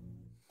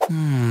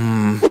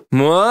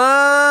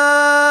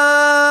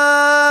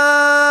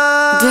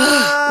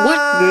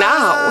 What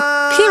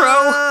now?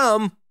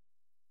 Piero!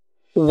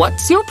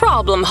 What's your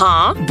problem,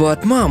 huh?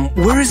 But, Mom,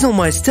 where is all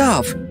my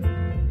stuff?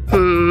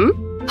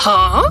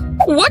 Huh?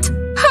 What?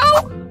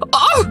 How?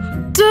 Oh!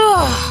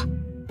 Duh!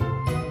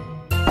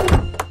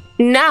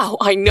 Now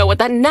I know what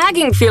that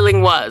nagging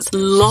feeling was.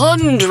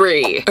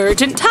 Laundry.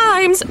 Urgent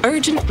times,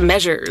 urgent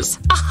measures.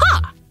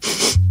 Aha!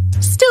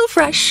 Still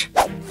fresh.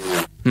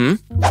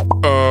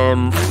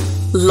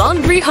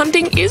 Laundry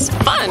hunting is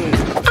fun.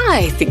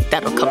 I think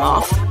that'll come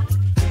off.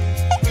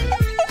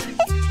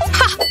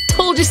 Ha!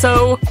 Told you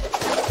so.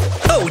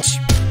 Ouch!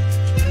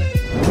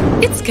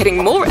 It's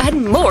getting more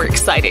and more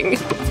exciting.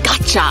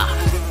 Gotcha!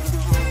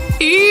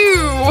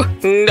 Ew!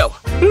 No,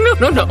 no,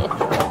 no, no.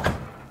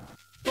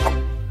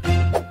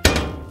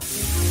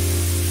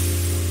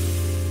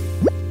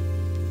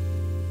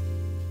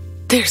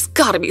 There's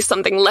gotta be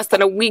something less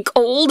than a week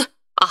old.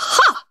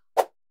 Aha!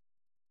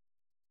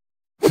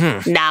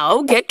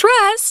 Now get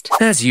dressed.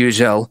 As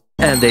usual.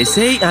 And they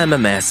say I'm a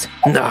mess.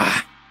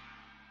 Nah.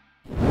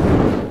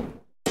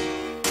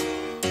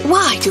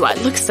 Why do I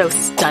look so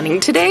stunning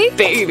today?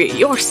 Baby,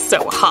 you're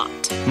so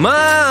hot.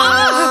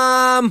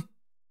 Mom!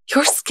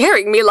 You're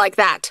scaring me like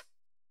that.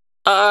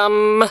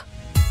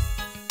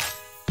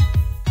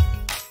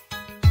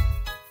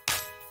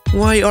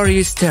 Why are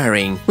you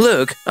staring?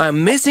 Look,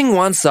 I'm missing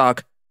one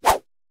sock.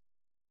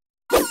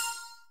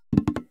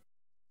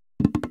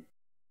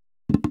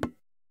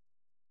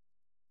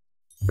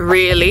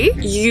 Really?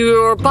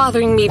 You're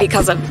bothering me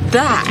because of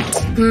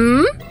that?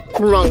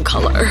 Wrong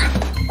color.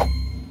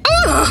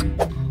 Ugh!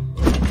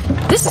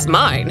 This is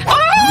mine.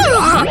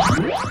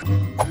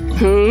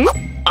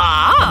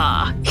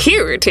 Ah!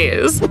 Here it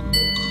is.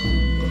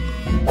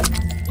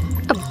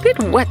 A bit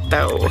wet,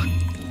 though.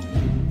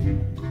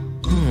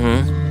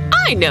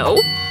 I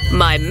know!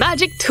 My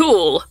magic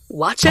tool.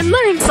 Watch and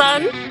learn,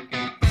 son.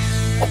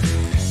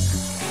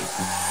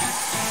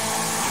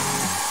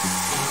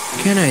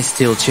 Can I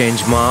still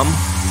change, Mom?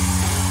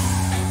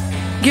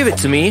 Give it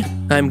to me.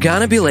 I'm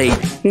gonna be late.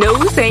 No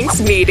thanks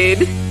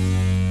needed.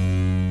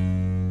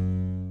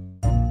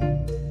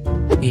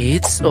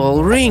 It's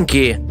all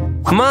wrinky.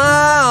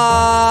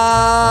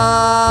 Mom!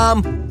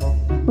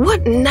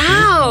 What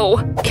now?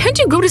 Can't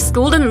you go to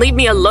school and leave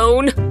me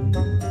alone?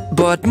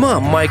 But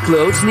Mom, my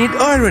clothes need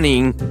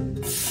ironing.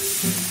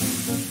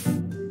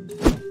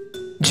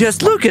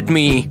 Just look at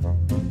me.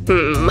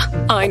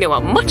 I know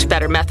a much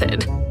better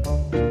method.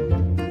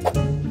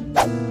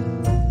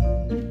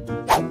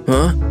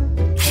 Huh?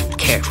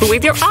 Careful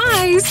with your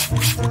eyes.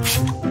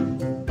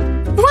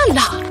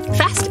 Voila!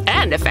 Fast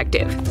and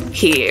effective.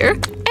 Here,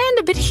 and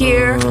a bit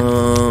here.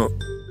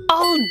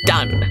 All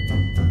done.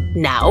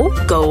 Now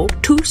go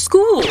to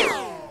school.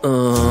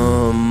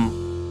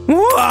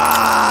 Why?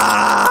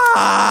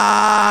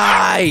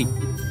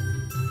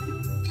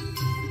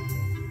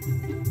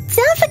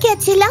 Don't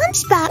forget your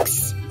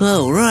lunchbox.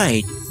 Oh,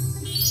 right.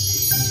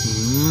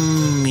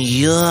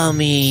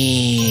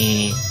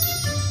 Yummy.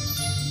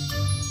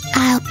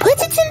 I'll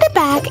put it in the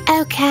bag,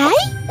 okay?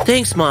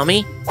 Thanks,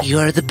 Mommy.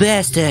 You're the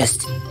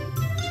bestest.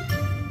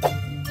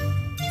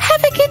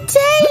 Have a good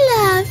day,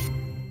 love.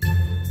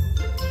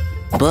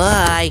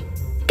 Bye.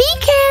 Be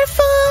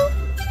careful.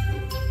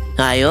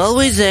 I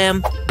always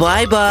am.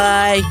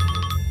 Bye-bye.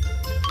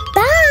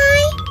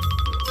 Bye.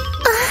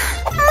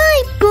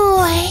 My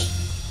boy.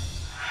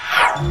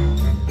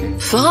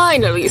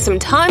 Finally, some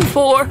time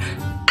for…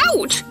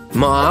 Ouch!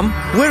 Mom,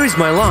 where is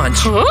my lunch?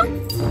 Huh?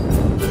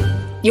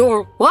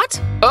 Your what?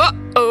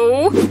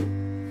 Uh-oh.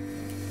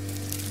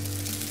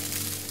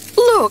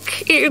 Look,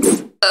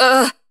 it's…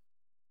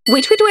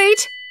 Wait.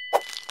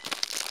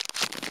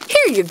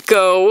 Here you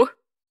go.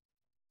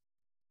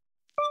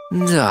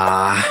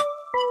 Ah.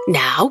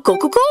 Now, go.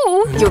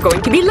 You're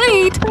going to be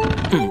late.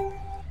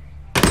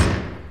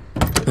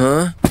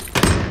 Huh?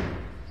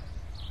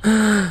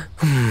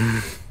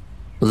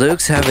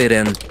 Looks have it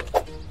in.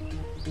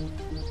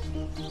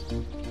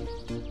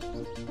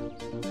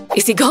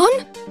 Is he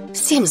gone?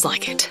 Seems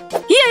like it.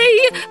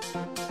 Yay!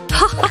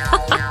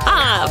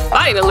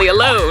 Finally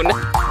alone.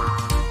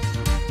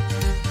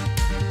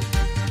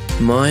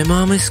 My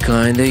mom is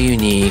kinda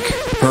unique.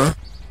 Huh?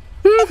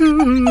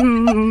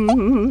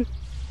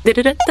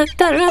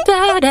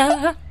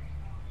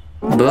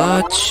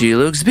 But she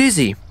looks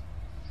busy.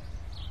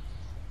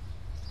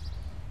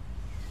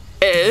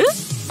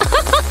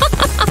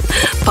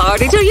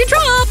 Party till you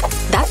drop.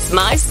 That's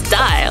my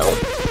style.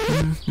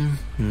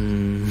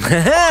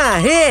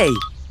 Hey!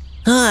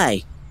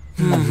 Hi.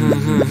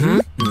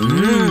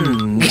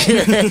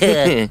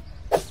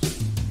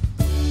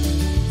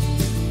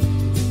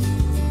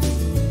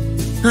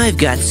 I've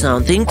got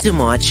something to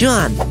munch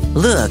on.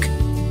 Look.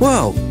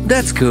 Whoa,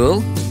 that's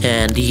cool.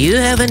 And you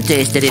haven't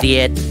tasted it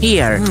yet.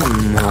 Here.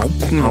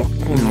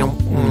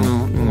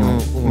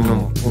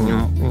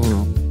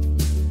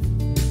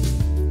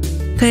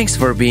 Thanks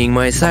for being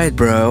my side,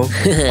 bro.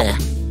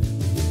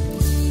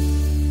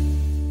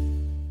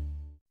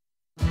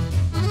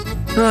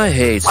 I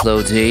hate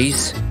slow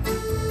days.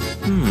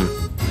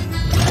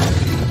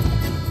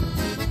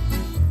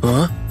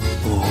 Huh?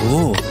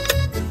 Oh.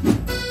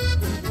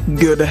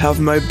 Gotta have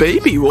my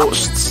baby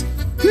washed.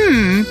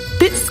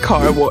 This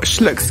car wash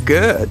looks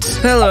good.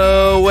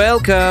 Hello,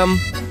 welcome.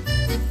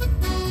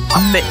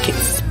 I'll make it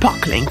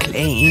sparkling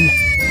clean.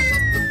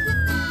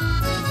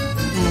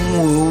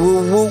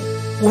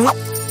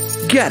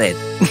 Got it.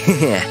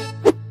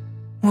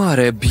 What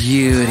a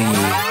beauty.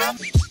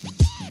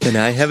 And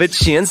I have a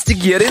chance to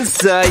get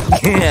inside.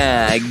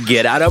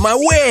 Get out of my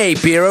way,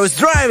 Pear's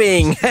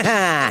driving.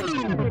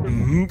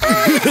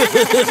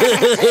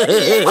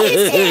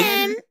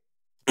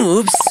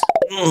 Oops.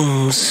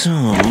 So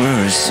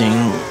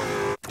embarrassing.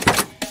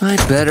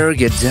 I'd better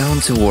get down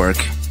to work.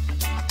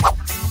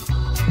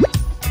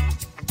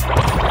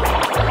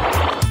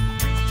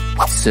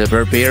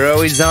 Super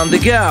Pear is on the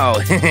go.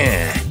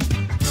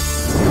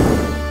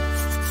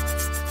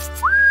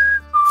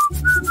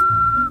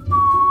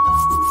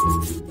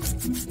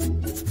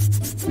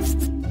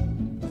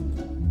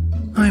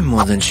 I'm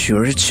more than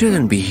sure it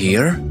shouldn't be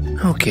here.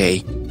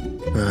 Okay.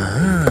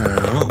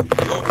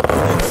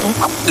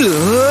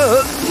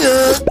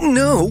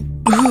 No.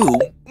 Ooh,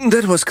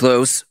 that was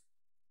close.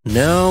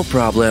 No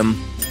problem.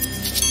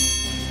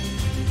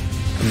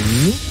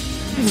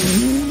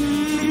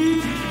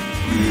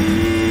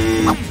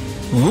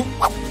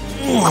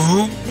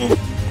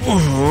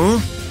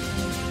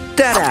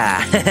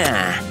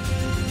 Ta-da!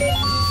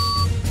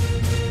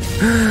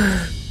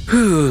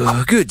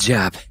 Good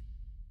job.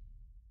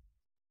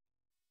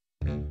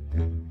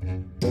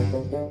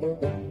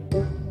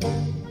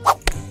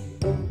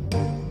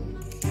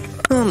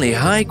 Only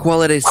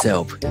high-quality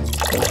soap.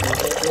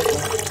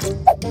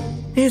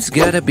 It's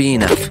gotta be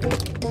enough.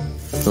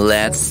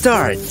 Let's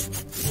start.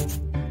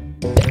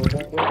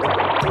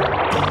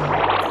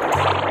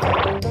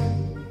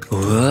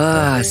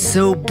 Wow,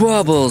 so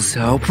bubbles,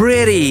 how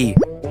pretty.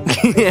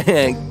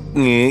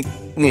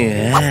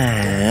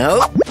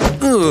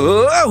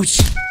 Ouch!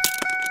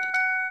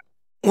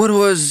 What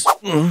was...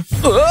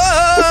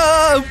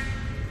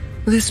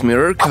 This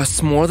mirror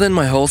costs more than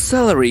my whole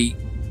salary.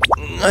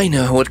 I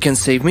know what can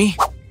save me.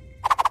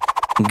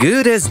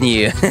 Good as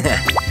new.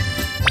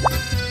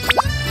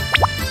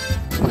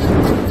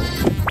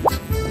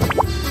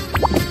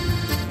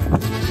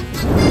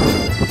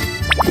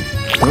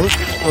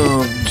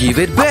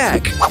 give it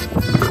back.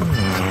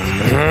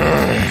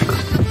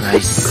 I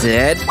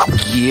said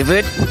give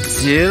it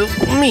to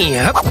me.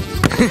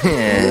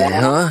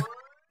 Huh?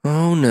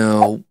 Oh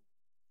no.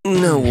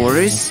 No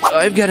worries,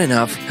 I've got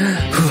enough.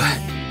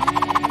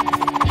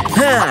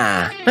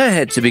 Ha! I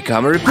had to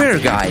become a repair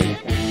guy.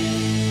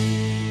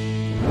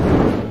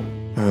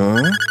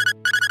 Huh?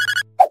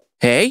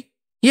 Hey?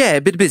 Yeah,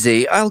 a bit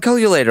busy. I'll call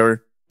you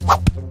later.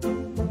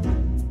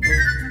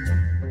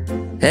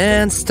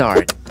 And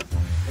start.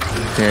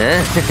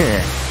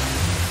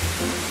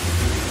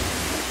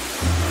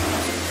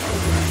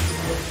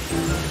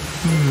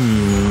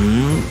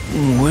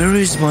 Where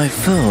is my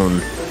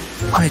phone?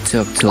 I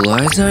talked to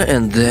Liza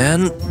and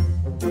then...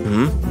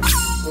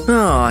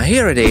 Oh,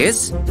 here it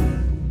is.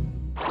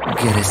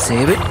 Gotta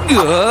save it.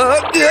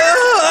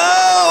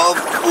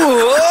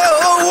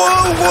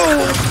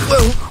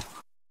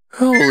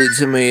 Holy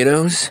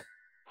tomatoes.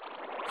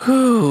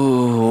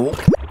 Oh.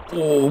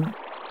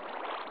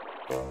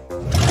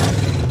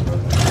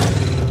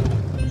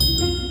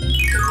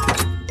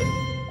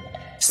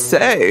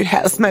 So,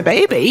 how's my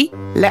baby?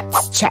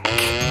 Let's check.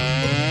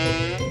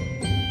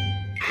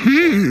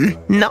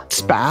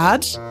 Not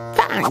bad.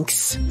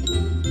 Thanks.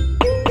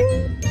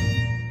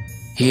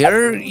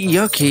 Here,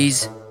 your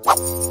keys.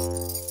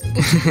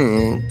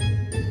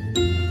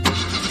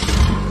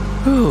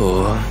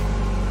 Oh.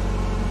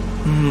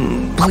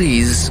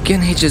 Please,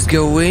 can he just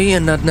go away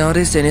and not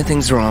notice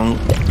anything's wrong?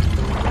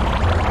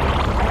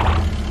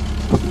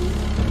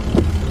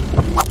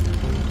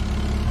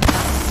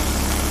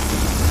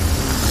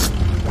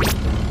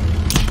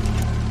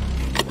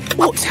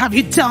 What have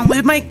you done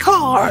with my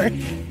car?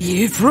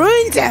 You've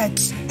ruined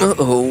it.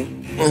 Uh-oh.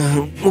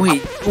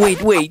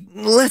 Wait.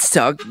 Let's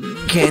talk.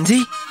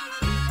 Candy?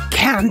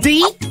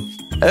 Candy?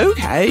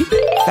 Okay,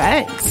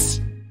 thanks.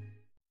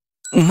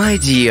 My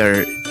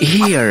dear,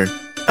 here.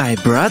 I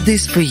brought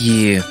this for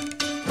you.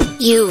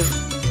 You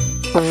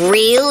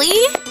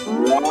really?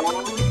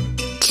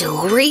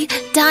 Jewelry?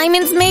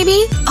 Diamonds,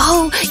 maybe?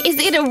 Oh, is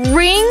it a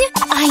ring?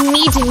 I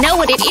need to know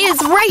what it is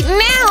right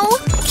now.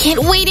 Can't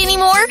wait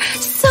anymore.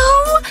 So,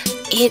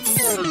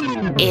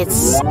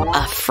 it's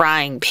a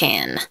frying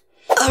pan.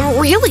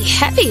 A really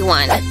heavy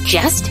one.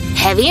 Just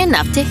heavy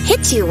enough to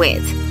hit you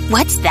with.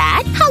 What's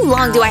that? How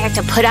long do I have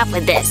to put up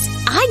with this?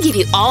 I give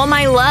you all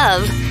my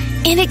love.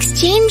 In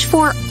exchange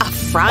for a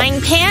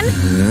frying pan?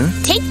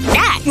 Take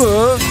that!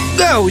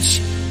 Ouch!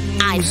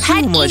 I've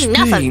had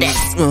enough of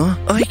this.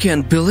 I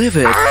can't believe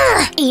it.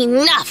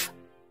 Enough!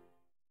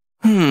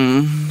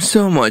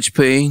 So much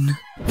pain.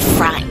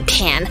 Frying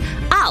pan.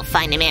 I'll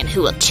find a man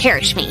who will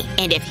cherish me.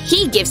 And if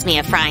he gives me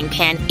a frying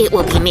pan, it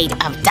will be made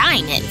of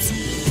diamonds.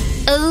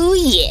 Oh,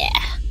 yeah.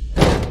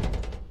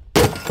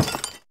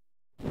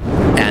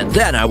 And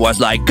then I was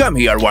like, come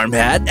here,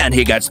 wormhead, and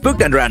he got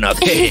spooked and ran off.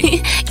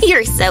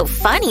 You're so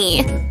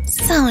funny.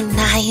 So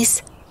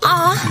nice.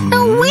 Aw,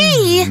 no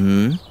way!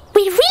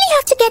 We really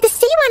have to get to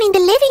see one in the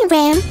living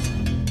room.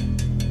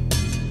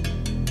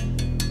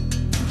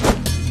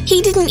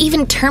 He didn't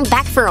even turn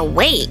back for a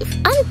wave.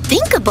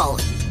 Unthinkable.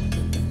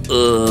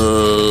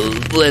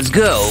 Let's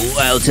go.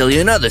 I'll tell you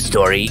another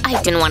story.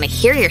 I didn't want to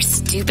hear your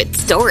stupid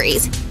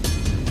stories.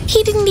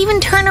 He didn't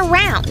even turn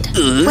around.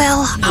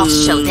 Well, I'll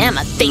show them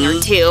a thing or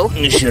two.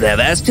 Should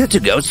have asked her to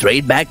go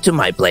straight back to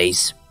my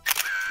place.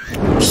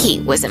 He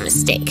was a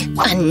mistake.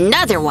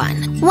 Another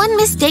one. One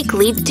mistake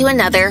leads to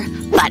another,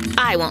 but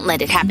I won't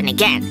let it happen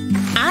again.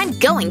 I'm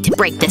going to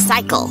break the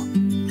cycle.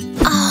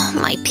 Oh,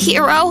 my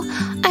Piero.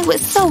 I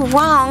was so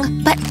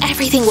wrong, but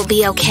everything will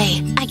be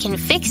okay. I can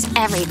fix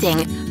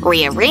everything,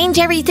 rearrange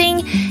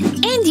everything,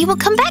 and you will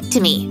come back to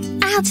me.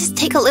 I'll just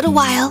take a little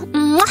while.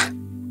 Mwah.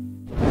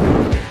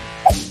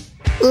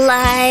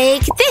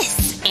 Like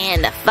this.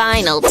 And the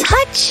final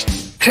touch.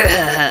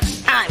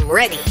 I'm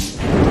ready.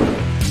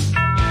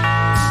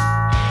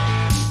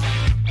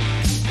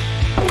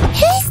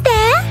 Who's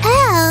there?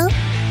 Oh.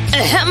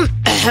 Ahem,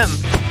 ahem.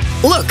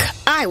 Look,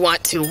 I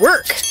want to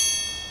work.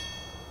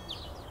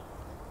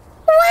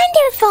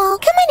 Wonderful.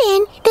 Come on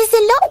in. There's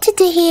a lot to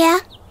do here.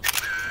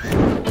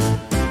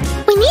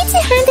 We need to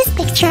hang this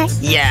picture.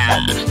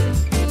 Yeah.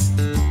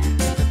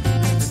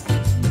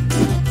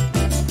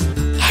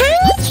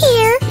 Hang it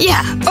here.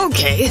 Yeah,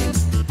 okay.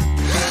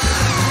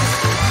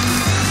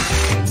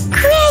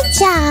 Great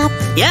job.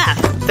 Yeah,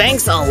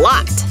 thanks a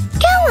lot.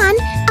 Go on.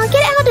 I'll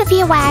get out of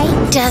your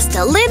way. Just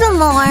a little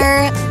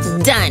more.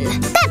 Done.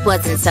 That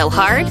wasn't so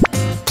hard.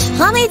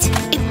 Plummet,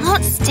 it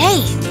won't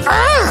stay.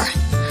 Urgh.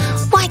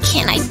 Why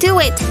can't I do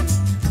it?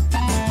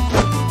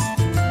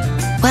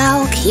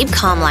 Well, keep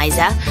calm,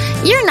 Liza.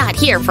 You're not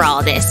here for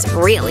all this,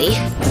 really.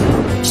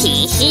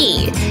 Hee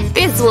hee.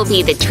 This will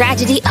be the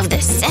tragedy of the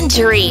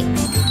century.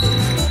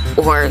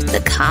 Or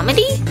the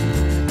comedy?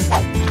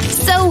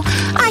 So,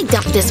 I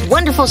dump this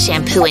wonderful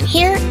shampoo in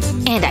here,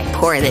 and I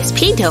pour this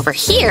paint over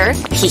here.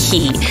 Hee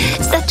hee.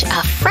 Such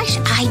a fresh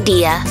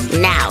idea.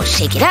 Now,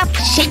 shake it up,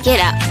 shake it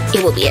up.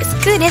 It will be as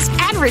good as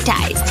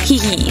advertised. Hee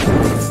hee.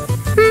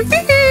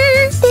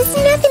 This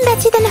There's nothing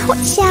better than a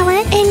hot shower,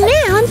 and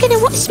now I'm gonna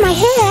wash my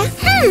hair.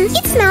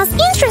 It smells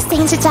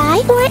interesting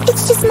today, or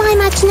it's just my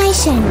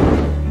imagination.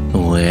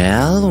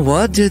 Well,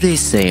 what do they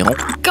say?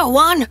 Go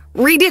on,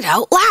 read it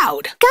out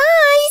loud.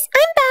 Guys,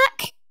 I'm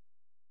back.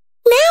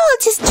 Now I'll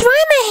just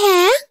dry my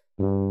hair.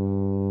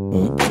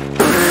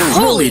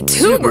 Holy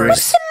tubers!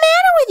 What's the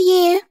matter with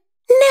you?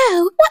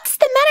 No, what's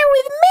the matter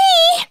with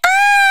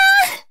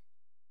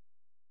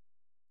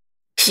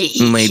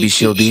me? Maybe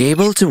she'll be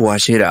able to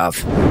wash it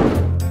off.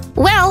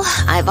 Well,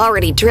 I've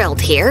already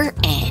drilled here,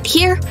 and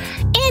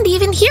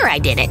even here I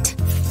did it.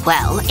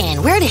 Well,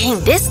 and where to hang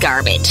this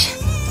garbage?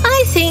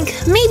 I think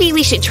maybe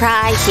we should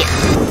try here.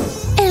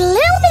 A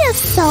little bit of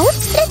salt.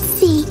 Let's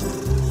see.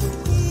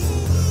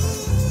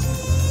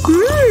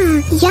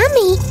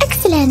 Yummy.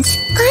 Excellent.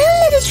 I'll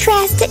let it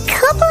rest a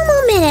couple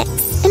more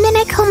minutes, and then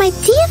I call my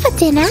dear for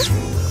dinner.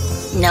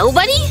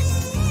 Nobody?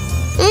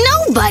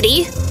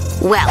 Nobody?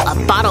 Well, a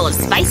bottle of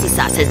spicy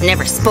sauce has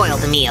never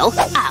spoiled a meal.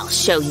 I'll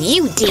show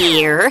you,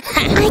 dear.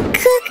 I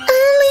cook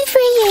only for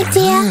you,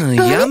 dear.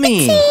 Bon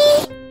Yummy.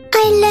 appetit.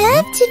 I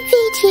love to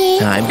feed you.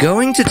 I'm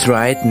going to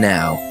try it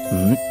now.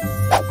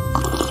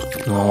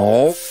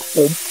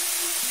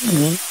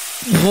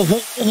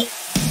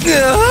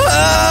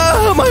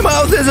 My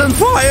mouth is on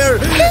fire!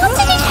 How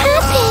did it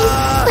happen?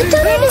 I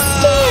don't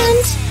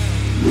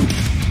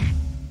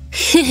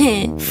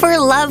understand. For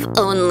love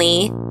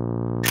only.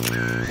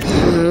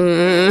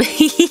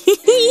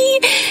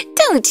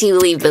 Don't you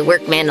leave the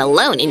workman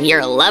alone in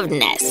your love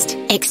nest.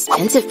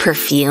 Expensive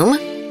perfume?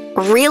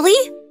 Really?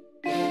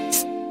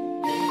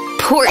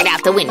 Pour it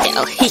out the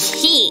window.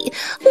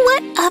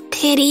 What a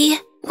pity.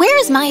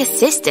 Where's my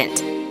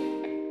assistant?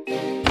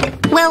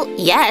 Well,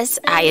 yes,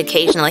 I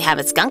occasionally have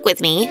a skunk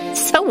with me.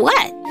 So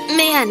what?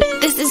 Man,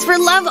 this is for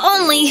love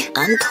only.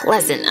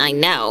 Unpleasant, I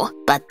know.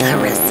 But the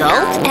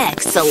result?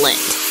 Excellent.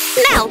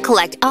 Now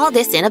collect all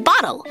this in a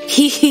bottle.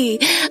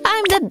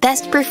 I'm the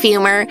best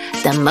perfumer,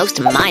 the most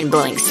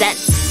mind-blowing scent,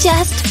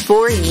 just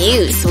for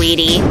you,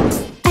 sweetie.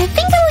 I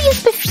think I will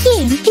use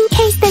perfume in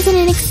case there's an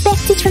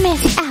unexpected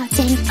romantic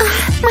outing.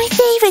 My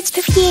favorite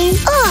perfume.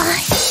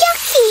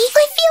 Yucky!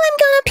 I feel I'm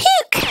gonna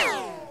puke.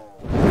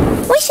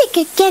 Wish I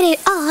could get it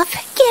off.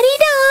 Get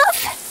it off!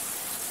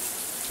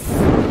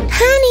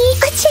 Honey,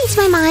 I changed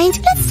my mind.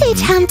 Let's stay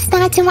at home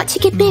tonight and watch a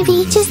good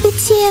movie. Just the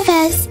two of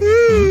us.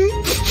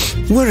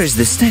 Where is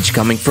the stench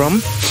coming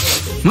from?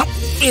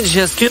 It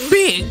just can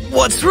be.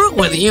 What's wrong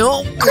with you?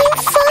 I'm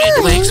fine.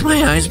 It makes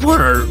my eyes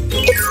water.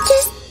 It's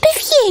just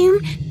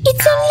perfume. You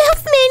don't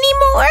love me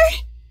anymore.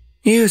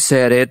 You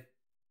said it.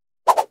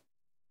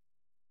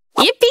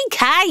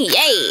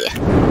 Yippee-ki-yay!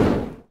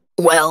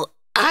 Well,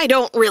 I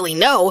don't really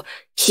know.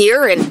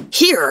 Here and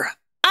here.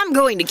 I'm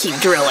going to keep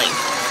drilling.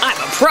 I'm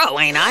a pro,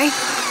 ain't I?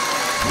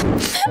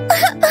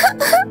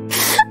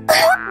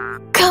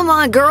 Come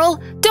on, girl.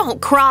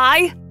 Don't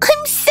cry.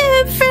 I'm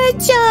so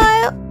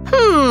fragile.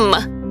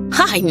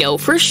 I know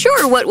for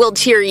sure what will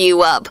cheer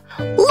you up.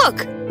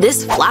 Look,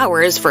 this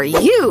flower is for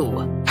you.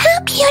 How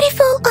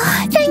beautiful.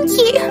 Oh, thank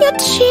you. You're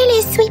truly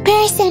a sweet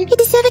person. You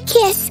deserve a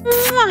kiss.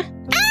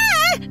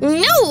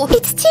 No!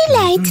 It's too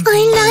late.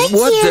 I like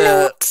What you a the?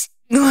 lot.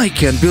 I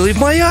can't believe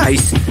my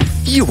eyes.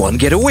 You won't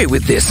get away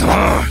with this.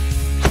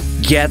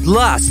 Get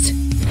lost.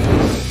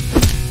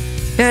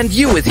 And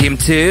you with him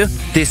too.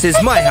 This is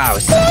my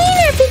house.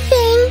 Explain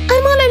everything.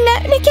 I'm all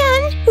alone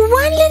again.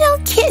 One little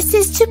kiss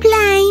is to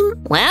blame.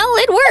 Well,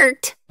 it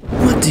worked.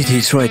 What did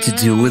he try to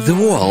do with the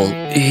wall?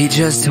 He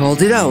just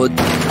held it out.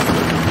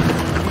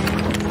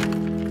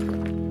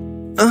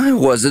 I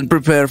wasn't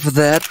prepared for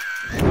that.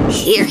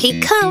 Here he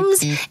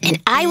comes,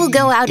 and I will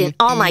go out in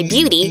all my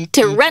beauty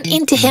to run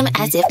into him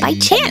as if by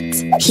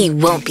chance. He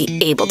won't be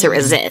able to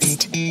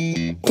resist.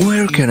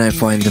 Where can I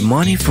find the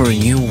money for a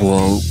new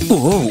wall?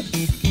 Whoa!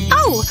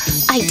 Oh,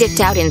 I dipped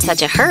out in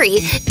such a hurry,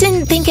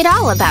 didn't think at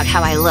all about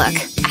how I look.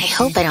 I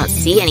hope I don't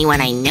see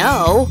anyone I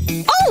know.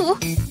 Oh!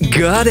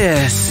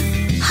 Goddess!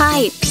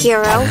 Hi,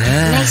 Piero.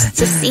 Nice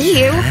to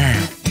see you.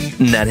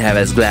 Not half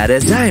as glad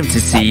as I am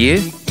to see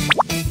you.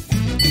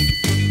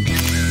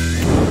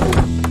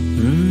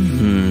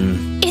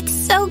 It's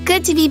so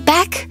good to be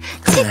back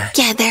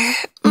together.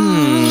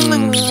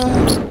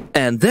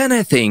 And then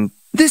I think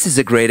this is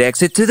a great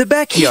exit to the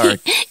backyard.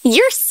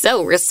 You're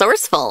so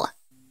resourceful.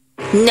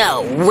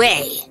 No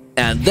way.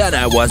 And then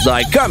I was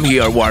like, come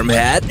here,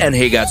 wormhead, and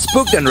he got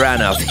spooked and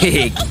ran off.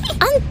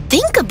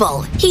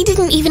 Unthinkable. He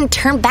didn't even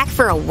turn back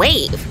for a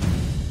wave.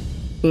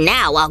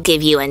 Now I'll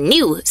give you a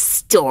new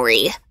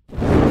story.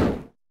 Look,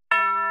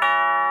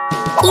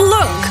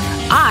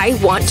 I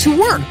want to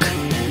work.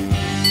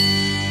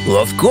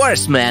 Of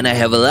course, man, I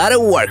have a lot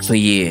of work for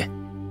you.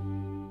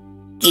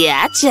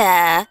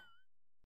 Gotcha.